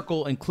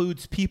circle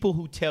includes people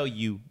who tell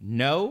you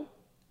no.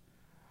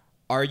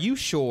 Are you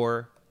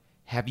sure?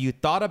 Have you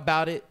thought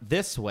about it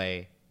this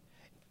way?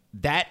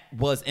 That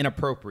was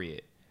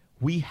inappropriate.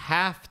 We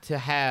have to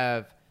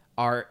have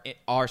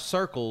our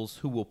circles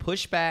who will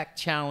push back,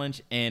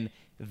 challenge, and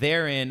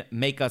therein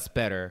make us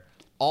better,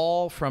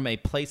 all from a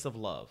place of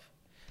love.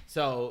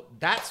 So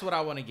that's what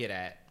I want to get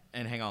at.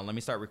 And hang on, let me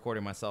start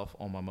recording myself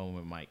on my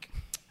moment mic.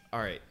 All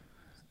right.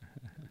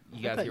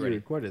 You guys get ready?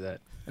 Recorded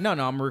that. No, I'm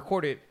gonna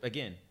record it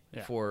again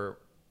Yeah. for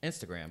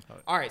Instagram.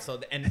 All right,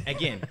 so and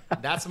again,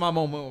 that's my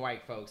moment with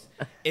Mike, folks.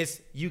 It's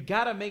you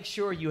gotta make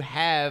sure you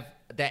have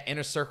that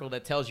inner circle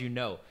that tells you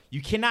no.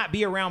 You cannot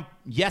be around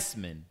yes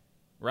men,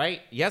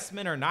 right? Yes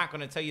men are not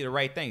gonna tell you the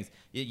right things.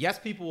 Yes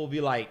people will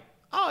be like,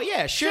 oh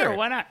yeah, sure,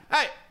 why not? All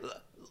right,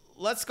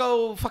 let's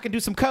go fucking do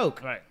some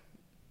coke. Right.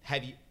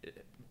 Have you,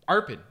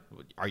 Arpin?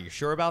 Are you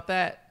sure about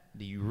that?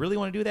 Do you really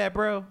want to do that,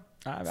 bro?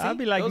 I'll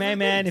be like, those are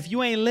man, things. if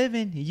you ain't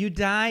living, you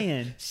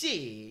dying. Shit,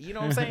 you know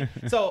what I'm saying?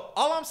 So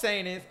all I'm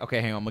saying is,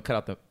 okay, hang on, I'm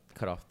gonna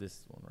cut off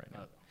this one right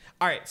now.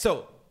 All right,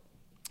 so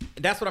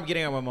that's what I'm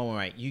getting at my moment,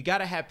 right? You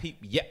gotta have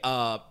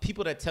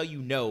people that tell you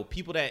no,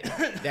 people that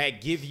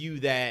that give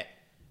you that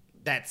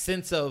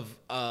sense of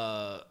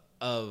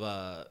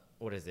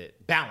what is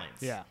it?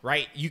 Balance. Yeah.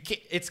 Right. You can.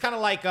 It's kind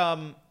of like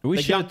We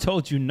the should young- have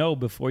told you no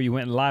before you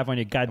went live on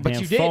your goddamn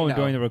But you didn't phone know.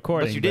 during the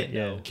recording. But you didn't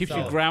yeah. know. Keeps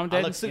you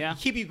grounded, yeah.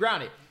 Keep you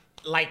grounded.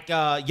 Like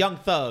Young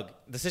Thug,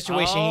 the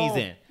situation he's in.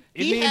 Isn't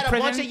He he in had a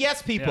bunch prison? of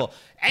yes people.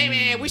 Hey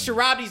man, we should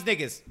rob these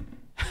niggas.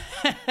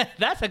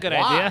 That's a good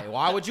Why? idea.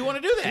 Why would you want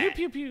to do that?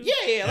 Pew, pew, pew.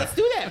 Yeah, let's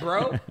do that,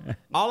 bro.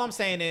 All I'm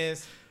saying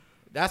is,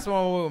 that's what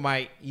I'm with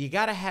Mike. You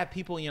gotta have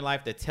people in your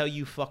life that tell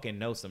you fucking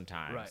no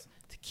sometimes Right.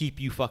 to keep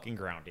you fucking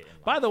grounded. In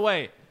life. By the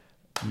way,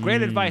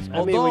 great advice.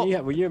 I mean,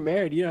 Although, when you're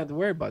married, you don't have to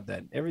worry about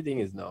that. Everything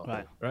is no,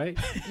 Right. right?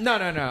 No.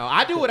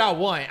 I do what I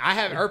want. I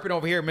have Erpin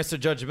over here, Mr.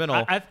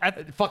 Judgmental, I-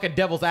 fucking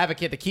devil's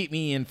advocate to keep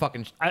me in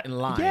fucking in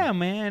line. Yeah,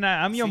 man.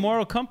 I'm your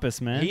moral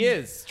compass, man. He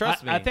is.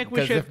 Trust me. I think we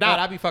 'Cause should- If not,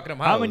 I'd be fucking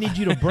him. I'm gonna need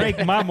you to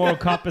break my moral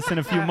compass in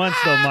a few months,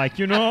 though, Mike.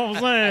 You know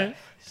what I'm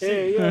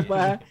saying? Yeah,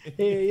 boy.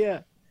 Yeah.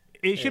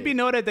 it should be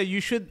noted that you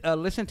should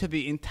listen to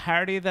the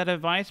entirety of that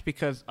advice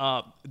because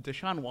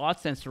Deshaun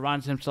Watson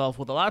surrounds himself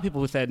with a lot of people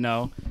who said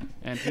no.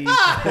 and he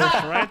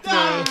pushed right through.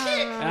 You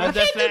can't do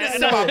this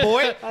to my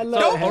boy.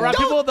 Around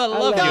people that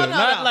love you,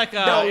 not like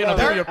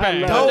people you're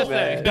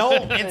paying.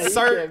 Don't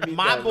insert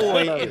my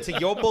boy into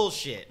your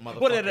bullshit,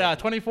 motherfucker. What is it?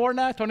 24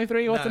 now?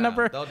 23? What's the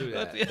number? Don't do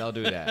that. Don't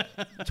do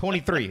that.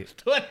 23.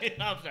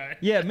 20. I'm sorry.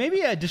 Yeah, maybe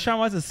Deshaun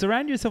wants to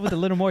surround yourself with a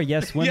little more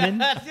yes women.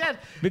 Yes.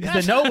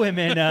 Because the no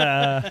women,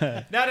 No.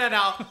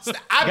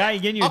 guy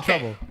getting you in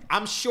trouble.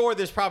 I'm sure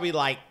there's probably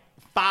like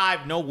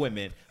 5 no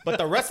women, but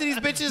the rest of these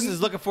bitches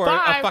is looking for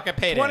a fucking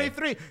payday.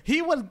 23.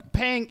 He was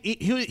paying.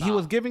 He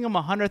was giving him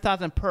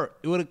 100,000 per.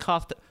 It would have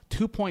cost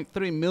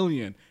 2.3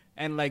 million,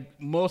 and like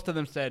most of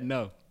them said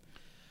no.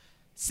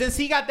 Since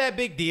he got that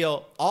big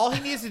deal, all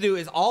he needs to do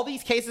is all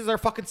these cases are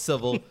fucking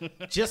civil.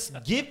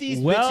 Just give these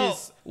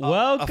bitches.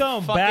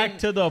 Welcome back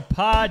to the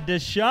pod,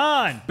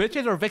 Deshaun.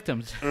 Bitches or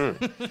victims? Give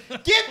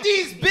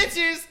these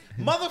bitches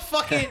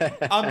motherfucking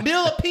a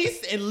meal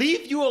apiece and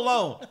leave you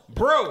alone,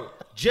 bro.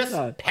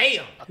 Just pay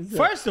them.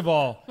 First of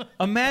all,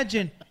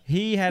 imagine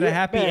he had a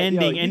happy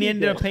ending and he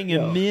ended up paying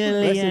 $1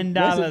 million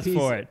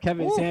for it.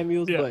 Kevin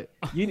Samuels, but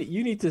you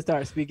need to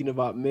start speaking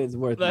about men's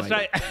worth. That's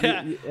Mike.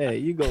 right.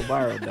 You go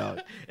viral, dog.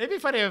 It'd be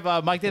funny if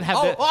Mike did have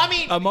a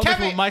moment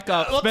with Mike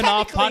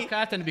spin-off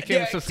podcast and it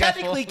became successful.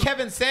 Technically,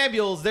 Kevin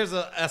Samuels, there's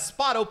a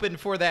spot open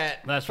for that.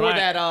 That's for right.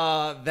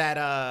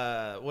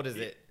 that what is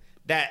it?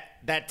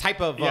 That type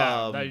of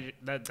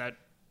that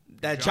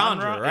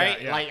genre, genre, right?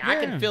 yeah. Like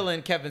I can fill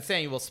in Kevin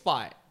Samuel's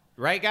spot,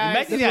 right,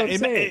 guys?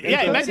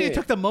 Imagine he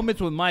took the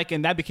moments with Mike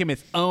and that became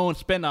its own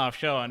spin-off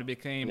show and it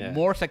became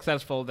more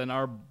successful than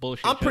our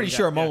bullshit. I'm pretty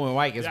sure Moment with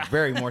Mike is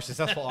very more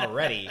successful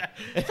already.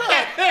 This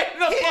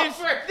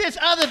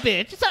other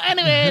bitch. So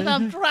anyways,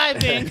 I'm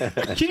driving.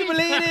 Can you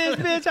believe this,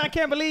 bitch? I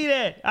can't believe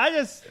it. I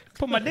just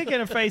put my dick in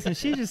her face and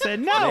she just said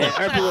no. Man,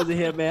 Urban wasn't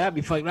here, man. I'd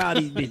be fucking all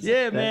these bitches.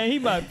 Yeah, man. He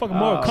might fucking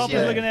more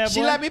accomplice looking at. She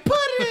boy. let me put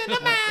it in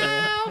the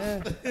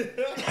mouth.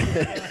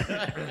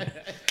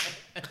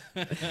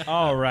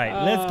 All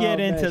right, let's get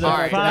into the All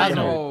right,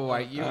 final.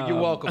 you're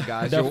welcome,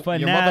 guys. The You're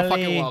finale.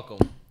 motherfucking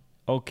welcome.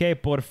 Okay,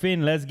 por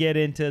fin, let's get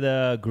into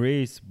the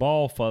grease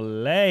ball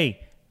fillet.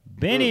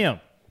 Biniam,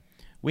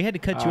 we had to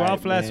cut you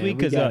off last week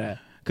because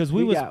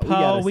we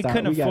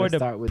couldn't afford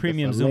the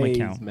premium Zoom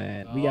account.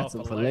 Man, we got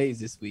some fillets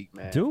this week,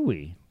 man. Do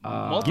we?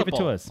 Give it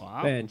to us.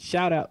 Wow. Man,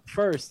 shout out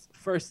first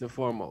and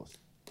foremost,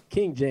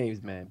 King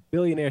James, man,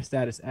 billionaire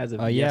status as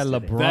of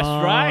yesterday. LeBron. That's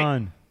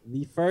right.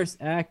 The first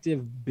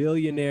active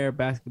billionaire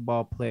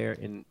basketball player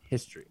in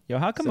history. Yo,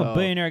 how come a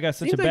billionaire got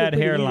such a Seems like bad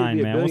pretty easy to hairline,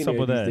 be a man? What's up billionaire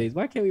with these that? days.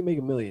 Why can't we make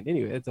 $1 million?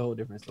 Anyway, that's a whole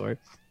different story.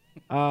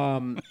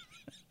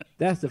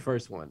 That's the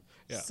first one.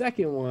 Yeah.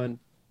 Second one,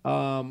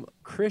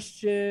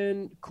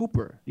 Christian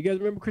Cooper. You guys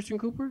remember Christian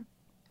Cooper?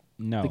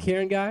 No. The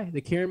Karen guy?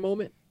 The Karen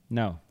moment?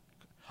 No.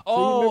 So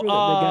you remember the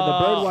guy, the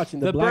bird watching,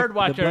 the black, bird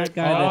watcher. the black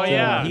guy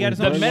Yeah, he got his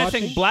the own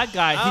menacing watching? black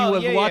guy. He Oh,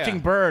 was yeah, watching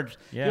yeah. birds.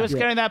 Yeah. He was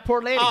scaring that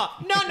poor lady. No. I'm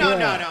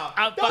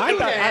I fucking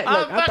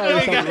thought there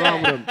was something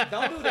wrong with him.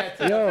 Don't do that.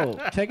 Yo,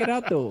 check it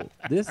out though.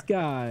 This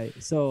guy,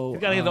 so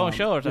He's got his own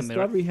show or something,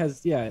 right? Discovery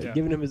has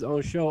given him his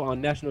own show on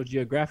National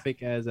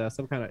Geographic as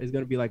some kind of. It's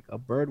going to be like a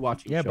bird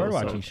watching. Yeah, show. bird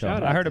watching show.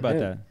 shout I out heard to about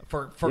him.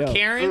 that. For Yo.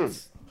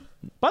 Karens.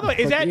 By the way,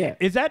 Yeah.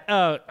 is that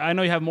I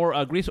know you have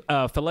more grease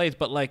fillets,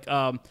 but like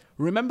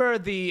remember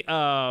the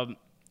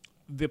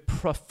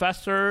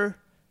professor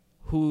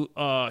who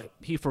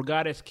he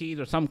forgot his keys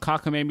or some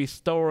cockamamie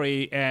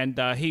story, and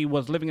he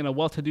was living in a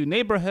well-to-do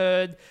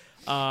neighborhood,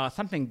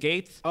 something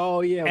Gates. Oh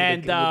yeah,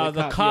 And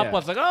the cop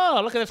was like, "Oh,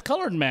 look at this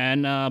colored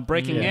man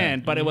breaking in,"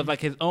 but it was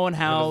like his own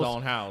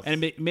house.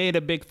 And it made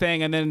a big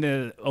thing. And then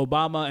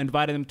Obama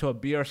invited him to a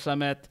beer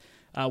summit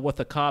with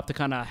the cop to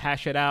kind of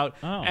hash it out.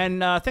 Oh.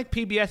 And I think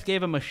PBS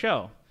gave him a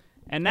show.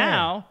 And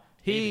now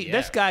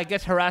this guy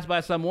gets harassed by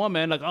some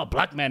woman, like, "Oh,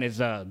 black man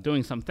is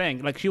doing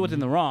something." Like she was in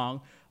the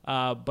wrong,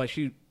 but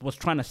she was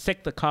trying to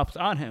sick the cops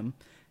on him.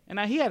 And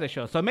now he has a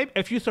show. So maybe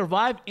if you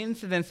survive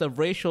incidents of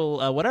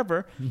racial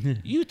whatever,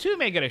 you too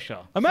may get a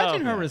show.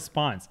 Imagine her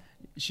response.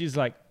 She's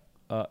like,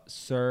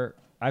 sir,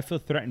 I feel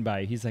threatened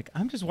by you. He's like,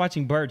 I'm just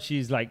watching birds.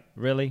 She's like,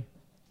 really?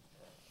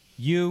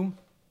 You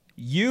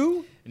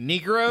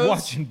Negroes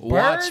watching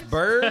watch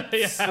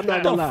birds. I'm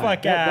not the gonna lie.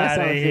 fuck That outta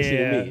sounds fishy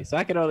here. to me. So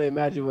I can only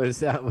imagine what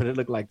it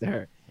looked like to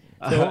her.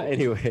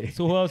 Anyway.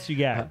 So who else you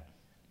got?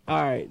 All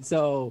right.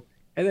 So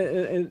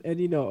and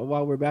you know,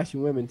 while we're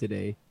bashing women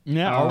today,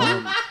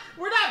 Yeah.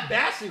 We're not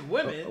bashing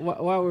women.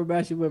 while we're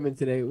bashing women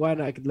today, why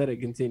not let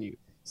it continue?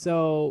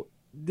 So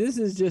this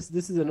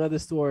is another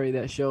story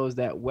that shows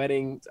that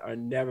weddings are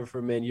never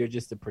for men. You're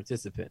just a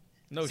participant.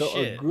 No so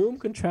shit. a groom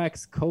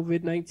contracts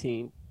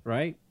COVID-19,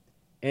 right?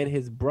 And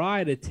his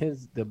bride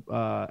attends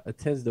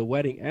the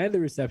wedding and the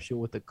reception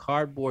with a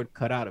cardboard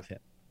cutout of him.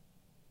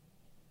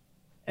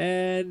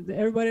 And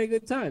everybody had a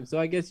good time. So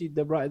I guess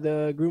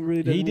the groom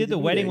really doesn't He need did to the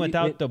be wedding there.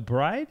 without the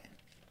bride?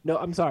 No,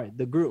 I'm sorry.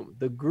 The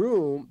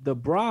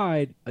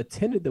bride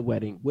attended the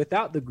wedding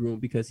without the groom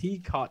because he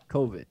caught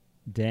COVID.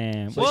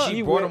 Damn. So Well,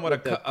 she brought went him with a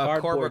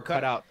cardboard cardboard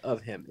cutout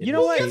of him. You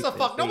know Who what? gives a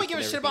fuck? Nobody Face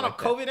gives a and shit about no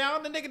everything COVID now.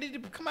 The nigga need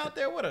to come out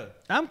there with her.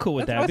 I'm cool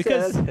with That's that what I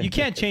because said. you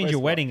can't change First your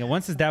of all. wedding.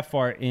 Once it's that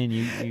far in,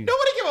 you Nobody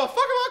give a fuck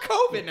about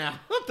COVID now.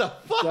 What the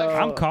fuck? So-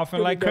 I'm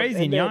coughing like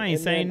crazy, and y'all ain't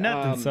and saying then,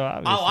 nothing. So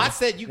obviously. Oh, I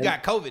said you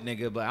got COVID,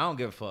 nigga, but I don't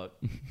give a fuck.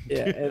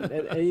 Yeah,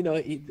 and you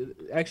know,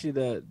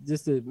 actually,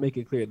 just to make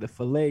it clear, the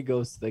fillet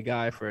goes to the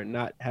guy for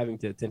not having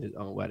to attend his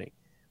own wedding.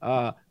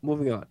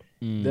 Moving on.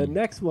 The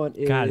next one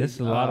is God, this is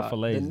a lot of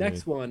fillets, The next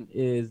dude. one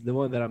is the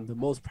one that I'm the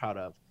most proud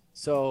of.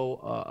 So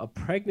a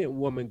pregnant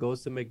woman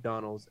goes to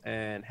McDonald's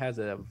and has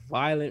a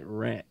violent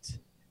rant,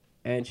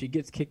 and she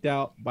gets kicked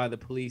out by the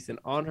police. And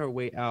on her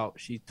way out,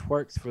 she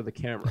twerks for the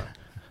camera.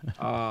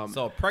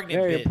 So a pregnant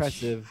Very bitch.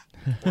 impressive.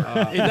 Is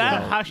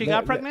that how she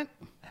got pregnant?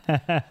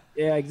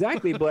 Yeah,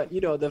 exactly. But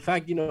you know, the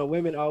fact, you know,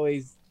 women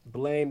always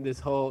blame this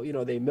whole, you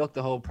know, they milk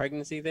the whole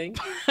pregnancy thing.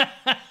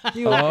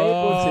 She was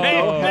able to go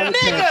have a Nigga,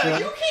 tantrum.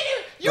 you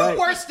can't. You're Right.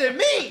 worse than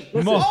me.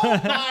 Listen, Oh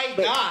my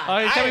god. Oh,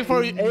 he's coming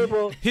for He's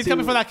able He's to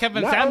coming for that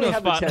Kevin not only Samuels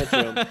have a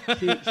spot.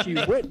 tantrum,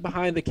 she went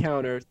behind the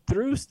counter,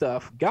 threw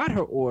stuff, got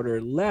her order,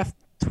 left,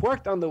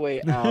 twerked on the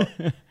way out.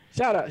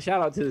 Shout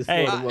out to this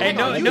Hey, Florida woman. hey,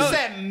 no, you no.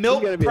 said She's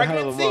milk gonna be a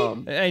hell of a pregnancy?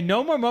 mom. Hey,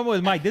 no more mama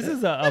with Mike. This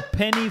is a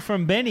penny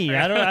from Benny.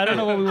 I don't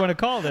know what we want to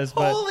call this,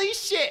 but Holy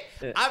shit.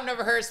 I've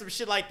never heard some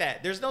shit like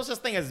that. There's no such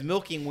thing as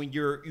milking when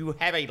you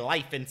have a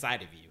life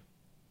inside of you.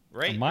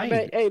 Right? Mike, I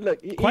mean, hey, look,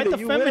 quite either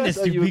the you with us feminist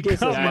or you've against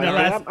become us, in Mike. the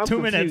last I'm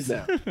 2 confused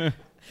minutes. now.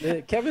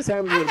 Man, Kevin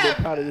Samuels would have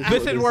been proud of this.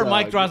 This is where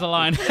Mike draws a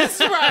line. This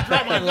is where I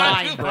draw my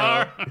line,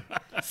 bro.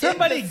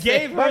 Somebody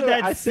gave By her the way,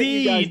 that I sent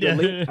you guys seed. the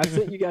link. I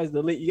sent you guys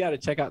the link. You got to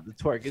check out the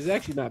twerk. It's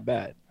actually not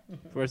bad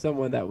for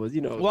someone that was,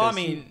 you know. Well, I 'cause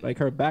she- mean- like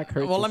her back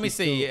hurts. Well, and let me she's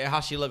see still- how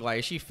she look like.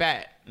 Is she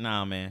fat?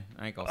 Nah, man.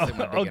 I ain't gonna stick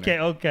my dick in Okay,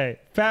 her. okay.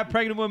 Fat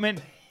pregnant woman,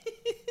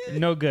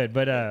 no good.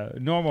 But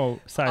normal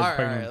size All right,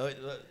 pregnant. all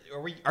right.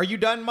 Are you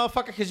done,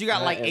 motherfucker? Because you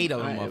got like 8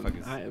 of them,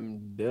 motherfuckers. I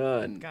am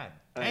done. God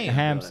I damn. am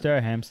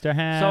Hamster.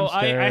 So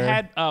I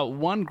had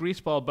one grease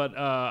ball, but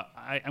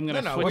I'm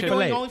gonna No, switch we're it. doing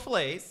fillet. only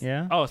fillets.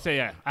 Yeah. Oh, so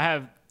yeah,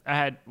 I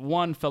had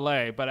one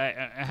fillet, but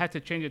I had to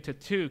change it to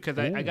two because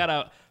I got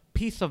a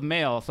piece of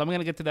mail. So I'm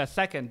gonna get to that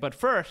second. But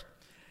first,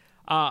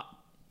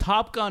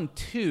 Top Gun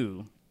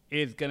 2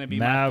 is gonna be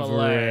my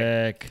fillet.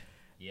 Maverick.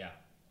 Yeah.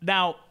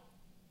 Now,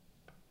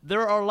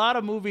 there are a lot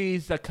of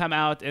movies that come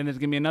out, and there's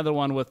gonna be another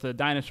one with the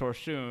dinosaur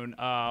soon.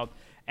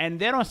 And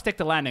they don't stick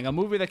to landing. A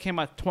movie that came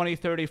out 20,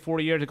 30,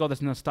 40 years ago,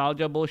 this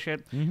nostalgia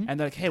bullshit. And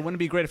they're like, hey, wouldn't it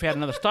be great if we had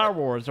another Star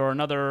Wars or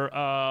another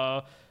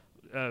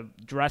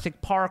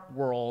Jurassic Park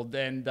world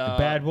and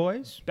Bad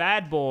Boys.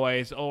 Bad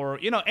Boys, or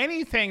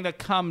anything that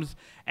comes,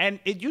 and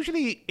it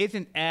usually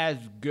isn't as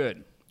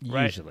good.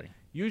 Right?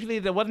 Usually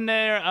there wasn't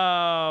there.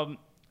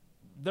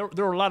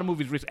 There were a lot of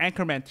movies.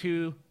 Anchorman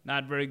 2,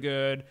 not very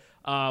good.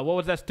 What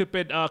was that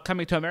stupid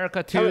Coming to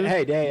America 2?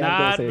 Hey, Dave,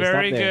 not say,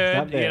 very stop there, good.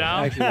 stop there.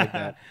 I actually like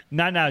that.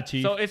 Not now,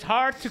 Chief. So it's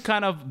hard to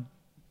kind of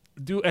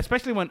do,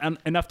 especially when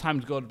enough time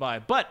goes by.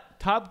 But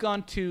Top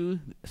Gun 2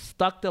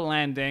 stuck the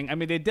landing. I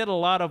mean, they did a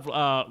lot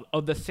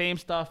of the same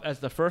stuff as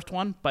the first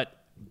one, but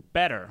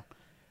better.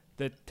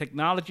 The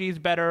technology is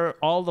better.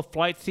 All the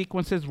flight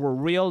sequences were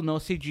real, no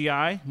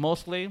CGI,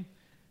 mostly.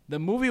 The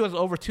movie was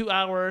over 2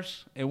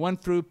 hours. It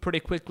went through pretty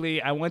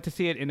quickly. I went to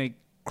see it in a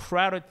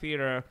crowded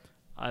theater.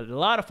 A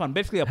lot of fun.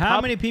 Basically, How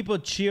many people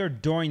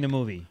cheered during the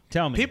movie?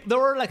 Tell me. There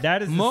were like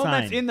That is the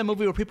moments sign. in the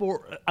movie where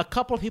a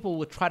couple of people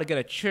would try to get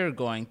a cheer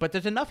going, but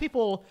there's enough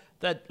people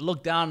that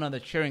look down on the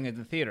cheering in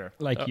the theater.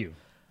 Like you.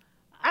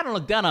 I don't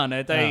look down on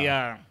it.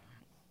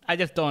 I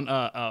just don't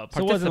participate. So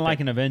it wasn't like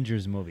an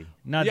Avengers movie.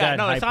 Not Yeah, that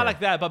no, it's not hyper. like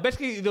that. But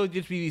basically, there would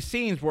just be these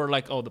scenes where,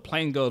 like, oh, the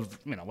plane goes,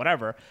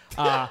 whatever.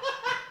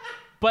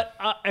 But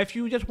if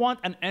you just want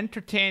an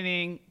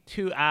entertaining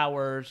 2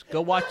 hours,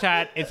 go watch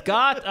that. It's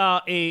got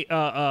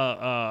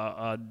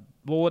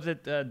what was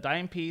it,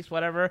 dime piece,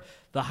 whatever.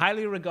 The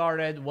highly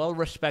regarded,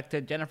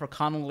 well-respected Jennifer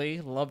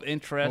Connelly, love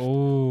interest.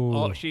 Ooh.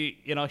 Oh, she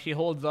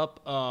holds up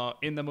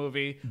in the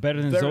movie.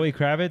 Better than Very- Zoe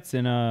Kravitz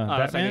in That's like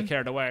I Batman? get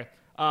carried away.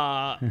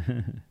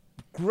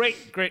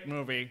 Great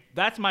movie.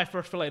 That's my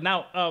first fillet.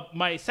 Now,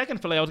 my second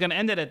fillet, I was going to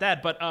end it at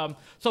that. But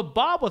so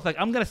Bob was like,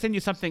 I'm going to send you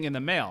something in the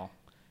mail.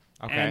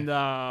 Okay. And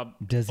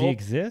Does he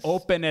exist?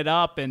 Open it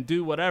up and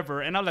do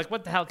whatever. And I'm like,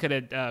 what the hell could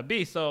it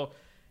be? So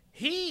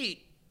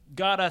he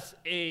got us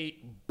a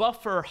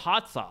buffer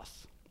hot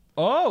sauce.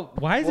 Oh,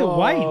 why is it Whoa.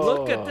 white?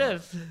 Look at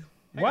this.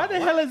 Why the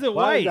hell is it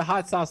Why does white? the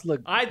hot sauce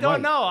look? I don't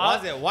white? know. Why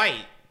is it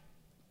white?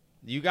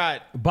 You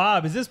got.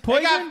 Bob, is this They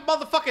poison? got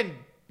motherfucking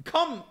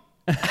cum.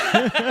 I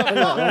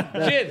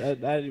Jizz.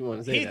 didn't want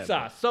to say Heat that.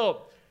 sauce.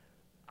 So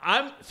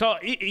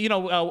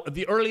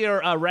the earlier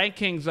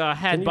rankings Can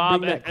had you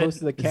Bob bring that close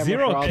to the camera?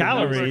 Zero for all the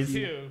calories.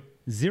 numbers?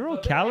 0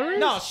 calories?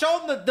 No,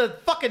 show them the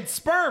fucking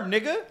sperm,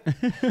 nigga.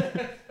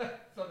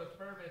 So the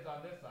sperm is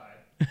on this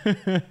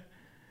side.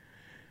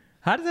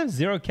 How does it have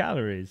 0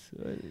 calories?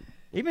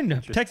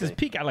 Even Texas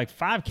Peak got like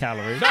 5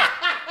 calories.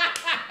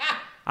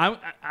 I'm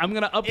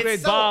gonna upgrade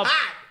It's so Bob.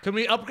 hot. Can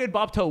we upgrade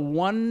Bob to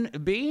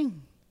 1B?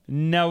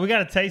 No, we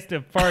gotta taste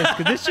it first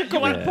because this shit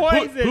come like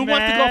poison. Who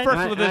wants to go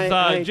first with this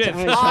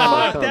jizz?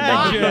 Fuck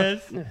that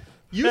jizz.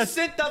 You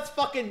sent us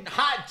fucking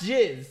hot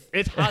jizz.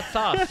 It's hot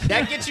sauce.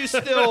 That gets you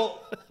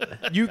still.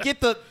 You get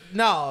the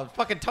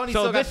fucking Tony. So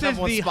still got this is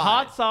number one the spot.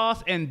 hot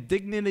sauce and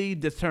dignity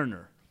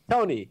discerner.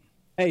 Tony.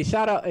 Hey,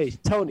 shout out. Hey,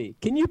 Tony.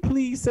 Can you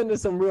please send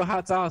us some real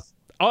hot sauce?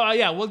 Oh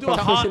yeah, we'll do a Some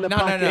hot, fish in the no,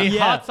 pocket. Yeah.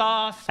 hot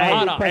sauce. Hey,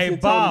 hot sauce. hey, Tony,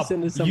 Bob,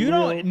 send us some you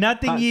real don't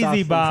nothing hot easy, sauce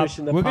from Bob. Fish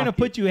in the We're gonna Pocket.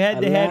 put you head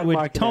A to head with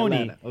landmark in Tony.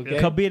 Atlanta, okay?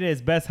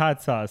 Kabita's best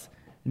hot sauce.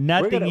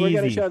 Nothing We're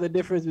gonna easy. show the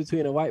difference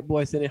between a white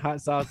boy sending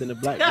hot sauce and a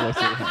black boy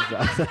sending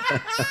hot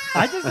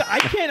sauce. I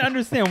can't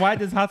understand why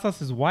this hot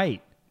sauce is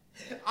white.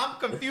 I'm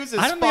confused as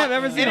I don't fuck. think I've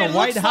ever seen and a it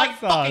white looks hot like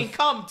sauce. fucking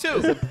cum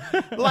too.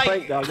 Prank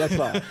Like dog, that's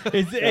why.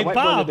 Hey, white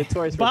Bob, boys are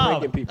notorious for Bob,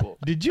 pranking people.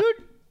 did you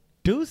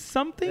do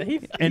something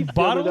He and filled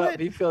bottle it up. it?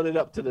 He filled it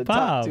up to the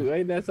Bob. top too.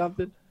 Ain't that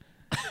something?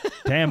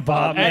 Damn,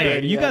 Bob,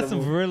 Hey, hey, you got some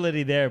animal.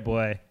 virility there,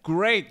 boy.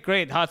 Great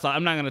hot sauce.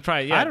 I'm not gonna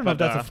try it yet. I don't know if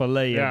that's a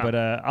fillet yet, but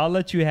I'll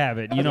let you have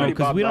it. You know,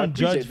 because we don't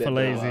judge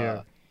fillets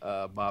here.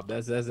 Bob,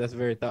 that's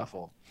very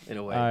thoughtful in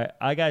a way. All right,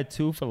 I got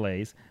 2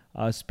 fillets.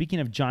 Speaking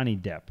of Johnny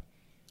Depp,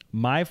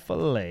 my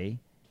fillet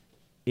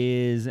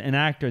is an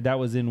actor that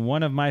was in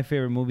one of my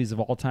favorite movies of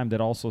all time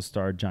that also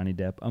starred Johnny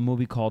Depp, a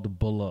movie called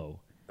Below.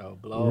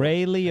 Blow.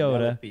 Ray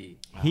Liotta, Penelope.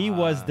 he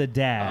was the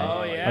dad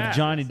Oh, yeah. of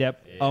Johnny Depp.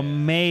 Yeah.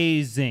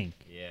 Amazing,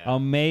 Yeah.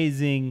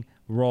 amazing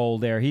role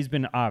there. He's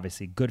been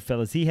obviously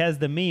Goodfellas. He has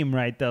the meme,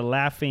 right? The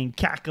laughing,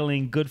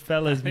 cackling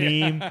Goodfellas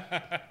meme.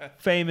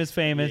 Famous.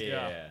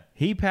 Yeah.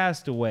 He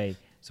passed away.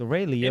 So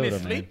Ray Liotta, In his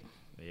man. sleep?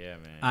 Yeah,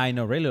 man. I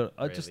know Ray Liotta,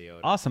 Ray just Liotta.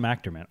 awesome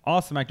actor, man.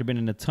 Awesome actor. Been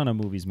in a ton of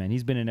movies, man.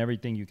 He's been in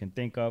everything you can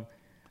think of.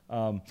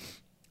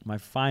 My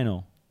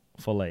final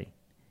fillet,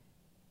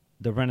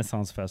 the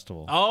Renaissance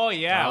Festival Oh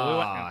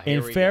yeah.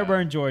 in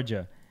Fairburn,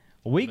 Georgia.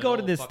 We go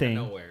to Middle this fucking thing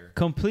nowhere.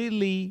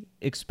 completely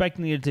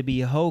expecting it to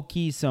be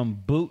hokey, some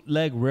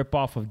bootleg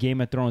ripoff of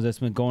Game of Thrones that's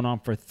been going on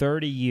for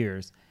 30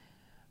 years.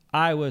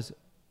 I was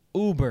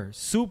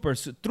super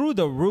through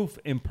the roof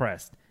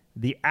impressed.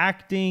 The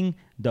acting,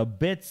 the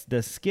bits,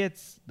 the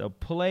skits, the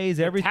plays,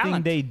 everything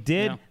talent. they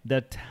did, Yeah.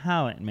 the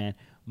talent, man.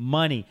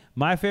 Money.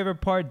 My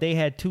favorite part, they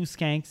had 2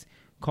 skanks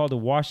called the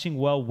Washing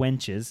Well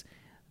Wenches.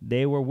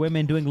 They were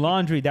women doing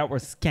laundry that were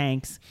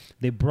skanks.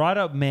 They brought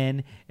up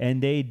men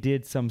and they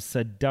did some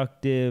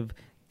seductive,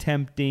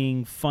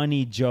 tempting,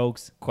 funny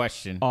jokes.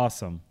 Question: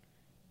 Awesome.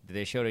 Did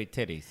they show their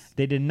titties?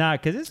 They did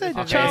not, because it's a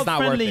Okay, it's not worth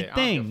child-friendly it. I don't give a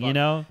thing, fuck. you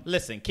know?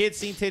 Listen, kids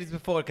seen titties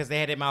before because they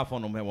had their mouth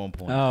on them at one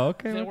point. Oh,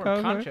 okay. They okay, weren't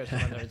okay. conscious.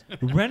 when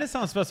they're-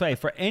 Renaissance Festival, hey,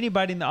 for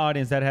anybody in the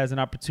audience that has an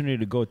opportunity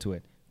to go to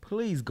it,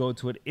 please go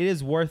to it. It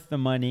is worth the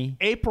money.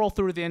 April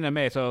through the end of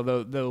May, so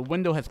the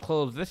window has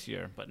closed this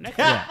year, but next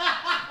year.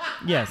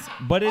 Yes,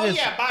 but it is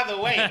By the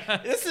way,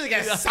 this is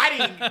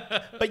exciting,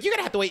 but you're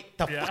gonna have to wait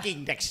the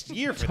fucking next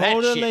year for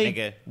totally that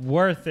shit, nigga.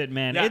 worth it,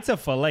 man. Yeah. It's a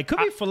fillet. Could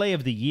be fillet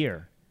of the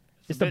year.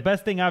 It's the bit-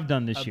 best thing I've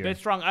done this A year. bit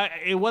strong.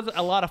 It was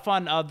a lot of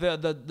fun.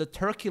 The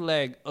turkey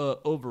leg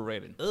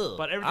overrated, Ugh,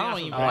 but everything I don't else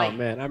was even Oh like-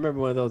 man, I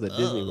remember one of those at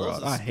Disney Ugh, World.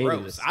 those I is hated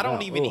gross. it. I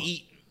don't even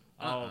eat.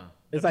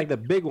 It's like the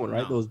big one,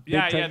 right? Those big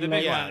Yeah, turkey the big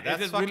legs. Yeah, one.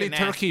 that's It's really fucking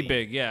turkey nasty.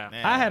 big. Yeah.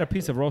 Man. I had a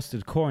piece of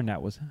roasted corn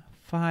that was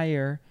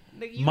fire.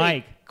 Nigga, you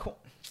Mike, ate corn.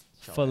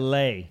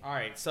 fillet. All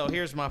right, so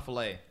here's my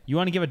fillet. You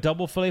want to give a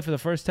double fillet for the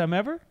first time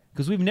ever?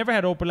 Because we've never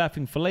had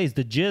overlapping fillets.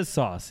 The jizz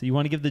sauce. You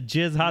want to give the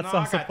jizz hot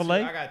sauce a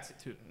fillet? I got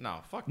two.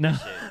 No, fuck No.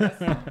 that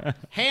shit.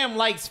 Ham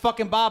likes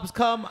fucking Bob's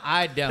cum.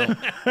 I don't.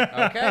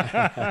 Okay.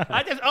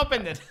 I just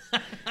opened it.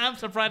 I'm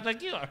surprised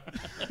like you are.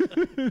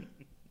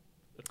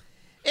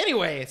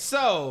 Anyway,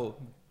 so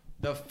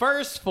the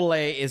first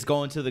fillet is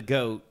going to the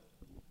GOAT,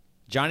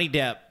 Johnny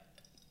Depp.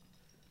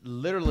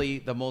 Literally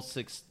the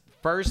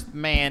first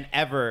man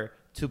ever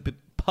to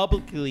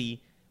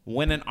publicly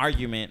win an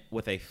argument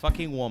with a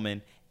fucking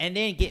woman and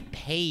then get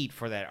paid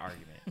for that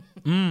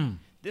argument.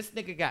 This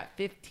nigga got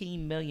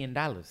 $15 million.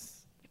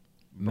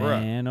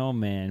 Man, oh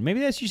man.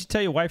 Maybe that's you should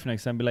tell your wife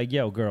next time. Be like,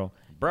 yo, girl,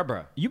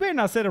 Bruh. you better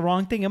not say the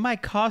wrong thing. It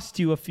might cost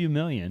you a few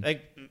million.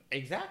 Like,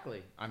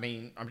 exactly. I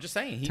mean, I'm just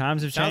saying.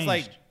 Times have sounds changed.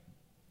 like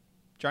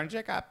Johnny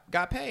Depp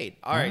got paid.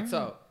 All right,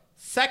 so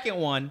second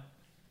one,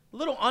 a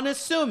little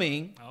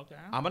unassuming. Okay.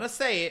 I'm going to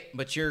say it,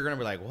 but you're going to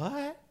be like,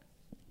 what?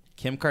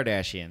 Kim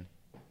Kardashian.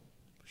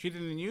 She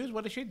didn't use.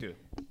 What did she do?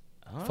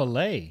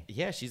 Fillet.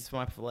 Yeah, she's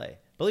my fillet.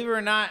 Believe it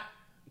or not,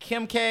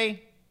 Kim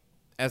K,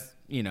 as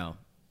you know,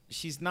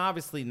 she's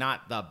obviously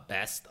not the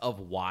best of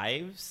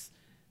wives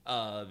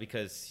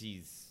because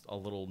she's a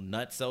little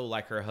nutso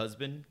like her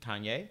husband,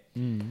 Kanye.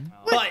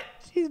 But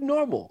She's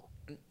normal.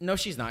 no,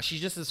 she's not.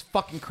 She's just as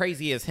fucking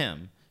crazy as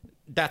him.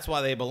 That's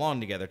why they belong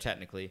together,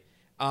 technically.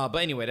 But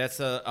anyway, that's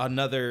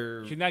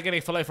another... She's not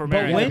getting fillet for But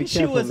marriage. when be she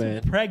careful, was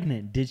man.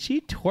 pregnant, did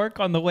she twerk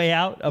on the way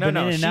out of an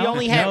No, In and she Out?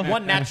 only had No?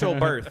 one natural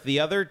birth. The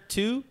other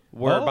two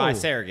were by Oh.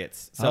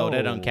 surrogates, so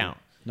that don't Oh. count.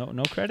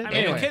 No credit. I mean,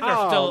 Anyway. the kids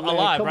are still man,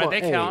 alive, come right? on.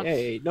 They Hey, count.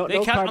 Hey, no, They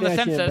no count on the Kardashian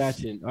census.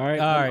 batching. All right.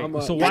 All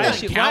right. So That why is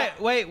doesn't she? count.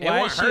 Why It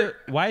won't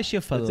hurt. is she a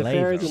The fillet?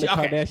 Ferrers and the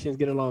Okay. Kardashians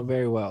get along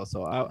very well,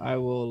 so I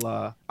will.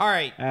 All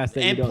right. Ask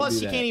that you And don't plus, do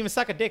she that. can't even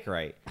suck a dick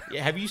right.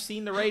 Yeah, have you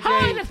seen the Ray J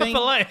Hi, that's a thing?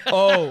 fillet.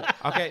 Oh,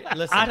 Okay,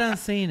 listen. I done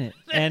seen it,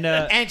 and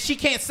And she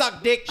can't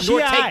suck dick she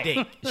nor aight. take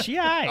dick. She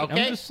aight.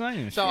 Okay? I'm just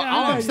saying. So she all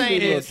aight. I'm saying You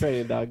need a little is-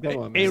 training, dog. Come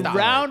on, A man. Stop.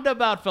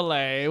 roundabout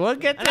fillet. We'll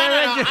get No,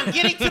 there. no, no. I'm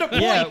getting to the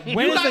point. Yeah,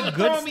 when you is guys the are good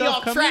throwing me stuff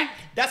off coming? track.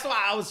 That's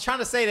why I was trying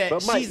to say that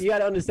But Mike, she's. you got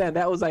to understand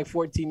that was like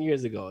 14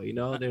 years ago. You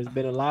know, there's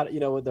been a lot. You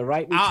know, with the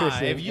right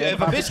nutrition. If and a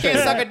proper bitch can't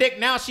training, suck a dick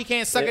now, she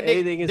can't suck a dick.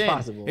 Anything is then.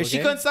 possible, If she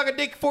okay? couldn't suck a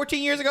dick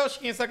 14 years ago, she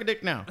can't suck a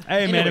dick now.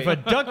 Hey man, if Anyway.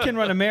 a duck can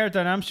run a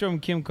marathon, I'm sure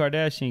Kim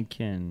Kardashian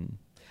can.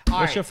 All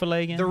What's right. your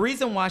fillet again? The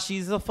reason why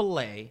she's a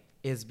fillet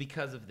is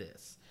because of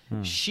this.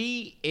 Hmm.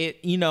 I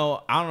don't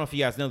know if you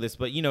guys know this,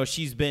 but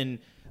she's been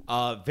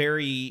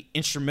very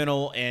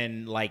instrumental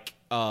in like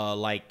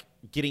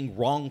getting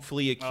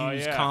wrongfully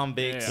accused yeah.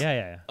 convicts.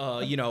 Yeah.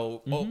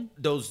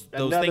 Those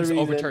Another things reason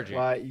overturned.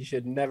 why you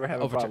should never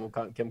have a problem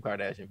with Kim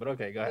Kardashian. But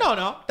okay, go ahead.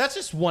 No, that's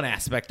just one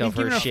aspect of He's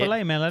giving her her shit.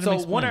 fillet, man. Let him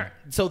explain.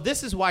 So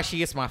this is why she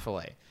gets my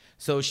fillet.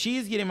 So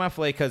she's getting my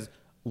fillet because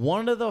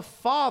one of the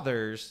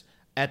fathers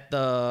at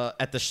the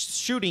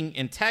shooting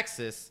in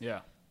Texas, Yeah.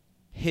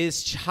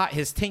 his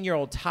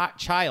 10-year-old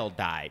child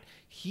died.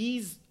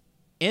 He's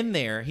in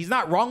there. He's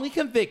not wrongly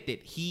convicted.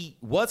 He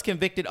was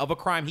convicted of a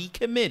crime he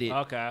committed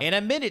and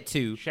admitted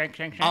to. Shank.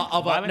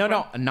 Of a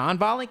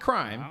nonviolent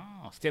crime.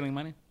 Oh, stealing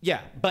money. Yeah,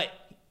 but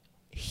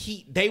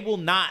they will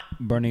not.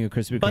 Burning a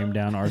Krispy Kreme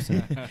down,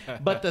 arson.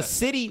 But the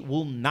city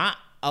will not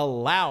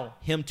allow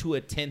him to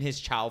attend his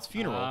child's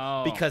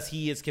funeral because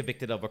he is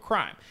convicted of a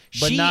crime.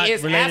 But she not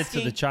is related asking,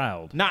 to the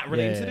child. Not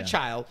related to Yeah. the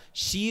child.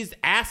 She's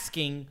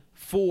asking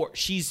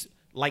she's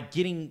like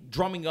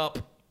drumming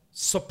up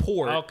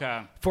support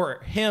for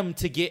him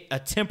to get a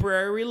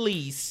temporary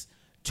release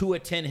to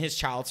attend his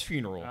child's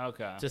funeral.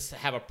 Okay. Just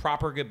have a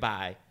proper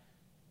goodbye.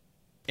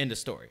 End of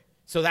story.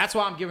 So that's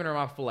why I'm giving her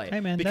my fillet. Hey,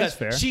 man, because that's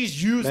fair.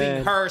 she's using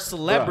Man, her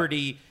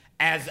celebrity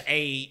as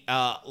a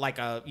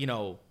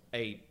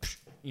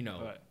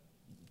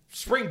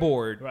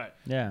springboard Right.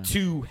 Yeah.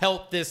 to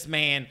help this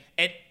man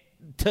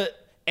to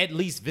at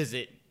least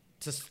visit,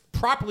 to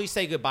properly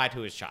say goodbye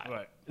to his child.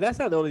 Right. That's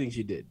not the only thing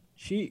she did.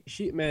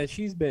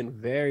 She's been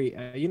very.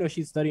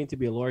 She's studying to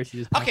be a lawyer. She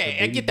just passed Okay,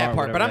 her I get baby that bar,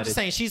 part, but whatever I'm that just is.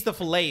 saying she's the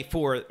fillet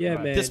for Yeah,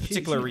 man. this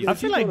particular She- reason. I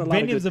feel like doing a lot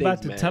of Benny's good about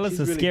things, to man. tell us She's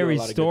a really scary doing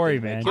a lot of good story,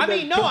 things, man. Kim I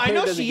mean, no, Kim I K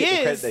know doesn't she get the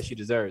credit is. that she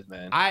deserves,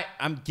 man.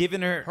 I'm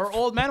giving her. Her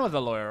old man was a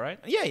lawyer, right?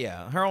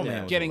 Yeah, her own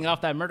man. was Getting a lawyer.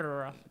 off that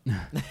murderer.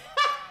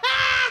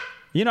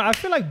 I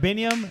feel like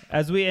Biniam,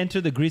 as we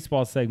enter the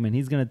greaseball segment,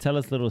 he's gonna tell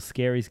us a little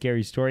scary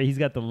story. He's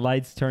got the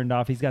lights turned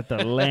off. He's got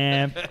the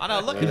lamp. I know.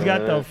 Look, He's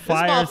got the this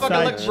fireside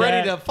motherfucker looks chat.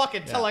 ready to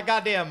fucking tell a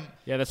goddamn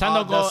the sun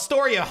don't the go.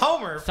 story of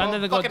Homer. Sun from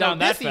doesn't go fucking down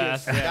that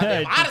Odysseus. fast. Yeah.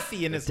 Goddamn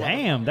Odyssey in this.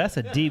 Damn, that's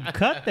a deep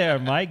cut there,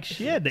 Mike.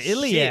 Shit, the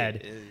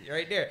Iliad. Shit,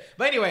 right there.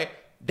 But anyway,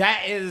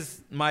 that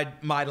is my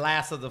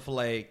last of the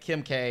fillet.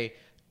 Kim K,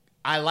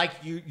 I like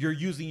you. You're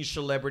using your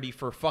celebrity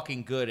for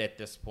fucking good at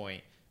this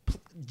point.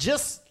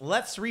 Just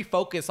let's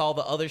refocus all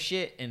the other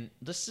shit and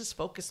let's just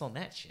focus on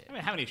that shit. I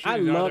mean, how many I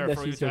shootings are love there that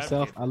for you she's to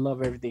herself. advocate? I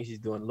love everything she's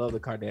doing. Love the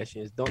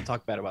Kardashians. Don't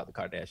talk bad about the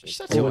Kardashians.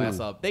 Shut your ass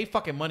up. They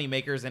fucking money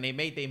makers and they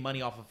made their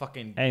money off of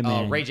fucking Hey,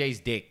 man. Ray J's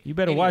dick. You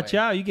better Anyway, watch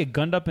out. You get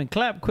gunned up and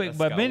clapped quick let's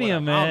by go. Biniam, Whatever. I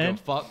man. don't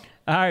give a fuck.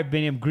 All right,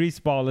 Biniam,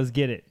 greaseball. Let's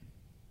get it.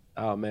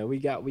 Oh man, we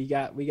got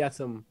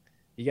some.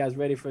 You guys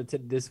ready for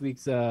this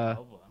week's?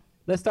 Oh, boy.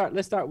 Let's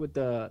start with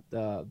the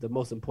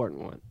most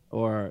important one,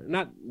 or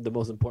not the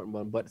most important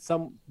one, but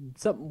some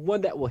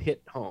one that will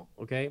hit home.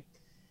 Okay,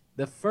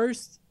 the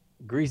first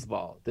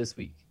greaseball this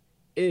week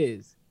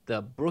is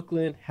the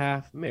Brooklyn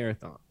Half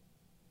Marathon.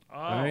 Oh.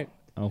 All right.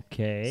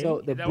 Okay.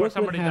 So the Is that where Brooklyn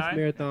somebody Half died?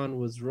 Marathon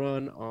was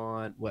run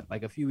on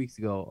like a few weeks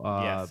ago.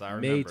 Yes, I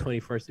May remember.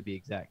 21st to be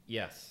exact.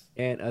 Yes.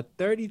 And a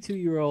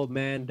 32-year-old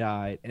man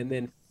died, and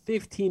then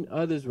 15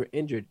 others were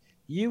injured.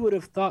 You would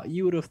have thought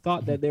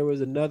that there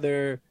was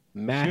another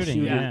mass Shooting,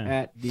 shooting yeah.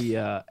 at the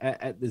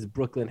at this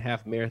Brooklyn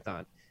Half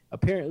Marathon.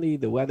 Apparently,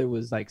 the weather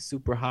was like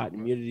super hot,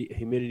 and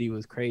humidity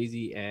was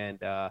crazy, and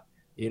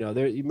you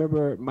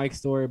remember Mike's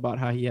story about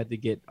how he had to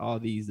get all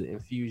these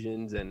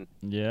infusions and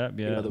yeah.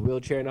 the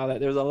wheelchair and all that.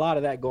 There was a lot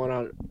of that going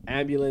on.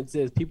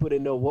 Ambulances, people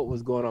didn't know what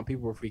was going on.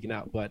 People were freaking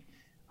out, but.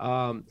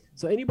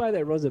 So anybody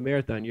that runs a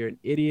marathon, you're an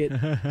idiot.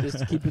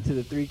 Just keep it to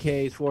the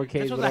 3Ks, 4Ks,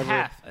 This was whatever. a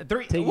half.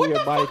 Taking What your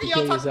the body fuck to are y'all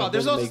kill talking yourself about?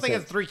 There's no doesn't such thing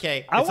make as sense.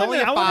 3K. I It's only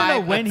a wanna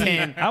 5, know when a he.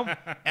 10, I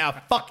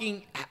a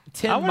fucking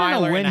 10 want to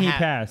miler know when and a he half.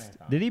 passed.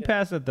 Did he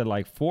pass at the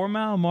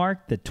 4-mile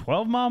mark, the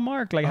 12-mile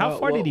mark? Like how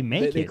far did he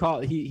make they it? call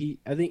he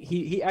I think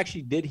he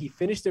actually did. He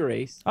finished the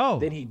race. Oh.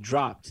 Then he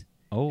dropped.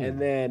 Oh And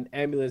then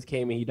ambulance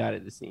came and he died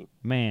at the scene.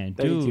 man,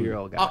 dude.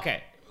 32-year-old guy.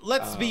 Okay.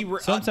 let's be real.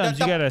 Sometimes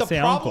you gotta the say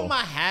problem uncle.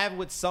 I have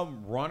with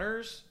some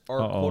runners or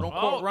Uh-oh. quote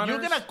unquote runners.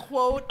 You're gonna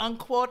quote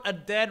unquote a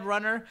dead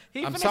runner. He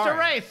I'm finished sorry. the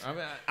race.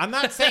 I'm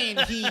not saying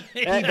he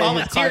And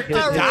volunteered to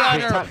his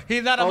die. runner.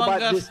 He's not Oh, among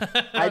but us.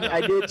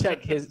 I did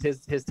check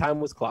his time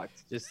was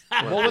clocked. Just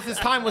What was his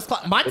time was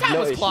clocked? My With time no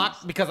was issues.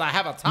 clocked because I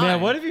have a time.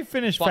 Man, what if you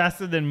finished Fuck.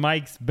 faster than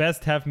Mike's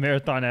best half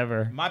marathon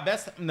ever? My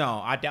best?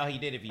 No, I doubt he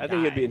did if he I died.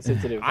 think you'd be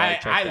insensitive. If I,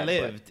 checked I that,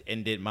 lived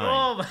and did mine.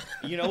 Oh,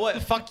 my- You know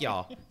what? Fuck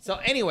y'all. So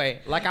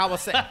anyway, like I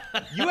was saying,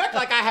 you act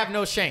like I have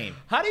no shame.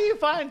 How do you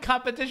find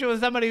competition with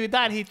somebody who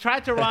died? He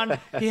tried to run.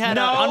 He had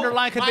an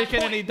underlying my condition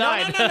point- and he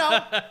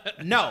died.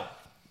 No.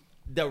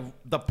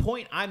 The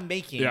point I'm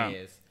making Yeah.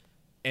 is,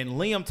 and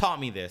Liam taught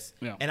me this,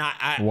 Yeah. and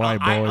White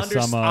boy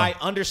summer. I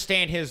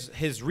understand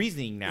his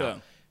reasoning now. Yeah.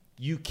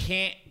 You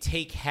can't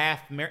take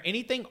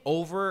anything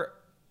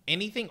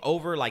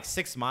over like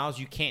 6 miles.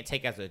 You can't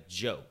take as a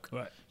joke.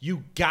 Right.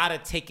 You gotta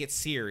take it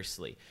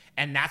seriously,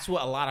 and that's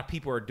what a lot of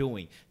people are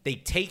doing. They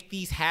take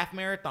these half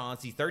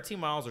marathons, these 13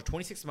 miles or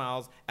 26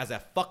 miles, as a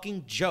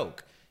fucking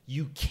joke.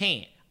 You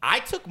can't. I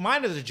took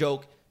mine as a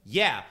joke,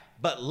 yeah,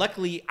 but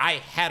luckily I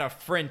had a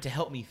friend to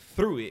help me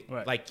through it,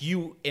 Right. like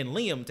you and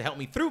Liam to help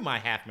me through my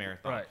half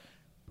marathon. Right.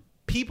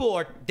 People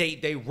are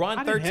they run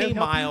How did 13 Ham help you?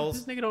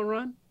 miles. This nigga don't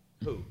run.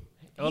 Who?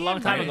 A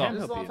long time ago.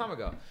 This is a long time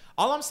ago.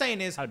 All I'm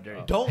saying is, How dare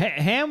you. don't.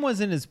 Ham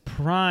was in his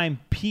prime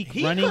peak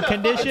He running coulda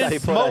fucking condition. He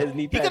put out his smoked-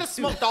 knee He could have pads,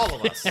 too. smoked all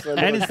of us.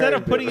 And instead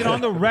of putting it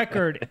on the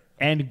record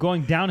and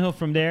going downhill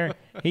from there,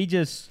 he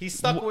just He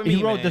stuck with he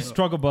me, rode man. the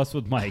struggle bus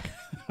with Mike.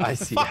 I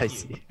see. Fuck I you.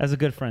 see. As a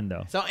good friend,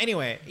 though. So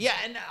anyway, yeah,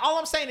 and all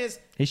I'm saying is,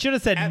 He should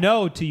have said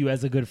no to you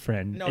as a good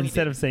friend No, he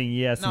instead of didn't. saying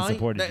yes and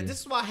supported you. this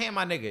is why I hand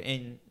my nigga,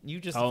 and you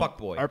just Oh, a fuck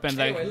boy. Urban's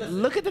Anyway, like,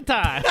 listen. look at the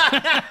time.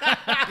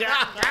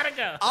 Gotta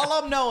go. All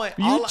I'm knowing,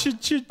 You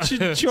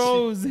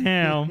chose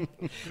Ham.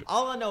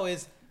 all I know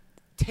is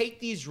take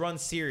these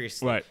runs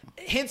seriously. Right.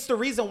 Hence the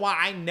reason why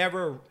I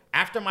never,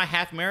 after my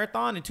half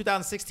marathon in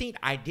 2016,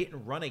 I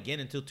didn't run again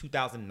until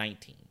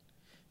 2019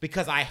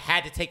 because I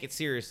had to take it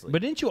seriously.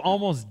 But didn't you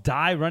almost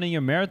die running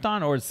your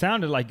marathon, or it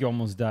sounded like you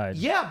almost died?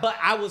 yeah, but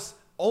I was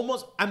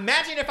almost.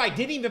 Imagine if I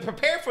didn't even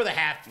prepare for the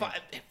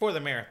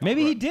marathon.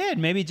 Maybe he run. did.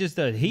 Maybe just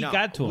the heat No,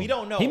 got to him. we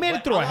don't know. He made But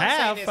it through all a I'm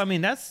saying half. is- I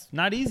mean, that's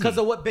not easy. Because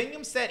of what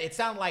Bingham said, it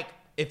sounded like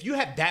if you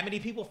have that many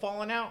people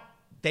falling out,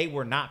 they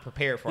were not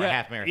prepared for a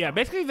half marathon. Yeah,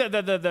 basically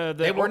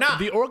they were not.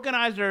 The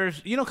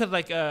organizers, because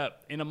like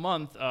in a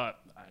month, I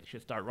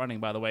should start running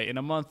by the way. In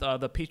a month,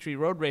 the Peachtree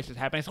Road Race is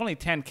happening. It's only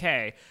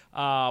 10K.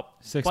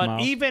 6 but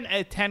miles. even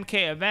a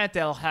 10K event,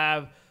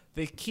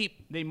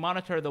 they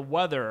monitor the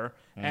weather,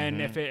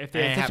 and if they And have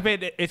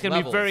anticipate it's going to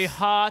be levels. very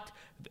hot,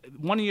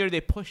 one year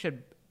they push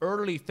it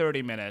early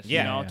 30 minutes,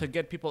 Yeah. to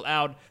get people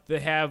out. They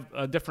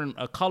have different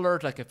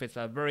colors, like if it's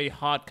a very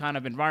hot kind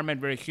of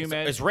environment, very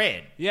humid. It's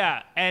red.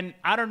 Yeah, and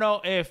I don't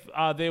know if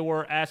they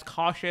were as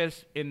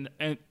cautious in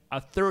a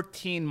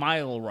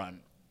 13-mile run,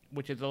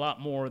 which is a lot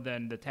more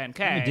than the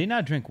 10K. Did he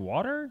not drink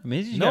water? I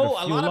mean, he just No, gotta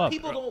a fuel lot of up.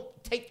 people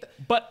don't take the.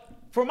 But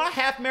For my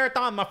half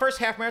marathon, my first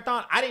half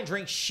marathon, I didn't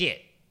drink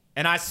shit,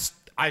 and I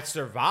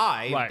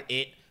survived Right.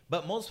 it.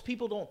 But most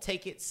people don't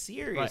take it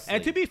seriously. right.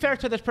 And to be fair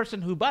to this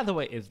person, who by the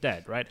way is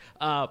dead, right?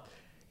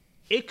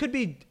 It could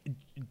be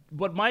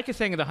what Mike is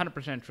saying is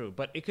 100% true,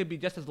 but it could be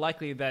just as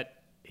likely that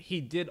he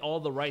did all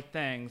the right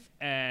things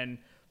and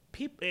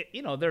people,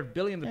 there are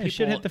billions of Yeah, people.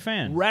 shit hit the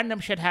fan. Random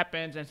shit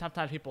happens, and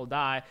sometimes people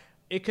die.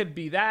 It could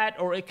be that,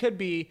 or it could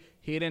be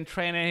he didn't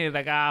train it. He's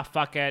like,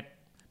 fuck it.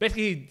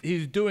 Basically,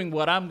 he's doing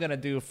what I'm gonna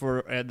do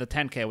for the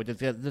 10K, which is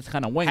just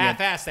kind of wing it,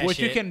 Half-ass that which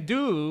you shit. can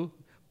do.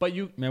 But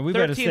you, Man, we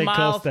better 13 stay miles,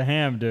 close to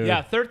Ham, dude.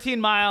 Yeah,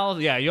 13 miles.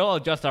 Yeah, you'll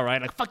adjust all right.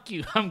 Like, fuck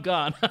you, I'm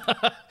gone.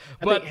 I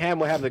but think Ham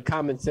will have the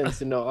common sense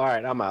to know. All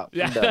right, I'm out.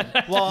 I'm done.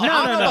 well, I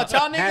don't know about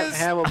y'all niggas.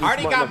 Ham will be I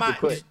already smart got enough my. to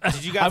quit.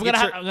 Did you guys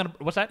I'm gonna.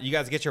 What's that? You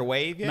guys get your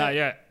wave yet? Not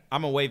yet.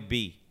 I'm a wave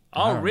B.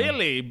 Oh,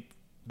 really?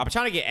 I'm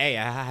trying to get A.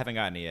 I haven't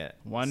gotten it yet.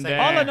 One Same. day.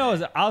 All I know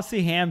is I'll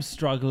see Ham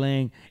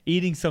struggling,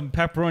 eating some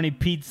pepperoni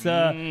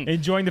pizza,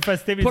 enjoying the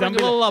festivities. Putting I'm a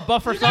gonna, little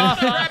buffer sauce.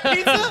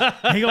 he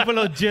gonna put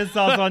a little jizz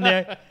sauce on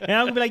there, and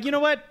I'm gonna be like, you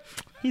know what?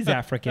 He's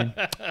African.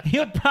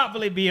 He'll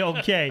probably be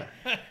okay,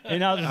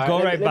 and I'll just All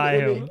go right, right by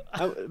him.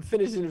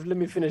 Let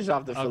me finish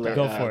off the fillet.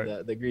 go for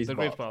it. The grease The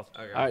ball. grease balls.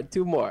 All right,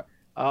 two more.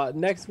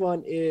 Next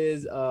one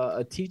is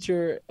a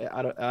teacher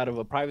out of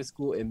a private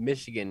school in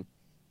Michigan.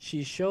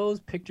 She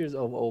shows pictures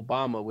of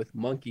Obama with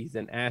monkeys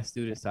and asks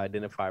students to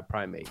identify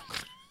primates.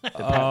 Oh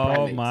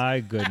primates. my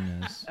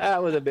goodness!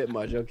 That was a bit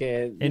much.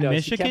 Okay. And, In she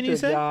Michigan, kept you her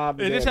said? job,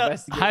 Is they're this a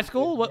investigating high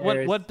school?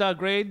 various- What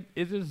grade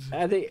is this?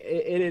 I think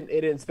it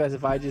didn't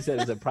specify. It just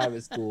said it's a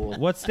private school.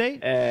 What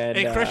state? And,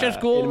 A Christian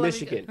school? in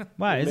Michigan.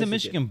 Why In isn't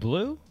Michigan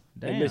blue?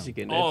 In Damn.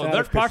 Michigan. Oh, It's not a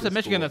there's parts Christian of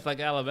Michigan school. that's like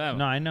Alabama.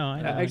 No, I know.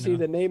 Actually,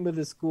 the name of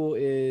the school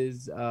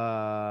is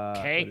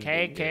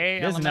KKK.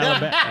 There's an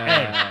Alabama.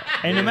 Alabama.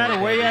 Hey, and no matter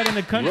where you're at in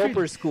the country,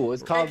 Roper School.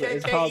 It's called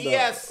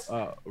KKKES.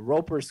 the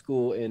Roper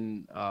School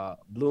in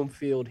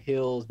Bloomfield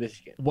Hills,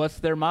 Michigan. What's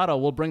their motto?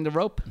 We'll bring the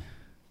rope.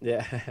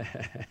 Yeah,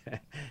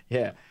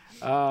 yeah.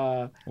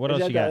 What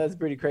else you got? That's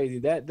pretty crazy.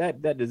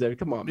 That deserves.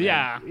 Come on, man.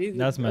 Yeah.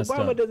 That's messed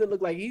Obama up. doesn't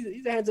look like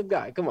he's a handsome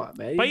guy. Come on,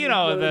 man. But He's you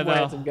know, one of the the more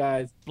handsome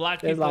guys.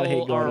 black There's a lot of hate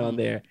people going are- on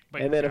there.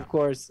 but, And then yeah.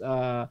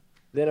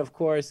 of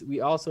course,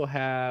 we also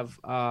have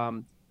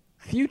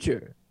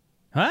Future.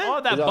 Huh?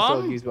 Oh, that Is also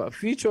a bum. gooseball.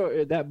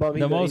 Future, that bum.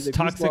 The most he's a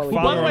toxic gooseball Who,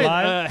 by father the way,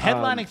 alive?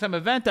 headlining some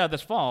event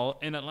this fall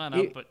in Atlanta.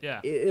 he- But yeah.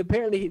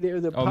 Apparently, there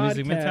was a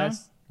Music Midtown?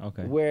 podcast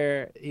Okay.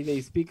 where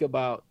they speak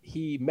about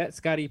he met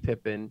Scottie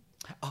Pippen.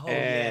 Oh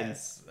And-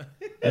 yes.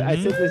 I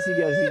said this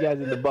to you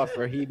guys in the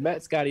buffer. He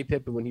met Scottie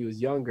Pippen when he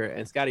was younger,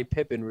 and Scottie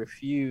Pippen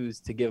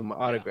refused to give him an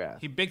autograph.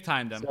 He big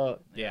timed them. So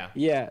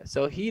Yeah.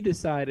 so he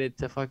decided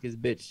to fuck his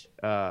bitch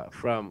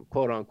from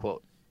quote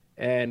unquote,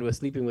 and was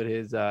sleeping with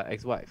his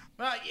ex-wife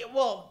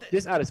Well,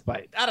 just out of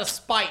spite. out of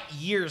spite,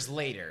 years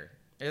later.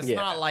 It's Yeah,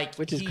 not like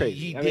which is he, crazy.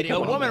 He I mean, did it.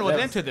 come The on, woman man, was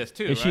that's- into this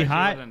too. Is she right?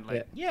 hot? wasn't,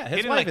 like, Yeah, he his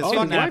didn't, wife like, is oh,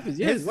 fucking. his wife is-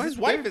 yeah, his his wife's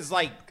wife good. is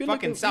like Good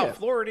fucking looking, South yeah.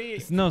 Florida. No,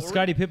 Florida.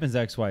 Scottie Pippen's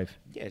ex-wife.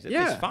 Yeah, it's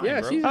Yeah, fine,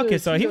 yeah, bro. she's- Okay,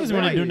 so he she's wasn't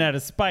really right. doing that out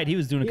of spite. He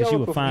was doing it because she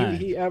was fine.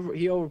 He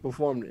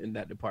overperformed in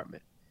that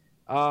department.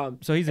 So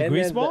he's a and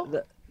then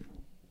greaseball?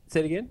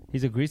 Say it again.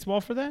 He's a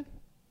greaseball for that?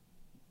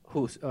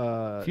 Who's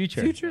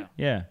Future. Future?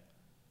 Yeah.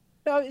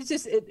 No, it's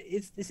just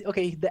it's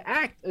okay. The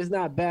act is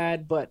not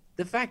bad, but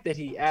the fact that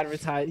he's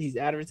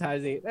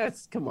advertising.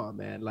 That's come on,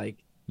 man.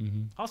 Like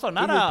Also,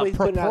 not He's a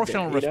putting it out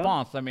proportional there, you know?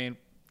 response. I mean,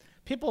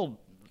 people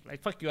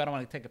like fuck you. I don't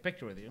want to take a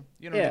picture with you.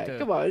 You don't yeah, need to.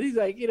 come on. He's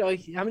like,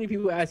 how many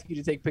people ask you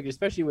to take pictures,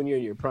 especially when you're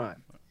in your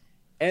prime?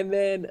 And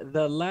then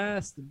the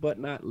last but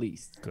not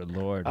least, Good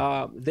Lord.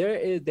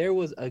 there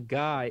was a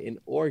guy in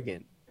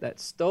Oregon that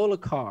stole a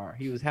car.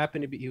 He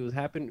happened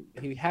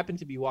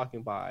to be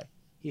walking by.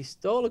 He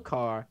stole a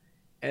car,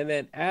 and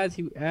then as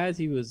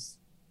he was,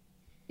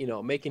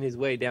 making his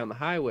way down the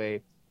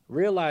highway,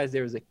 realized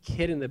there was a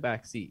kid in the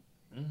back seat.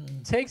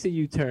 Takes a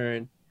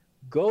U-turn,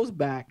 goes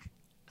back,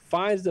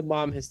 finds the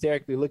mom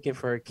hysterically looking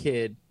for her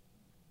kid,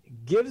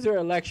 gives her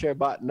a lecture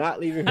about not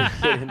leaving her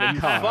kid in the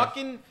car.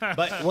 Fucking.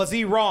 But was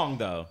he wrong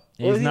though?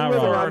 He's not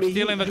wrong. For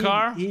stealing the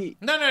car?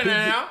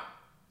 No.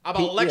 About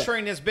yeah.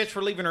 lecturing this bitch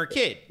for leaving her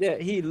kid. Yeah,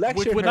 he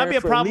lectured Which would her not be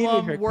a for leaving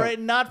problem her were car. it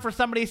not for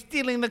somebody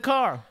stealing the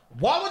car.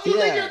 Why would you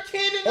leave your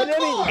kid in And the then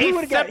car? he A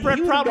would've got- separate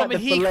he would've problem, got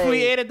and the he filet.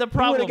 created the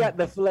problem. He would have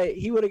got the filet.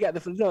 He would have got the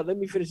filet. No, let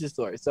me finish the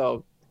story.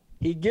 So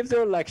he gives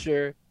her a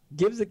lecture,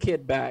 gives the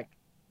kid back,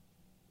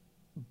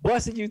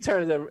 busts a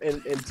U-turn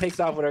and takes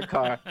off with her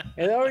car.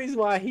 And the only reason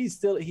why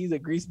he's a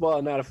greaseball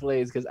and not a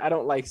filet is because I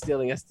don't like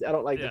stealing. I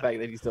don't like the Yeah. fact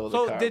that he stole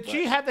So the car. did but-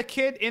 she have the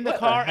kid in the What a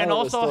car and hell of a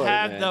also story,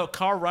 have man. the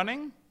car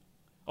running,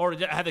 or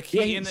had the key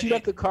Yeah, in the? she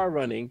left the car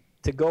running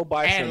to go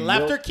buy some And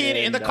left her milk kid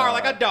in and, the car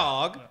like a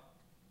dog.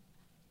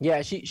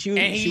 Yeah, she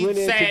And he went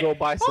in said, to go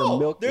buy some "Oh,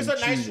 milk. there's and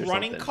a nice cheese or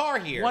running something. car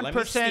here. one Let me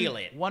person. steal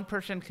it." One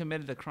person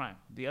committed the crime.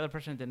 The other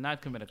person did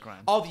not commit a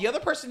crime. Oh, the other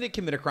person did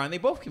commit a crime. They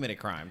both committed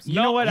crimes. You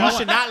know what? You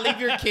should not leave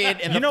your kid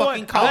in the know what?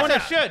 fucking I car. wanna-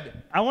 Yes, I should.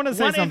 I want to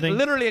say One something. is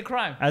literally a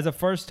crime. As a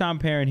first-time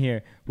parent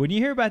here, when you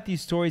hear about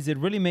these stories, it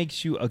really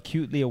makes you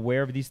acutely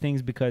aware of these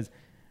things because,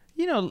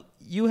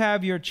 you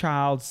have your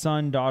child,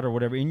 son, daughter,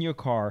 whatever, in your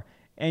car,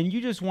 and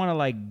you just want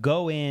to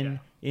go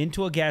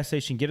into a gas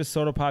station, get a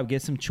soda pop,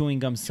 get some chewing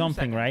gum, something,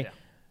 seconds, right? yeah.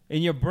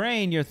 In your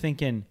brain, you're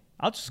thinking,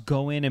 I'll just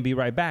go in and be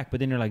right back.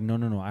 But then you're like,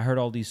 no. I heard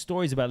all these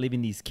stories about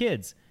leaving these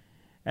kids.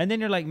 And then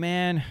you're like,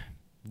 man,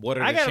 What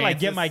are I the got to get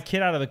chances? my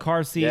kid out of the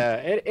car seat, Yeah,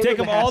 it take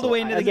was him a all the hassle.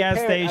 way into the As a gas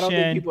parent, I don't think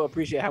station. people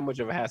appreciate how much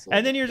of a hassle.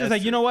 And then you're just That's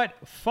like, you know what?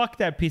 Fuck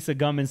that piece of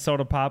gum and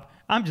soda pop.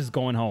 I'm just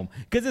going home.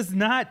 Because it's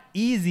not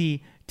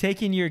easy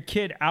taking your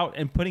kid out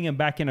and putting him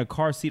back in a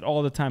car seat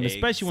all the time,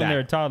 especially when they're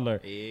a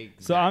toddler.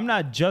 So I'm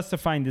not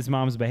justifying this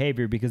mom's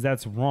behavior because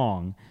that's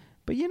wrong.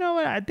 But you know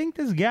what? I think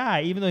this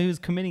guy, even though he was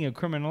committing a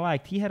criminal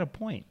act, he had a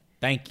point.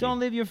 Thank you. Don't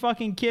leave your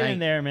fucking kid Thank in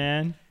there,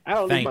 man. I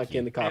don't leave Thank my you. kid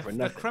in the car If for the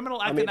nothing.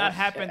 criminal act did not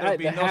happen, there would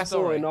be the no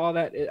hassle story. and all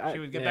that. She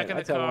would get back in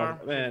the car,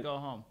 she would go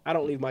home. I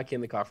don't leave my kid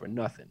in the car for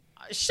nothing.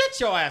 Shut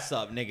your ass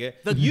up, nigga.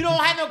 You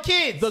don't have no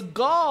kids. The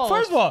gall.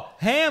 First of all,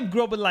 Ham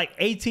grew up with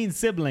 18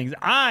 siblings.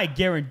 I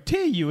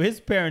guarantee you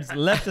his parents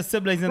left the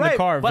siblings in the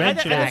car but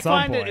eventually I at just some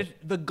find point.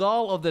 it the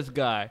gall of this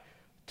guy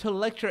to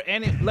lecture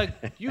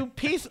you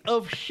piece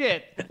of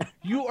shit.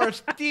 You are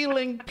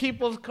stealing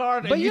people's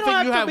cars, But and you you don't think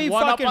have you to have be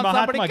one up fucking on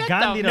somebody. Mahatma Get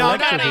Gandhi the to fuck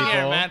lecture out of here,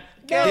 people. man.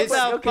 Get Get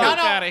the okay. fuck No,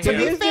 out of to To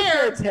be here. his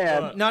fair- defense,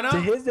 Ham, No.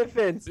 to his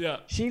defense, Yeah.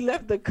 she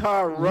left the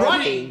car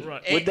running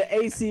Right. with the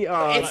AC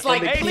on. It's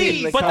like, and the kid in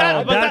please. the But car.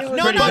 that- but that's It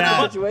was pretty a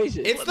bad.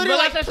 situation. It's literally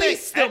But like, please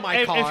steal my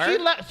if car.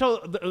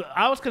 she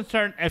I was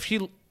concerned if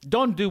she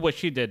don't do what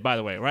she did. By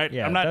the way, right?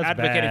 Yeah, I'm not that's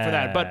advocating for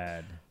that, but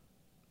bad.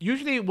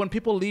 usually when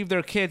people leave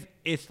their kids,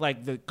 it's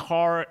like the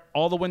car,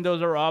 all the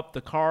windows are up,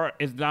 the car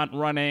is not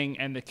running,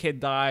 and the kid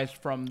dies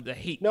from the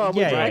heat. No,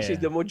 Yeah, actually,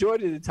 yeah. the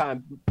majority of the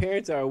time,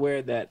 parents are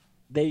aware that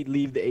they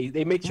leave the AC.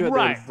 They make sure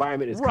Right. the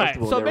environment is Right.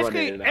 comfortable. So when they're running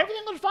basically, in and out.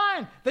 everything was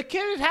fine. The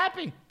kid is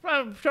happy.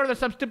 I'm sure there's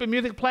some stupid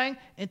music playing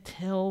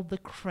until the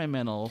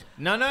criminal.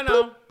 No.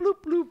 Bloop,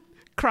 bloop.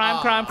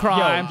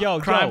 Crime. Yo,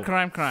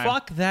 Crime.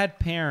 Fuck that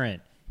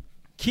parent.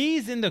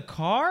 Keys in the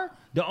car?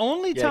 The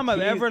only Yeah, time I've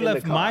keys ever in the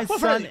left car. my Well,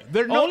 son, first,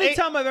 there's no only a-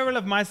 time I've ever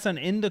left my son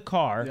in the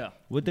car Yeah.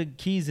 with the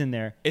keys in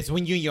there, It's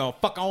when you in your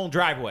fucking own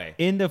driveway.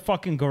 in the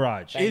fucking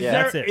garage. Yeah.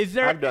 That's it.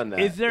 I've done that,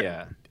 Is there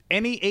yeah.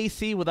 any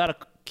AC without a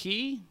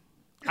key?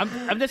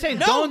 I'm just saying,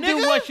 No, don't do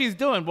nigga. what she's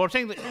doing. We're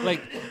saying,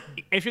 like,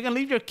 if you're gonna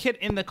leave your kid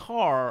in the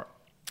car,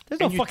 There's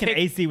no and you fucking take-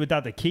 AC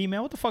without the key,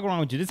 man. What the fuck wrong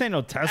with you? This ain't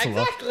no Tesla.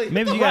 Exactly.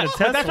 Maybe you got a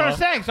Tesla. But that's what I'm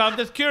saying. So I'm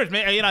just curious.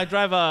 I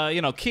drive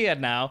a Kia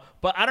now,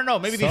 but I don't know.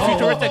 Maybe these So-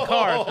 futuristic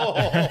cars.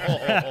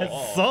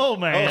 So,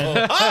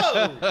 man.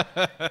 Oh,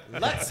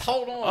 let's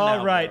hold on. All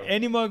now, right. bro.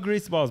 Any more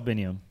grease balls,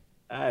 Biniam?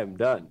 I am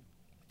done.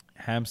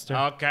 Hamster.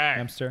 Okay.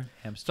 Hamster.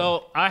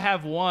 So I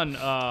have one,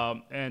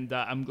 and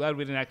I'm glad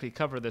we didn't actually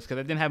cover this because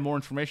I didn't have more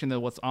information than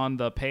what's on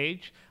the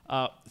page.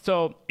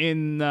 So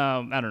in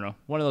I don't know,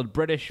 one of those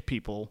British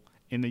people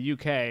in the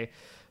UK.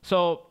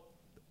 So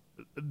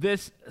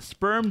this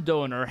sperm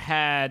donor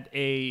had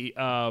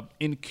a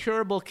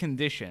incurable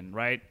condition,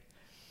 right?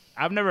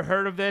 I've never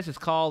heard of this. It's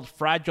called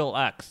Fragile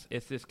X.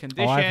 It's this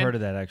condition. Oh, I've heard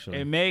of that, actually.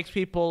 It makes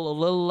people a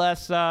little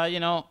less,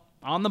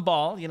 on the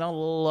ball, a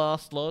little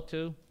slow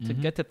to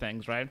get to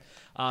things, right?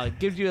 It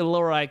gives you a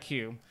lower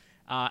IQ.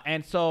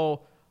 And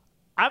so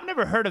I've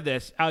never heard of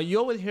this. You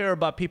always hear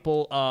about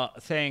people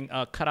saying,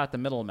 cut out the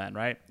middleman,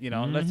 right?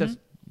 Let's just,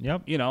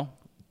 Yep.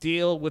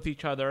 deal with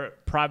each other,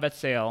 private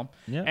sale.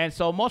 Yep. And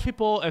so most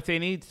people, if they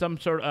need some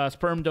sort of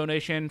sperm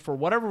donation for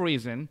whatever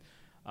reason,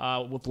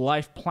 with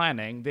life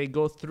planning, they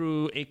go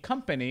through a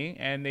company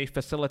and they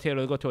facilitate,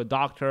 or they go to a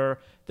doctor.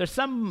 There's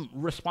some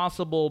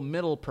responsible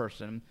middle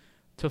person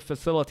to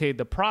facilitate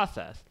the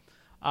process.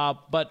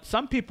 But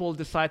some people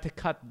decide to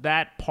cut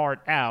that part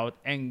out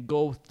and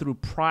go through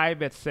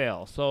private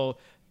sale. So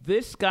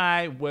this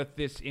guy with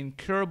this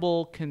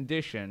incurable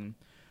condition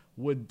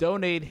would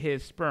donate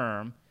his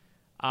sperm.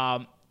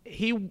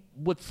 He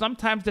would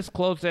sometimes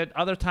disclose it.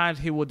 Other times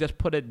he would just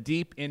put it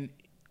deep in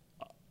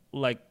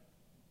like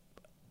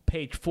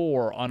page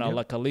 4 on a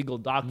legal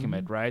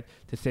document, right?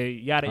 To say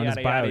yada, On his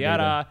yada, yada, biodata.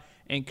 yada,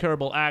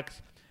 incurable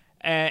acts.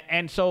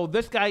 And so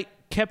this guy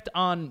kept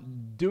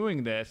on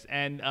doing this,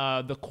 and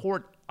the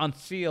court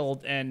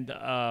unsealed and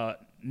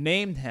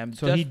named him.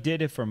 So he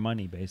did it for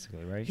money,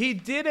 basically, right? He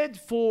did it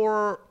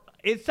for.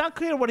 It's not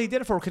clear what he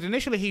did it for, because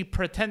initially he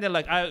pretended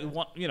like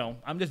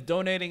I'm just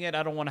donating it.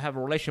 I don't want to have a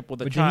relationship with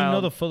the But child. did he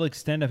know the full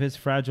extent of his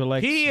Fragile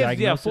X He is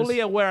diagnosis? fully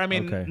aware. I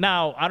mean, Okay.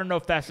 now I don't know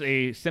if that's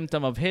a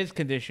symptom of his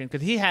condition,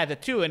 because he had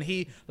it too, and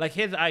his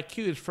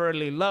IQ is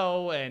fairly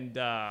low, and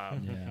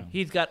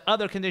he's got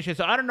other conditions.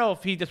 So I don't know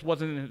if he just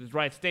wasn't in his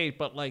right state,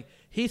 but like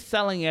he's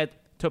selling it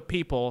to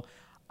people.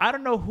 I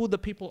don't know who the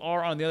people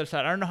are on the other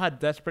side. I don't know how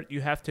desperate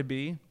you have to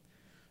be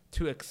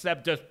to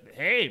accept just,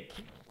 hey,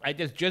 I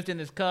just jizzed in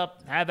this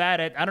cup, have at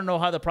it. I don't know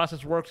how the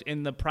process works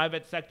in the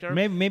private sector.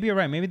 Maybe you're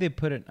right. Maybe they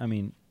put it. I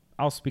mean,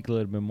 I'll speak a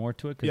little bit more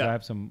to it because Yeah. I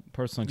have some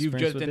personal You've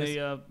experience jizzed with in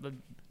this. the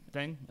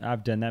thing?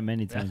 I've done that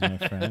many times, my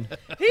friend.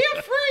 He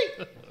a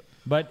freak!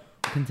 But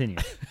continue.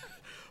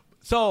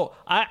 So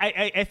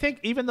I think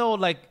even though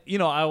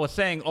I was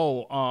saying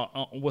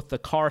with the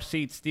car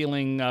seat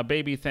stealing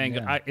baby thing,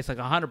 Yeah. it's like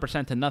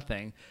 100% to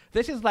nothing.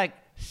 This is like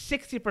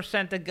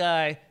 60% the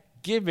guy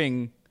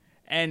giving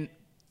and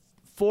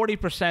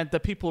 40% the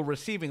people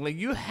receiving. Like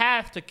you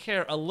have to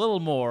care a little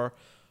more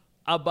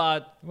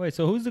about. Wait,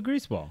 so who's the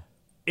greaseball?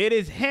 It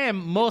is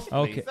him mostly,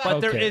 Okay,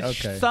 but there okay, is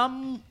okay.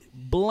 some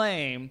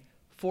blame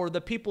for the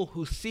people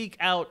who seek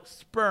out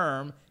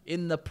sperm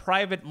in the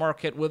private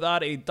market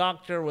without a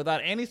doctor,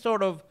 without any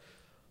sort of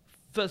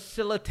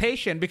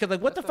facilitation. Because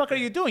what the fuck are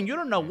you doing? You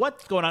don't know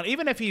what's going on.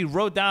 Even if he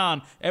wrote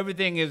down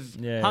everything is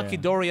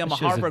hunky-dory, I'm a This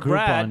shit's Harvard Groupon,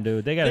 grad.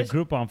 dude. They got a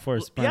Groupon for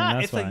his sperm. Yeah,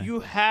 that's it's why. like you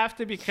have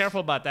to be careful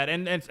about that.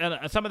 And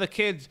some of the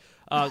kids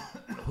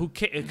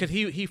because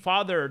he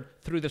fathered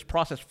through this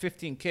process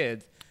 15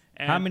 kids.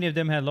 And How many of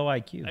them had low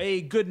IQ?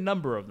 a good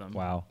number of them.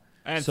 Wow.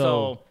 And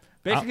so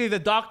basically, the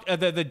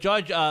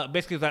judge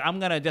basically was like, I'm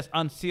gonna just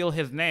unseal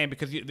his name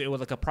because it was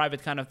like a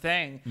private kind of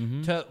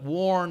thing to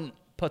warn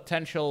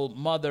potential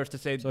mothers to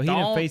say. So he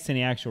didn't face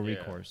any actual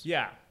recourse.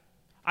 Yeah,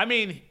 I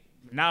mean,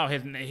 now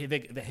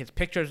his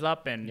picture's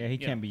up and Yeah, he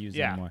can't be used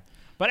yeah. anymore.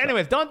 But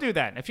anyways, don't do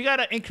that. If you got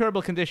an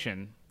incurable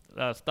condition,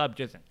 stop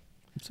jizzing.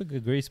 It's a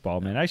good grease ball,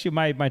 man.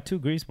 Actually, my two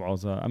grease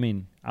balls. I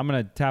mean, I'm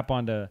gonna tap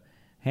onto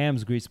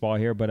Ham's grease ball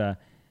here, but I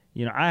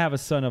have a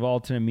son of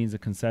alternate means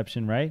of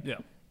conception, right? Yeah.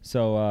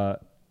 So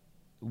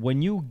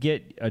when you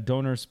get a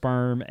donor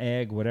sperm,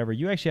 egg, whatever,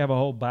 you actually have a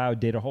whole bio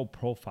data, whole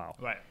profile.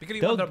 Right. Because he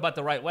They'll- went about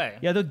the right way.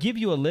 Yeah, they'll give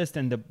you a list,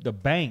 and the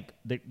bank,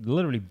 they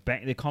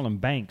call them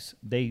banks.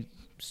 They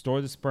store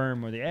the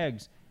sperm or the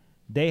eggs.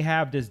 They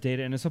have this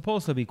data, and it's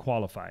supposed to be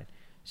qualified.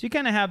 So you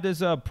kind of have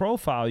this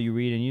profile you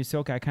read, and you say,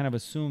 okay, I kind of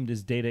assume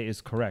this data is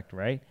correct,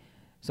 right?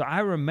 So I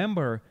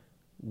remember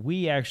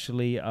we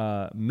actually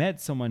met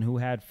someone who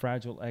had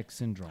Fragile X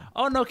syndrome.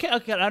 Oh no! Okay,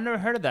 I've never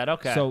heard of that.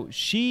 Okay. So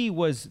she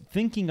was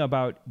thinking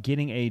about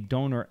getting a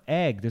donor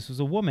egg. This was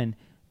a woman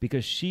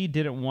because she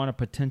didn't want to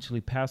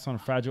potentially pass on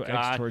Fragile X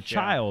to her Gotcha.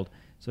 child.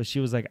 So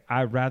she was like,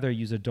 I'd rather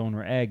use a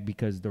donor egg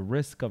because the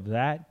risk of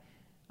that,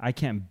 I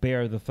can't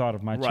bear the thought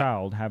of my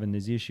child having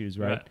these issues,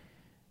 right?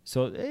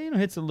 So it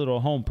hits a little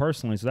home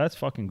personally. So that's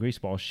fucking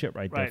greaseball shit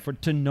right there.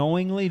 To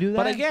knowingly do that.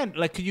 But again,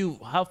 like, could you?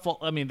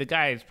 I mean, the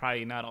guy is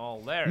probably not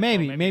all there.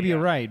 Maybe you're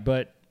right,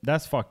 but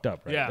that's fucked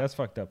up, right? Yeah, that's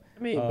fucked up.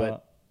 I mean,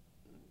 but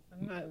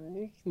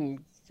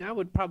I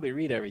would probably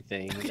read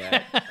everything.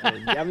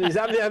 I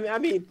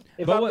mean,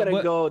 if I'm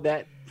gonna go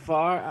that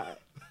far, I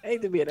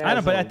hate to be an asshole. I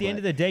know, but at the end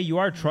of the day, you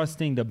are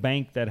trusting the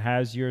bank that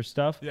has your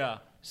stuff. Yeah.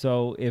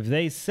 So if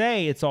they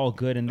say it's all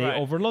good and they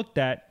overlook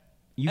that,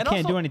 you can't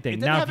also, do anything.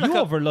 Now, if you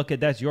overlook it,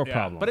 that's your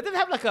problem. But it didn't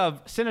have like a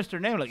sinister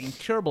name, like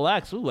Incurable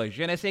X. Ooh, like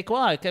je ne sais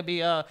quoi. It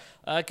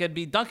could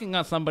be dunking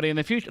on somebody in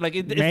the future. Like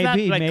it's not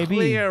like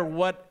clear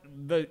what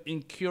the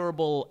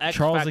Incurable X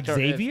Charles factor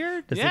Xavier?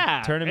 is. Does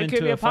it turn him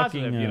into a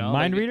fucking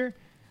mind reader?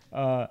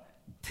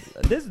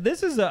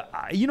 This is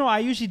I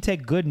usually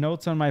take good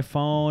notes on my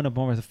phone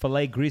about the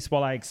filet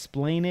greaseball. I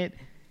explain it,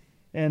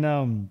 and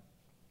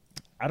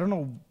I don't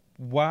know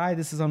why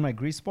this is on my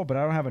greaseball, but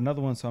I don't have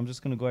another one, so I'm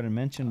just gonna go ahead and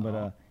mention.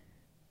 But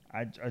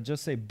I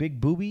just say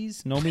big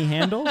boobies, no me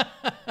handle,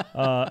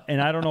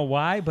 and I don't know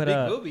why, but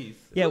big boobies.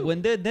 Yeah,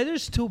 when they're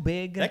just too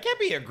big, that can't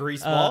be a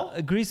greaseball.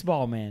 A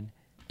greaseball, man.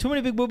 Too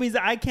many big boobies.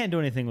 I can't do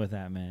anything with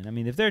that, man. I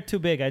mean, if they're too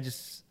big, I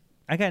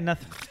got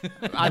nothing.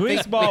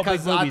 Greaseball,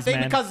 big boobies, man. I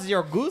think because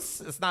your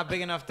goose, it's not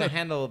big enough to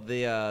handle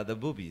the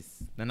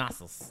boobies, the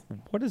nostrils.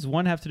 What does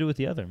one have to do with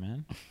the other,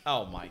 man?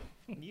 Oh my!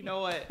 You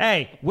know what?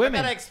 Hey, women.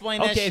 I gotta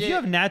explain that shit. If you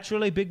have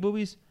naturally big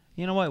boobies,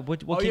 you know what?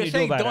 What can you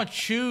do about it? Don't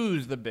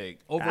choose the big.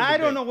 I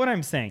don't know what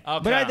I'm saying.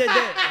 Okay. But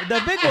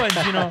the big ones,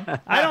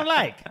 I don't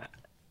like.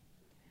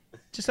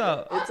 Just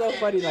it's so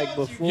funny, like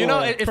before.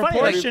 It's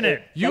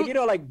proportionate. Funny,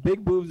 like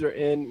big boobs are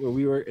in when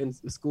we were in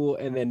school,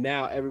 and then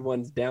now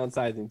everyone's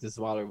downsizing to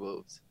smaller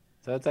boobs.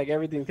 So it's like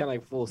everything's kind of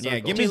like full circle. Yeah,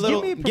 give me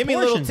little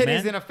titties,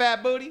 man. And a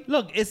fat booty.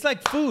 Look, it's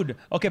like food.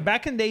 Okay,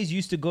 back in days, you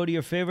used to go to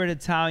your favorite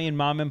Italian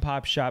mom and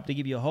pop shop. They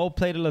give you a whole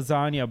plate of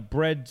lasagna,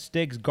 bread,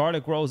 sticks,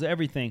 garlic rolls,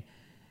 everything.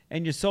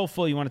 And you're so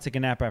full you want to take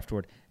a nap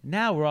afterward.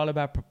 Now we're all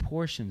about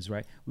proportions,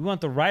 right? We want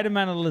the right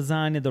amount of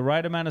lasagna, the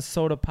right amount of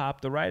soda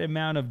pop, the right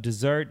amount of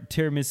dessert,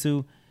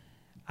 tiramisu.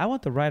 I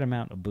want the right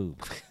amount of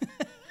boobs.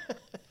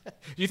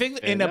 Do you think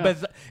in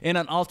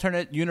an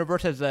alternate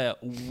universe as a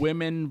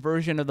women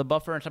version of the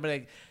buffer and somebody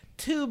like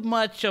too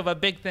much of a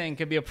big thing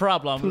could be a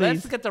problem?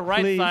 Let's get the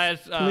right size.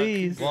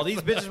 Please. Well, these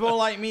bitches won't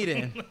like me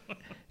then.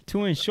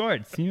 2 in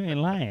shorts. You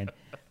ain't lying.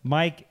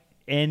 Mike,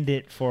 end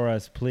it for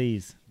us,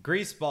 please.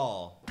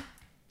 Greaseball.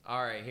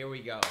 All right, here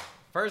we go.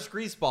 First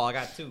greaseball, I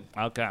got 2.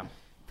 Okay.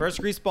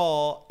 First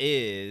greaseball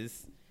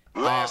is...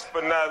 Last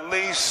but not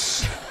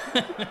least,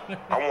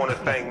 I want to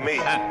thank me.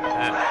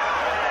 Damn,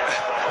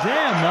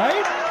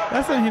 Mike.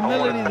 That's some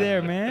humility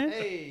there, man.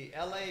 Hey,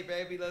 LA,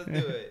 baby, let's do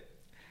it.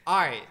 All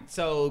right,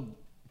 so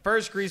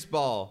first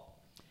greaseball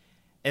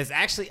is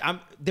actually...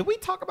 did we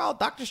talk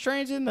about Doctor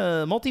Strange in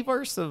the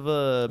multiverse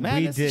of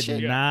madness? We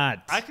did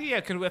not. Actually,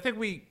 yeah, because I think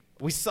we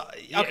saw.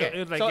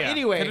 Okay.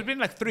 Anyway, it's been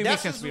like 3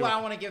 weeks since we. That's what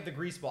I want to give the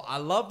greaseball. I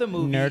love the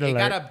movie. Nerd it alert.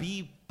 got a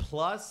B+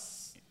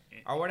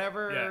 or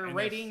whatever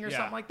rating or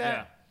something like that.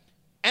 Yeah.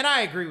 And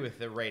I agree with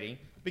the rating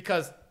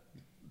because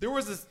there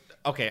was this.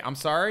 Okay, I'm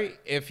sorry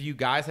if you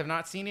guys have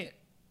not seen it.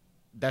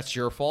 That's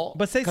your fault.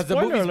 But say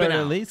spoiler alert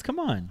at least. Come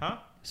on. Huh?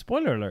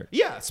 Spoiler alert.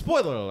 Yeah,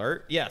 spoiler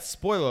alert. Yeah,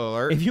 spoiler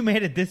alert. If you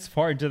made it this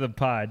far into the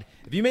pod.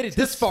 If you made it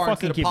this far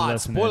into the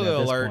pod, spoiler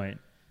alert. Point.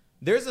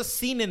 There's a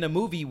scene in the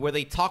movie where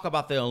they talk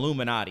about the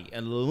Illuminati.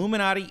 And the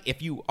Illuminati,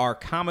 if you are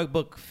comic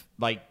book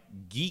like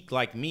geek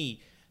like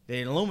me,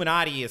 the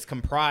Illuminati is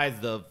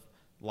comprised of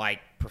like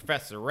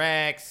Professor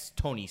X,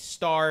 Tony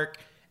Stark.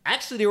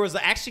 Actually, there was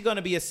actually going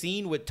to be a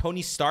scene with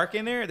Tony Stark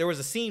in there. There was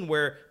a scene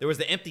where there was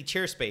the empty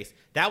chair space.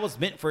 That was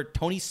meant for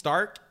Tony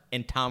Stark,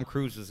 and Tom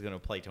Cruise was going to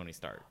play Tony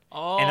Stark in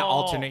an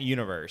alternate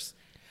universe.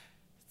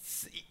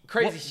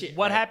 Crazy shit.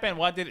 What right? happened?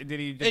 What did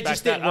he just It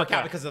just didn't work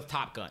out because of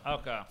Top Gun.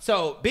 Okay.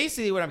 So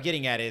basically what I'm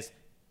getting at is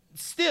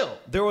still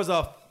there was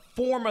a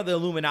form of the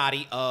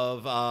Illuminati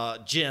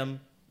of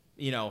Jim,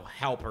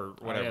 Halper,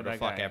 whatever the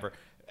fuck ever,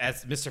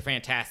 as Mr.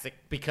 Fantastic,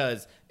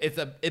 because it's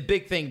a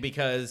big thing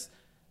because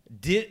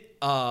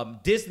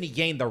Disney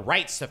gained the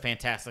rights to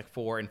Fantastic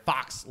Four and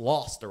Fox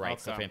lost the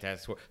rights to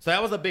Fantastic Four. So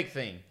that was a big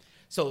thing.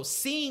 So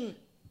seeing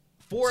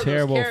 4 of those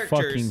terrible characters...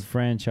 fucking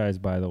franchise,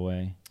 by the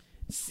way.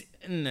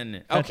 No.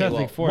 Okay,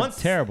 well,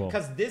 terrible.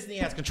 Because Disney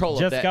has control of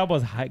that. Jessica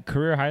Alba's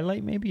career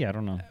highlight, maybe? I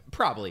don't know.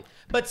 Probably.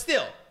 But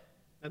still.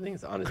 I think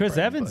it's honest. Chris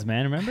Evans,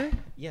 man, remember?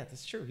 Yeah,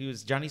 that's true. He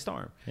was Johnny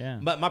Storm. Yeah.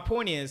 But my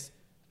point is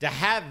to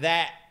have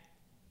that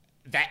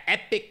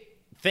epic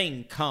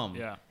thing come.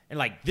 Yeah. And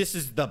like, this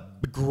is the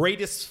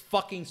greatest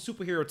fucking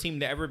superhero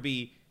team to ever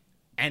be.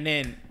 And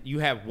then you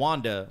have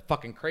Wanda,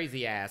 fucking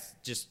crazy ass,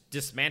 just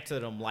dismantle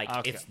them like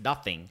it's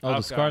nothing. Oh,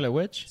 the Scarlet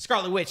Witch?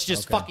 Scarlet Witch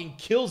just fucking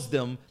kills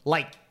them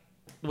like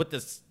with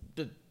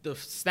the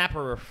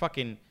snapper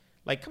fucking,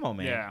 like, come on,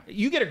 man. Yeah.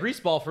 You get a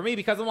grease ball for me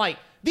because I'm like,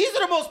 these are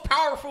the most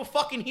powerful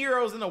fucking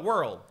heroes in the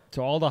world.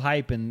 To all the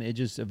hype, and it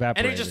just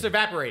evaporated. And it just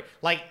evaporated.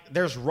 Like,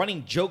 there's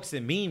running jokes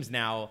and memes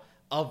now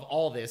of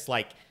all this.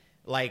 Like,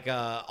 Like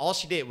all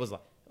she did was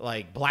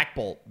like Black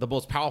Bolt, the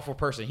most powerful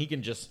person. He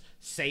can just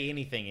say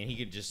anything and he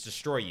can just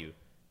destroy you.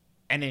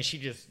 And then she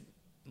just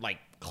like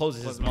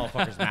closes his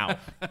motherfucker's mouth.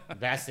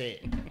 That's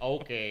it.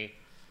 Okay.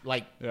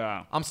 Like,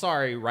 Yeah. I'm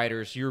sorry,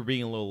 writers, you're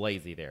being a little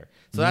lazy there.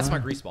 So that's my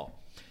grease ball.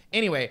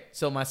 Anyway,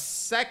 so my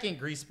second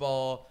grease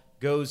ball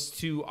goes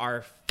to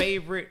our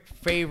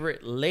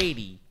favorite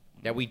lady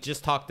that we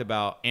just talked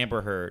about,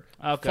 Amber Heard.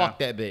 Okay. Fuck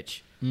that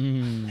bitch.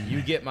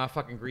 You get my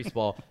fucking grease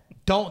ball.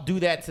 Don't do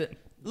that to...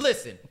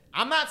 Listen,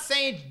 I'm not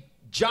saying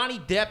Johnny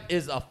Depp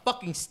is a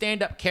fucking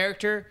stand-up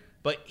character,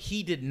 but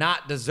he did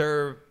not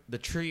deserve the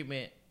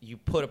treatment you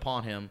put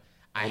upon him.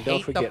 And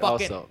don't forget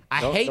also.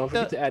 Don't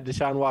forget to add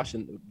Deshaun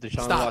Washington.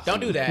 Stop!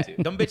 Don't do that.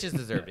 Them bitches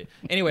deserved it.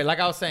 Anyway,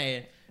 like I was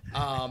saying,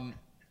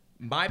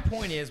 my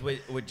point is with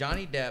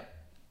Johnny Depp,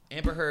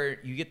 Amber Heard,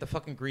 you get the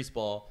fucking grease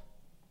ball.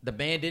 The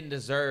man didn't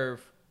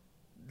deserve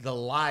the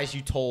lies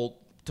you told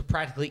to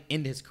practically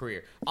end his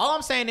career. All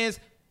I'm saying is,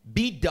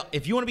 be done.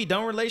 If you want to be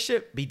done with a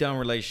relationship, be done with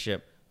a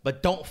relationship.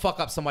 But don't fuck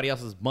up somebody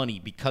else's money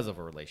because of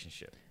a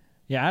relationship.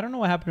 Yeah, I don't know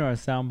what happened to our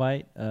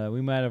soundbite.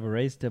 We might have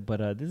erased it,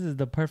 but this is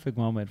the perfect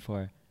moment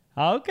for.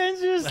 How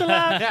can you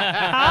slap?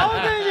 How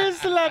can you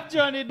slap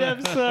Johnny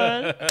Depp,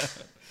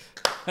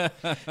 son?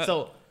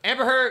 So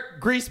Amber Heard,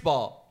 grease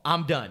ball.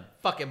 I'm done.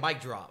 Fucking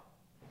mic drop.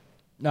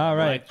 All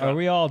right, are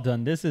we all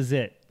done? This is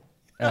it.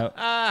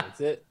 That's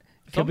it.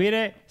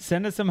 Kabire,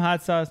 send us some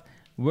hot sauce.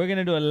 We're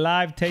gonna do a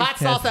live taste Hot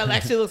test. sauce that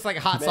actually looks like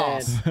hot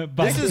Man. sauce. But-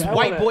 This is I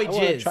white wanna- boy I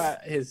wanna jizz.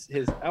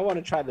 try I want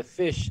to try the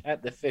fish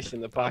at the fish in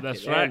the pocket.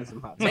 that's and right.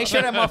 some hot Make sauce.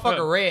 sure that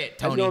motherfucker red,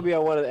 That's Tony. gonna be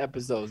on one of the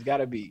episodes.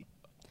 Gotta be.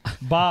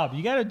 Bob,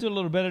 you gotta do a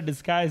little better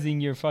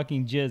disguising your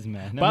fucking jizz,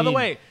 man. By the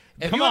way,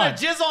 If come you want on.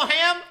 to jizz on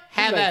ham,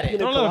 have Like, at it. you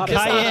know, throw a little Just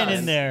not cayenne us.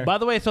 in there. by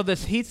the way, so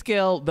this heat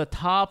scale, the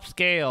top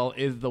scale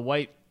is the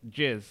white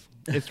jizz.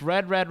 It's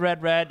red,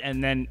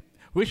 and then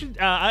we should.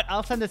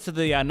 I'll send this to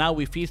the Now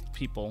We Feast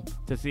people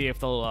to see if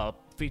they'll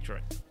feature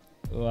it.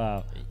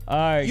 Wow. All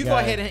right, You guys. go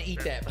ahead and eat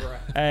that, bro.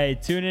 Hey,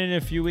 tune in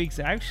a few weeks.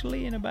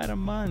 Actually, in about a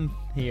month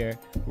here,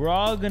 we're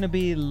all gonna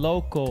be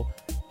local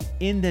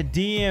in the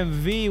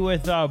DMV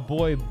with our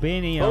boy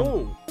Benny,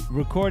 Boom.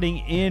 recording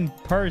in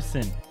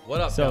person.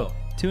 What up, So though?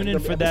 tune in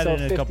for that in a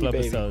Episode couple 50,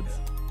 baby. episodes.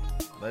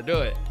 Let's do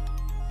it.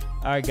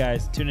 All right,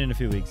 guys, tune in a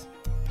few weeks.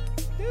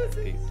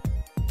 Peace.